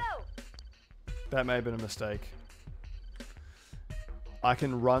 Uh-oh. Let's go. That may have been a mistake. I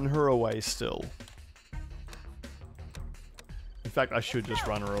can run her away still. In fact, I should just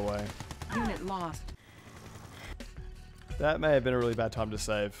run her away. Unit lost. That may have been a really bad time to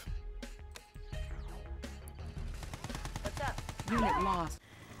save. What's up? Unit lost.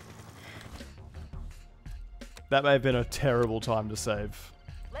 That may have been a terrible time to save.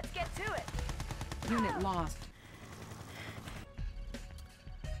 Let's get to it. Unit lost.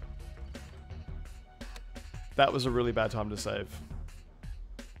 That was a really bad time to save.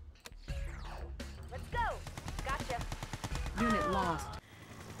 Let's go. Gotcha. Unit lost.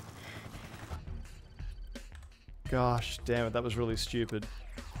 Gosh, damn it, that was really stupid.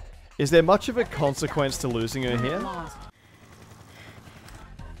 Is there much of a consequence to losing her here? Lost.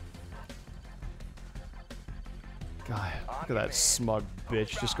 God, look at that smug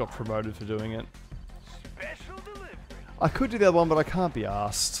bitch, just got promoted for doing it. Special delivery. I could do the other one, but I can't be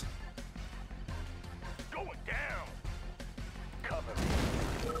asked. Going down. Cover me.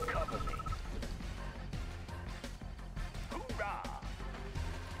 Cover me. Hoorah!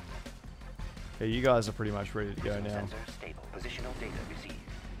 Okay, you guys are pretty much ready to go now. Sensor stable. Positional data received.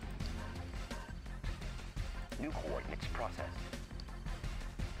 New coordinates processed.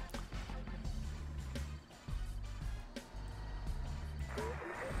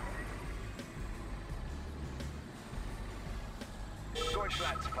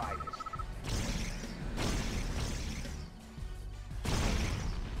 Deutschland's finest.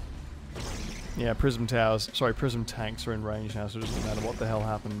 Yeah, prism tanks are in range now, so it doesn't matter what the hell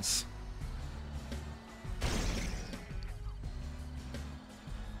happens.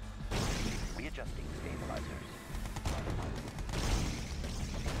 Readjusting stabilizers.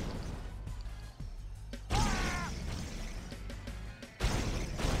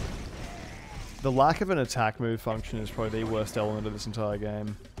 The lack of an attack move function is probably the worst element of this entire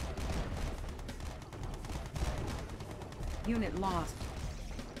game. Unit lost.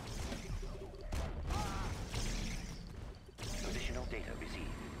 Positional data received.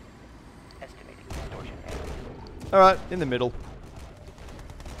 Estimating distortion area. Alright, in the middle.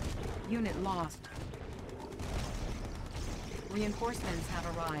 Unit lost. Reinforcements have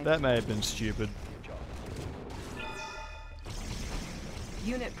arrived. That may have been stupid.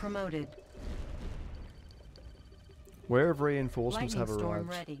 Unit promoted. Where have reinforcements Lightning have storm arrived?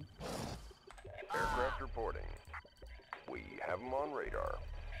 ready. Aircraft reporting. We have them on radar.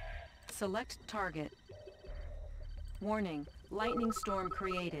 Select target. Warning. Lightning storm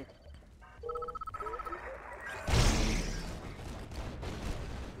created.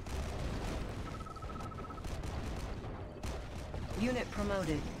 Unit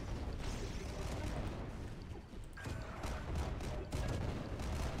promoted.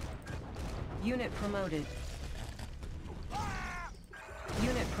 Unit promoted.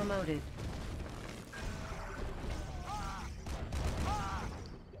 Unit promoted.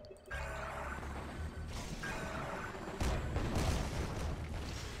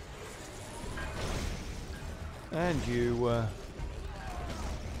 And you,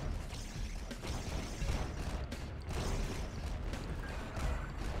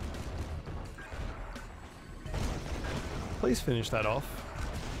 please finish that off.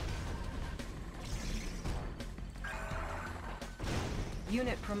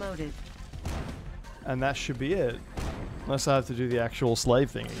 Unit promoted. And that should be it. Unless I have to do the actual slave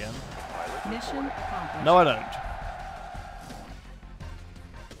thing again. Mission accomplished. No, I don't.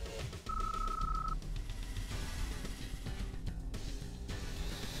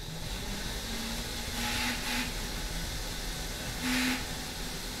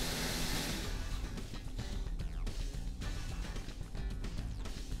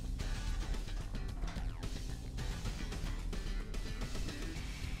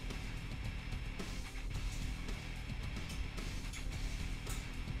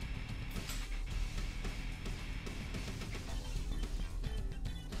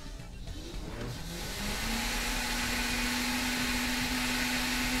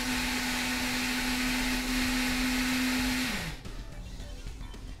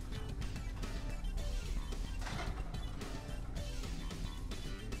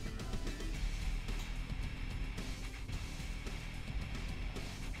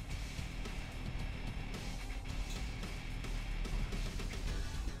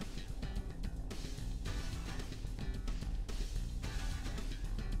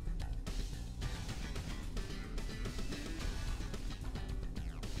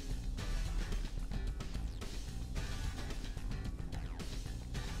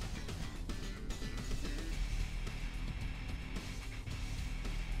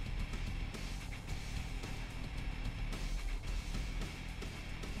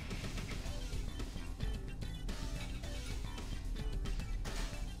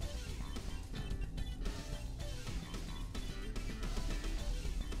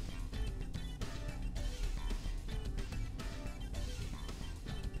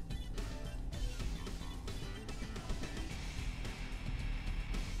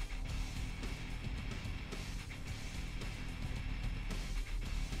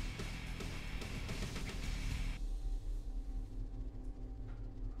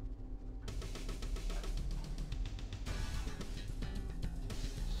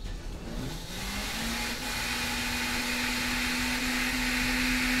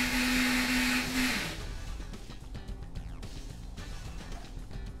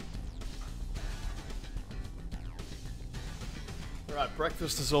 Alright,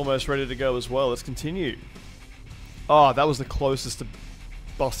 breakfast is almost ready to go as well. Let's continue. Oh, that was the closest to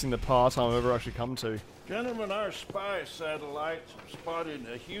busting the part I've ever actually come to. Gentlemen, our spy satellites have spotted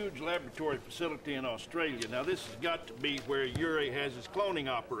a huge laboratory facility in Australia. Now, this has got to be where Yuri has his cloning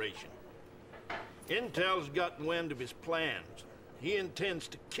operation. Intel's gotten wind of his plans. He intends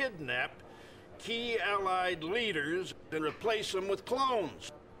to kidnap key Allied leaders and replace them with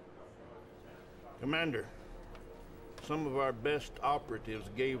clones. Commander, some of our best operatives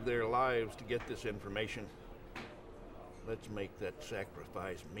gave their lives to get this information. Let's make that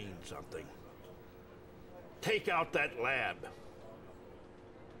sacrifice mean something. Take out that lab.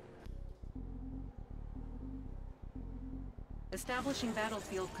 Establishing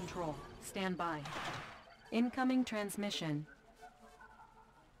battlefield control. Stand by. Incoming transmission.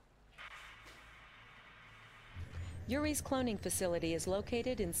 Yuri's cloning facility is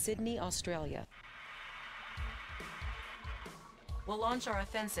located in Sydney, Australia. We'll launch our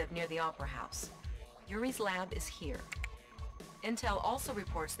offensive near the Opera House. Yuri's lab is here. Intel also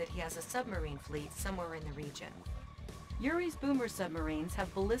reports that he has a submarine fleet somewhere in the region. Yuri's boomer submarines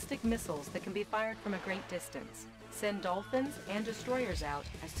have ballistic missiles that can be fired from a great distance. Send dolphins and destroyers out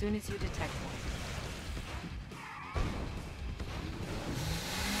as soon as you detect one.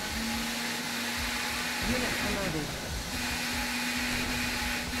 Unit promoted.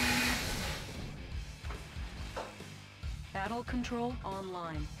 Battle control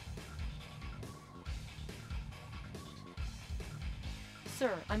online.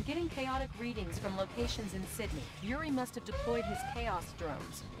 Sir, I'm getting chaotic readings from locations in Sydney. Yuri must have deployed his Chaos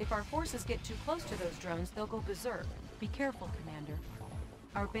drones. If our forces get too close to those drones, they'll go berserk. Be careful, Commander.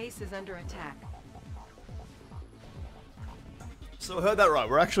 Our base is under attack. So I heard that right.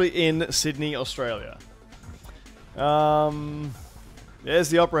 We're actually in Sydney, Australia. There's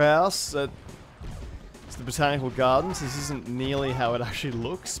the Opera House. It's the Botanical Gardens. This isn't nearly how it actually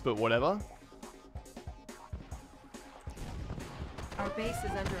looks, but whatever. Our base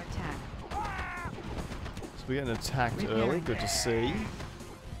is under attack. So we're getting attacked early. Good to see.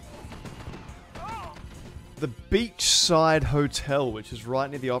 The Beachside Hotel, which is right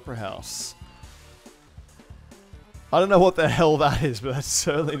near the Opera House. I don't know what the hell that is, but that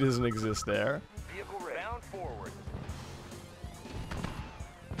certainly doesn't exist there. Vehicle bound forward.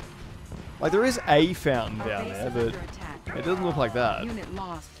 Like, there is a fountain Our down base there, is but under attack. it doesn't look like that. Unit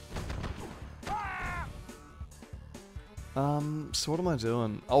lost. So what am I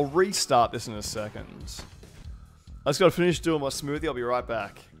doing? I'll restart this in a second. I just gotta finish doing my smoothie. I'll be right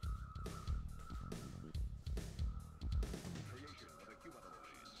back.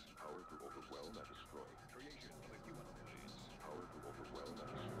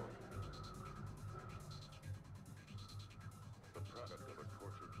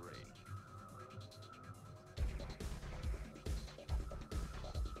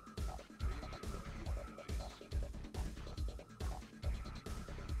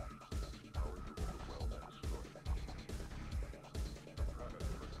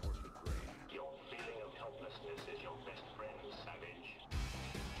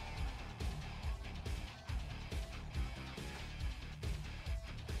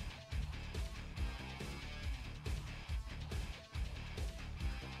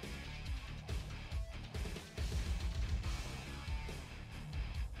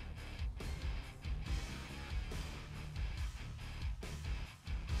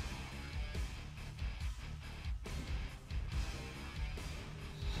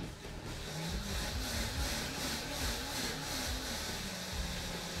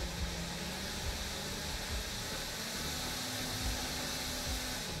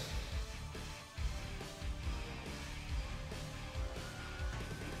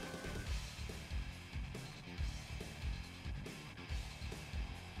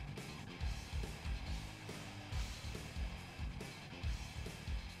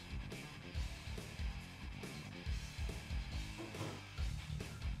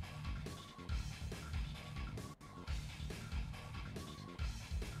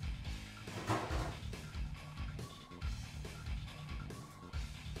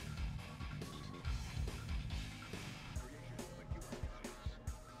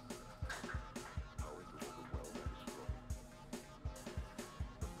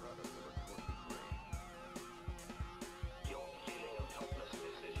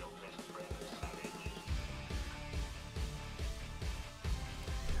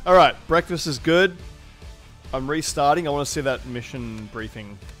 Alright, breakfast is good. I'm restarting. I want to see that mission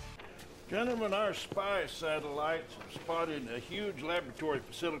briefing. Gentlemen, our spy satellites have spotted a huge laboratory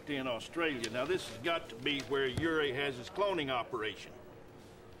facility in Australia. Now, this has got to be where Yuri has his cloning operation.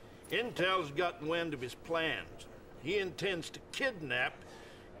 Intel's gotten wind of his plans. He intends to kidnap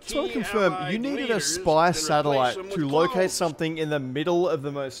Just want to confirm, you needed a spy satellite to locate something in the middle of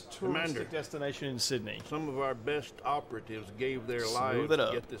the most touristic destination in Sydney. Some of our best operatives gave their lives to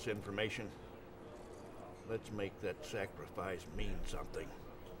get this information. Let's make that sacrifice mean something.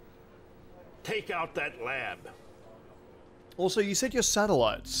 Take out that lab. Also, you said your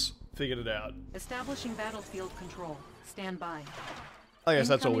satellites figured it out. Establishing battlefield control. Stand by. I guess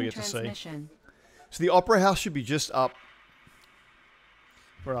that's all we get to see. So the Opera House should be just up.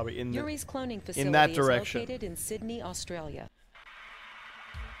 Where are we? Yuri's cloning facility in that direction. is located in Sydney, Australia.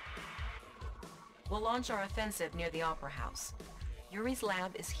 We'll launch our offensive near the Opera House. Yuri's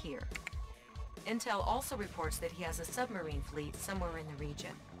lab is here. Intel also reports that he has a submarine fleet somewhere in the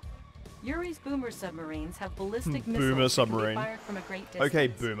region. Yuri's boomer submarines have ballistic missiles that can be fired from a great distance. Okay,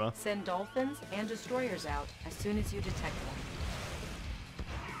 boomer. Send dolphins and destroyers out as soon as you detect them.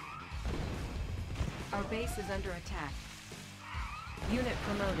 Our base is under attack. Unit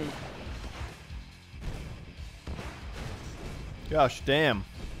promoted. Gosh, damn.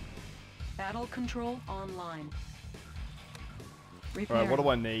 Battle control online. Alright, what do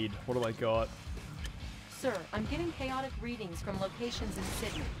I need? What do I got? Sir, I'm getting chaotic readings from locations in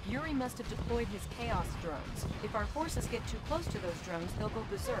Sydney. Yuri must have deployed his chaos drones. If our forces get too close to those drones, they'll go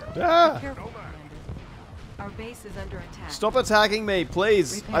berserk. Ah! Be careful, Commander. Our base is under attack. Stop attacking me,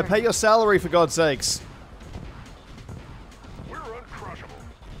 please. Repairing. I pay your salary, for God's sakes.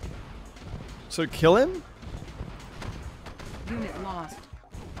 So kill him? Unit lost.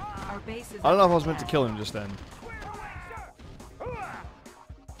 Our base is I don't know if I was meant to kill him just then.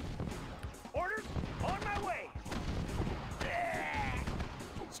 Orders on my way.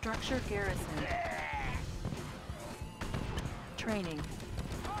 Structure garrison. Training.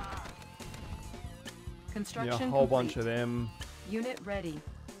 Construction Yeah, a whole complete. bunch of them. Unit ready.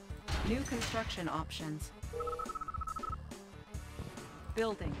 New construction options.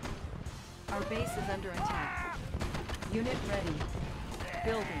 Building. Our base is under attack. Unit ready.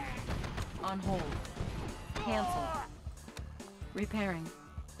 Building. On hold. Cancel. Repairing.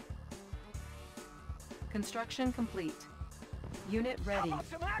 Construction complete. Unit ready.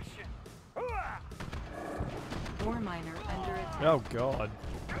 Some action. Ore miner under attack. Oh God.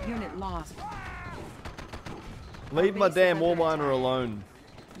 Unit lost. Leave my base is damn under ore miner attack. alone.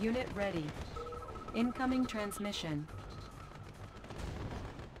 Unit ready. Incoming transmission.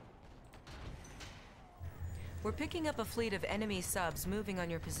 We're picking up a fleet of enemy subs moving on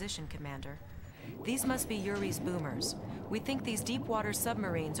your position, Commander. These must be Yuri's boomers. We think these deep-water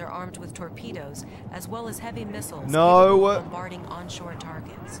submarines are armed with torpedoes, as well as heavy missiles capable of bombarding onshore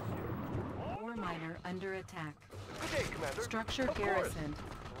targets. Ore miner under attack. Structure garrisoned.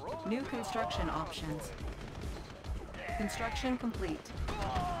 New construction options. Construction complete.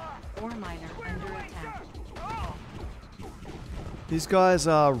 Ore miner under attack. These guys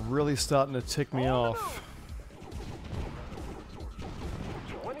are really starting to tick me off.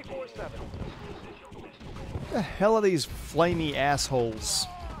 24/7. What the hell are these flamey assholes?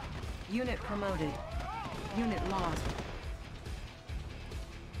 Unit promoted. Unit lost.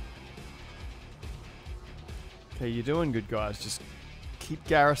 Okay, you're doing good, guys. Just keep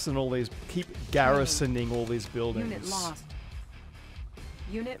garrisoning all these buildings. Unit lost.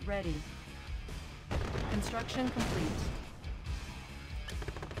 Unit ready. Construction complete.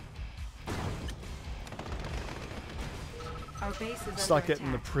 Our base is Start under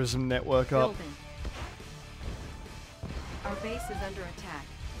getting the attack. prism network up. Building. Our base is under attack.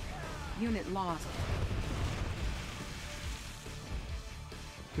 Unit lost.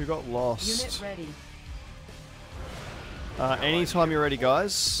 Who got lost? Unit ready. Anytime you're ready,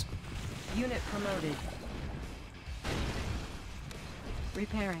 guys. Unit promoted.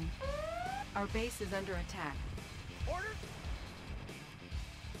 Repairing. Our base is under attack.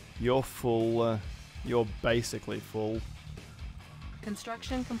 You're full. You're basically full.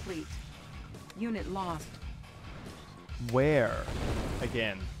 Construction complete. Unit lost. Where?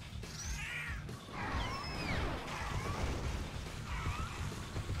 Again.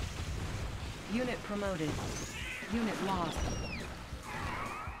 Unit promoted. Unit lost.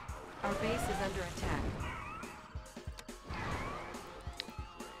 Our base is under attack.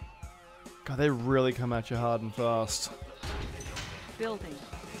 God, they really come at you hard and fast. Building.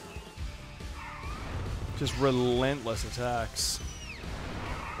 Just relentless attacks.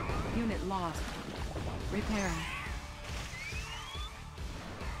 Unit lost. Repairing.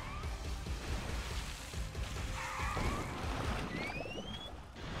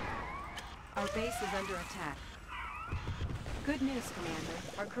 Our base is under attack. Good news, Commander.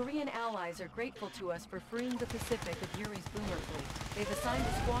 Our Korean allies are grateful to us for freeing the Pacific of Yuri's boomer fleet. They've assigned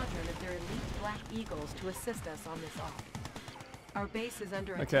a squadron of their elite Black Eagles to assist us on this op. Our base is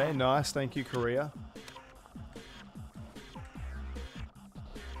under attack. Okay, nice. Thank you, Korea.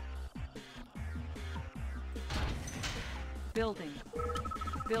 Building.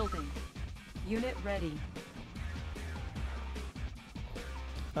 Building. Unit ready.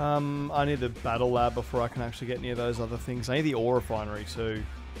 I need the battle lab before I can actually get any of those other things. I need the ore refinery too.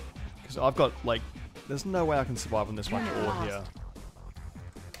 Because I've got, like, there's no way I can survive on this much Unit ore lost. here.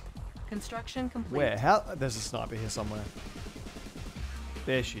 Construction complete. Where? How? There's a sniper here somewhere.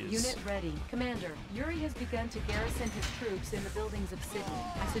 There she is. Unit ready. Commander, Yuri has begun to garrison his troops in the buildings of Sydney.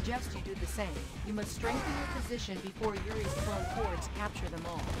 I suggest you do the same. You must strengthen your position before Yuri's clone hordes capture them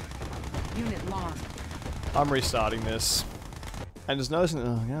all. Unit lost. I'm restarting this. And there's no... I'm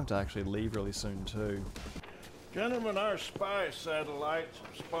going to have to actually leave really soon too. Gentlemen, our spy satellites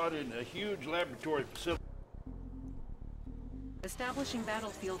spotted a huge laboratory facility. Establishing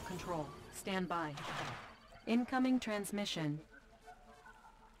battlefield control. Stand by. Incoming transmission.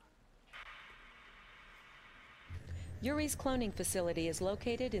 Yuri's cloning facility is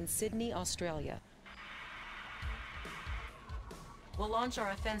located in Sydney, Australia. We'll launch our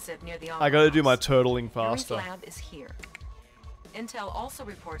offensive near the I gotta do my turtling Yuri's faster. lab is here. Intel also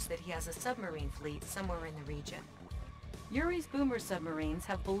reports that he has a submarine fleet somewhere in the region. Yuri's boomer submarines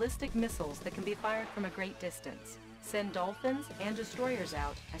have ballistic missiles that can be fired from a great distance. Send dolphins and destroyers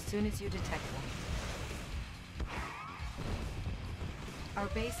out as soon as you detect them. Our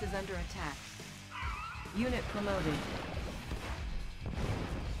base is under attack. Unit promoted.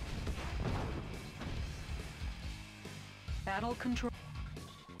 Battle control.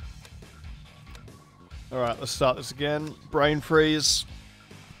 Alright, let's start this again. Brain freeze.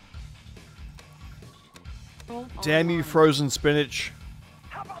 Damn you, frozen spinach.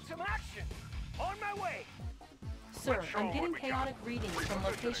 How about some action? On my way. Sir, I'm getting chaotic readings from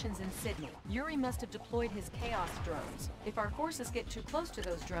locations in Sydney. Yuri must have deployed his chaos drones. If our forces get too close to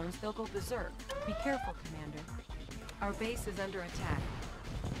those drones, they'll go berserk. Be careful, Commander. Our base is under attack.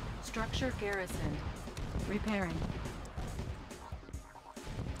 Structure garrisoned. Repairing.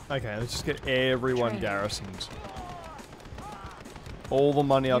 Okay, let's just get everyone Training. garrisoned. All the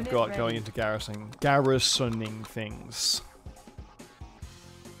money I've Unit got ready. going into garrisoning things.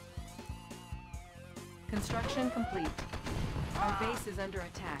 Construction complete. Our base is under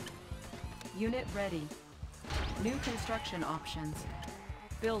attack. Unit ready. New construction options.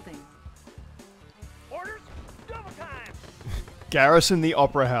 Building. Orders, double time. Garrison the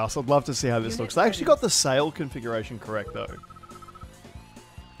Opera House. I'd love to see how this Unit looks. They actually ready. got the sail configuration correct, though.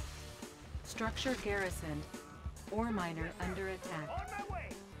 Structure garrisoned. Ore miner under attack.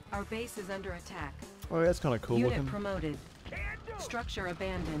 Our base is under attack. Oh, that's kind of cool Unit looking. promoted. Structure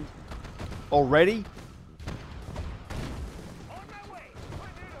abandoned. Already?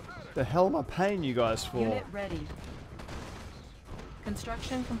 The hell am I paying you guys for? Unit ready.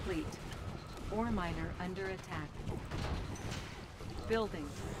 Construction complete. Ore miner under attack. Building.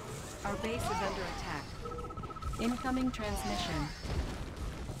 Our base is under attack. Incoming transmission.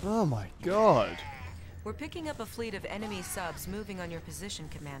 Oh my god. We're picking up a fleet of enemy subs moving on your position,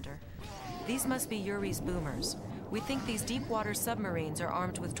 Commander. These must be Yuri's boomers. We think these deep-water submarines are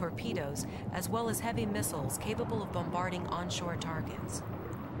armed with torpedoes, as well as heavy missiles capable of bombarding onshore targets.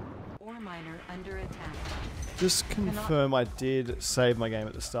 Ore miner under attack. Just confirm I did save my game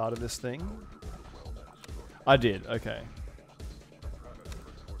at the start of this thing. I did, okay.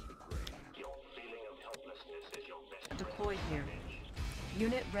 Deploy here.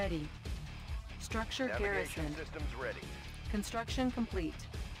 Unit ready. Structure Navigation garrison. systems ready. Construction complete.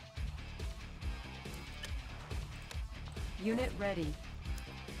 Unit ready.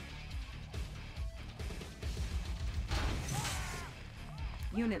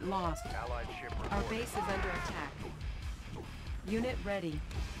 Unit lost. Allied ship Our reporting. base is under attack. Unit ready.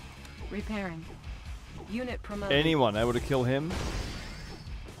 Repairing. Unit promoted. Anyone able to kill him?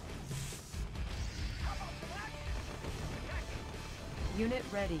 Unit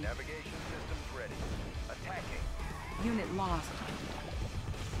ready. Navigation systems ready. Attacking. Unit lost.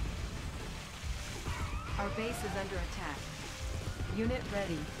 Our base is under attack. Unit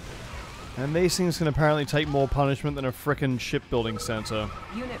ready. And these things can apparently take more punishment than a frickin' shipbuilding center.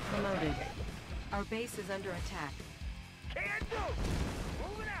 Unit promoted. Our base is under attack. Can do.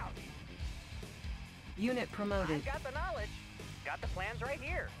 Moving out. Unit promoted. Got the knowledge. Got the plans right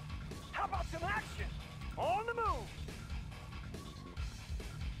here. How about some action? On the move.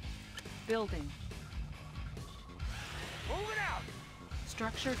 Building. Moving out.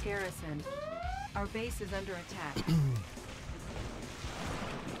 Structure garrison. Our base is under attack.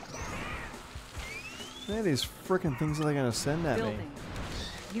 How many of these frickin' things are they gonna send at me? Building.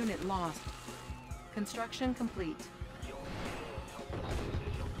 Unit lost. Construction complete.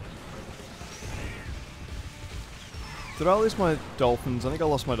 Did I lose my dolphins? I think I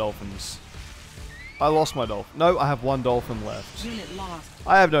lost my dolphins. I lost my dolphin. No, I have one dolphin left. Unit lost.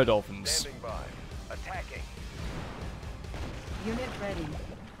 I have no dolphins. Standing by. Attacking. Unit ready.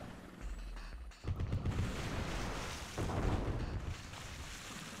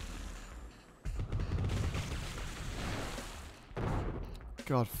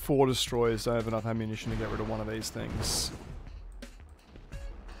 God, 4 destroyers. Don't have enough ammunition to get rid of one of these things.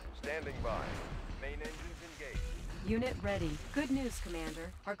 Standing by. Main engines engaged. Unit ready. Good news,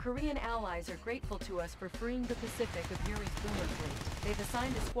 Commander. Our Korean allies are grateful to us for freeing the Pacific of Yuri's boomer fleet. They've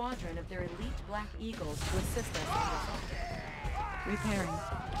assigned a squadron of their elite Black Eagles to assist us in this. Repairing.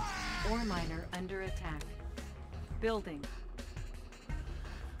 Ore miner under attack. Building.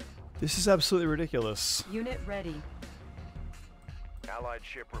 This is absolutely ridiculous. Unit ready. Allied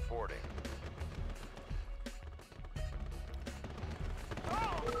ship reporting.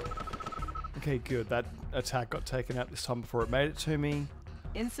 Okay, good. That attack got taken out this time before it made it to me.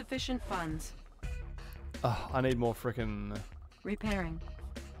 Insufficient funds. I need more frickin' Repairing.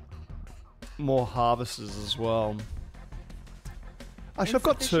 more harvesters as well. Actually, I've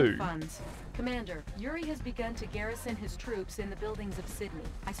got Insufficient 2. Funds. Commander, Yuri has begun to garrison his troops in the buildings of Sydney.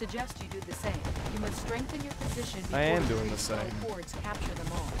 I suggest you do the same. You must strengthen your position before I am the doing the Freestone same. hordes capture them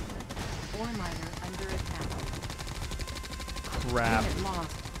all. Ore miner under attack. Crap. Unit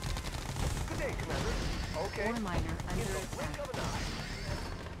lost. Good day, Commander. Okay. Ore miner under attack. Blink of an eye.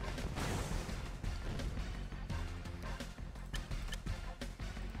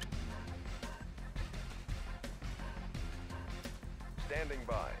 Standing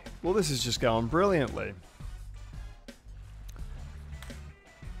by. Well, this is just going brilliantly.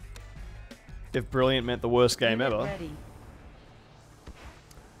 If brilliant meant the worst game Unit ever. ready.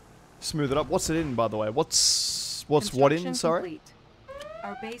 Smooth it up. What's it in, by the way? What's what in, Construction sorry? complete.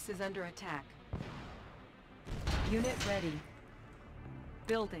 Our base is under attack. Unit ready.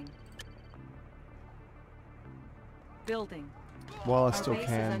 Building. Building. While I Our still base is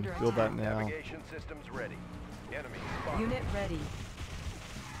can, under build that attack. now. Navigation systems ready. Enemy spotted. Unit ready.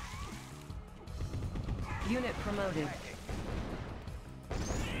 Unit promoted.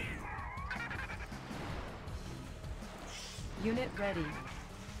 Unit ready.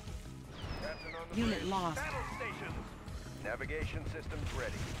 Captain on the Unit bridge. lost. Battle stations. Navigation systems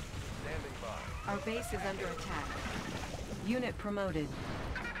ready. Standing by. Our base is under attack. Unit promoted.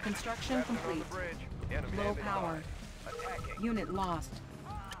 Construction Captain on complete. the bridge. Enemy Low standing power. by. Attacking. Unit lost.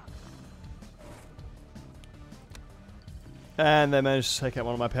 And they managed to take out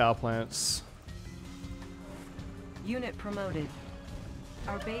one of my power plants. Unit promoted.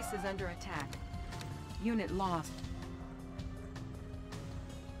 Our base is under attack. Unit lost.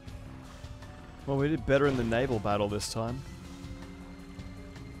 Well, we did better in the naval battle this time.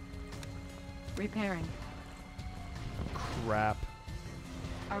 Repairing. Crap.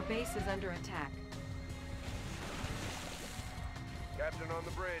 Our base is under attack. Captain on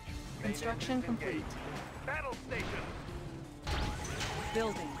the bridge. Main Construction engines complete. engaged. Battle station.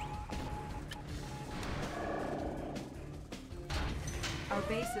 Building. Our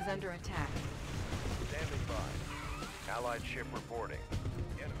base is under attack. Standing by. Allied ship reporting.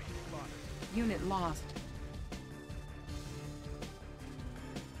 Enemy spotted. Unit lost.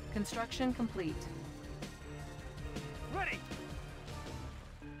 Construction complete. Ready.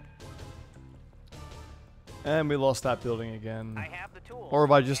 And we lost that building again. I have the tools. Or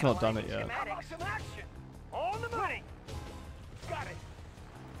have I just not done it yet? How about some action? On the move. Ready. Got it.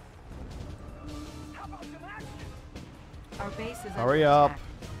 How about some action? Our base is Hurry under up. attack.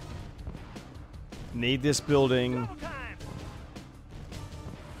 Need this building. Double time.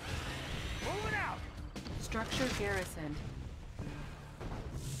 Moving out. Structure garrisoned.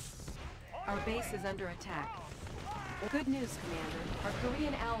 Our base is under attack. Good news, Commander. Our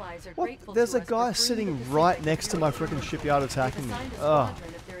Korean allies are grateful There's to a us guy for freeing sitting the right Pacific next to my Fury. freaking shipyard They've attacking me. assigned a Ugh.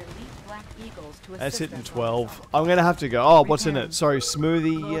 squadron of their elite Black Eagles to That's assist hitting us on 12. I'm gonna have to go. Oh, what's in it? Sorry,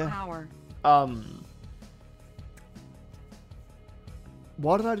 smoothie. Low power.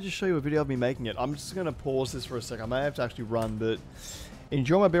 Why did I just show you a video of me making it? I'm just gonna pause this for a sec. I may have to actually run, but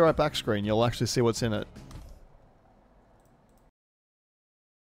enjoy my Be Right Back screen. You'll actually see what's in it.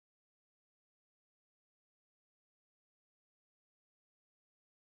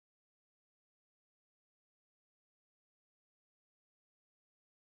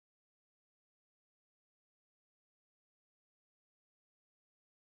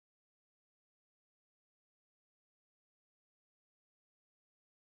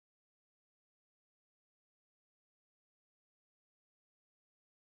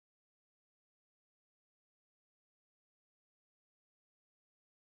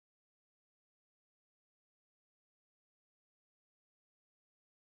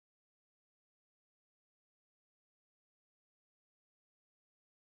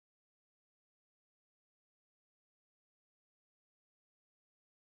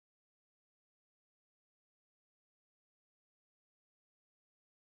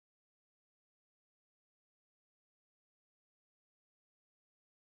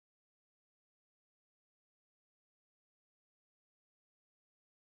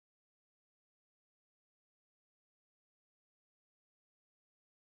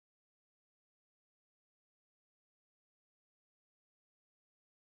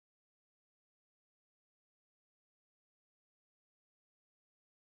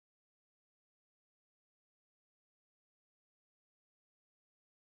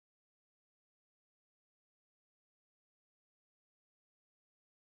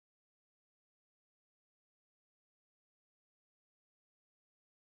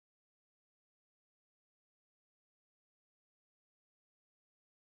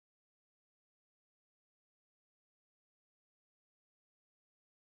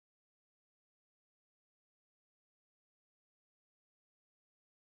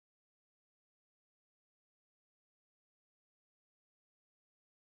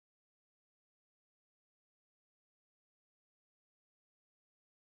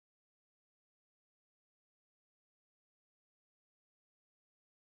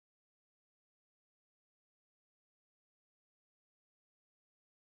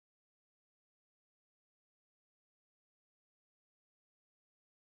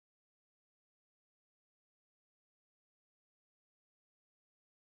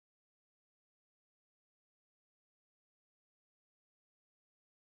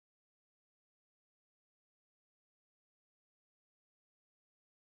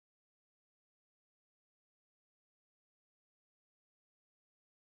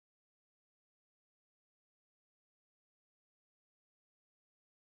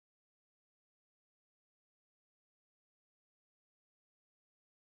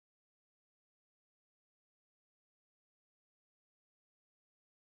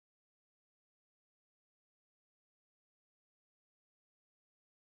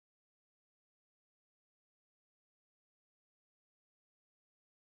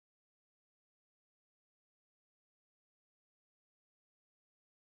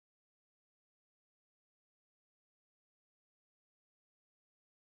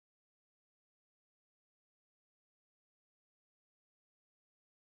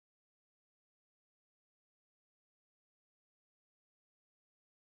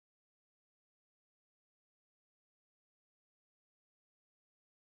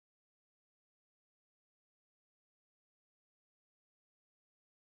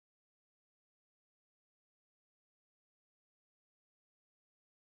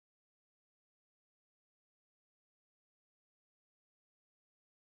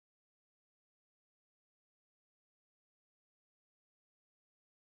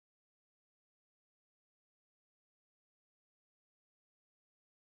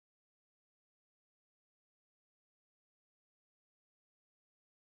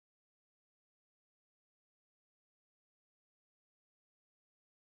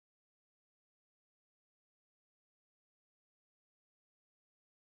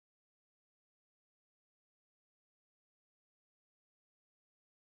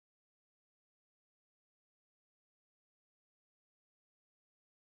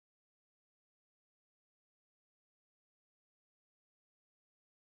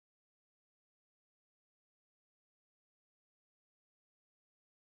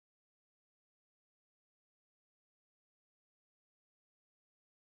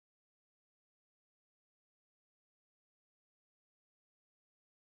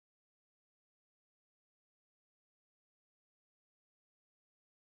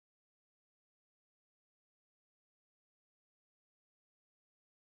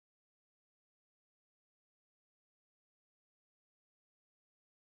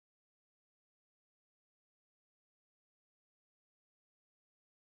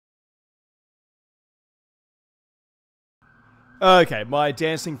 Okay, my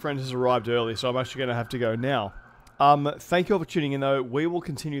dancing friend has arrived early, so I'm actually going to have to go now. Thank you all for tuning in, though. We will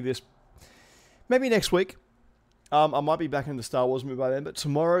continue this maybe next week. I might be back in the Star Wars movie by then, but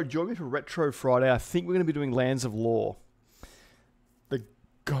tomorrow, join me for Retro Friday. I think we're going to be doing Lands of Lore. The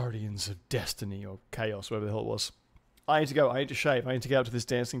Guardians of Destiny, or Chaos, whatever the hell it was. I need to go. I need to shave. I need to get out to this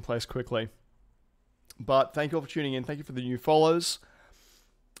dancing place quickly. But thank you all for tuning in. Thank you for the new follows.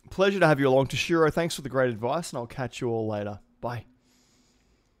 Pleasure to have you along. Toshiro, thanks for the great advice, and I'll catch you all later. Bye.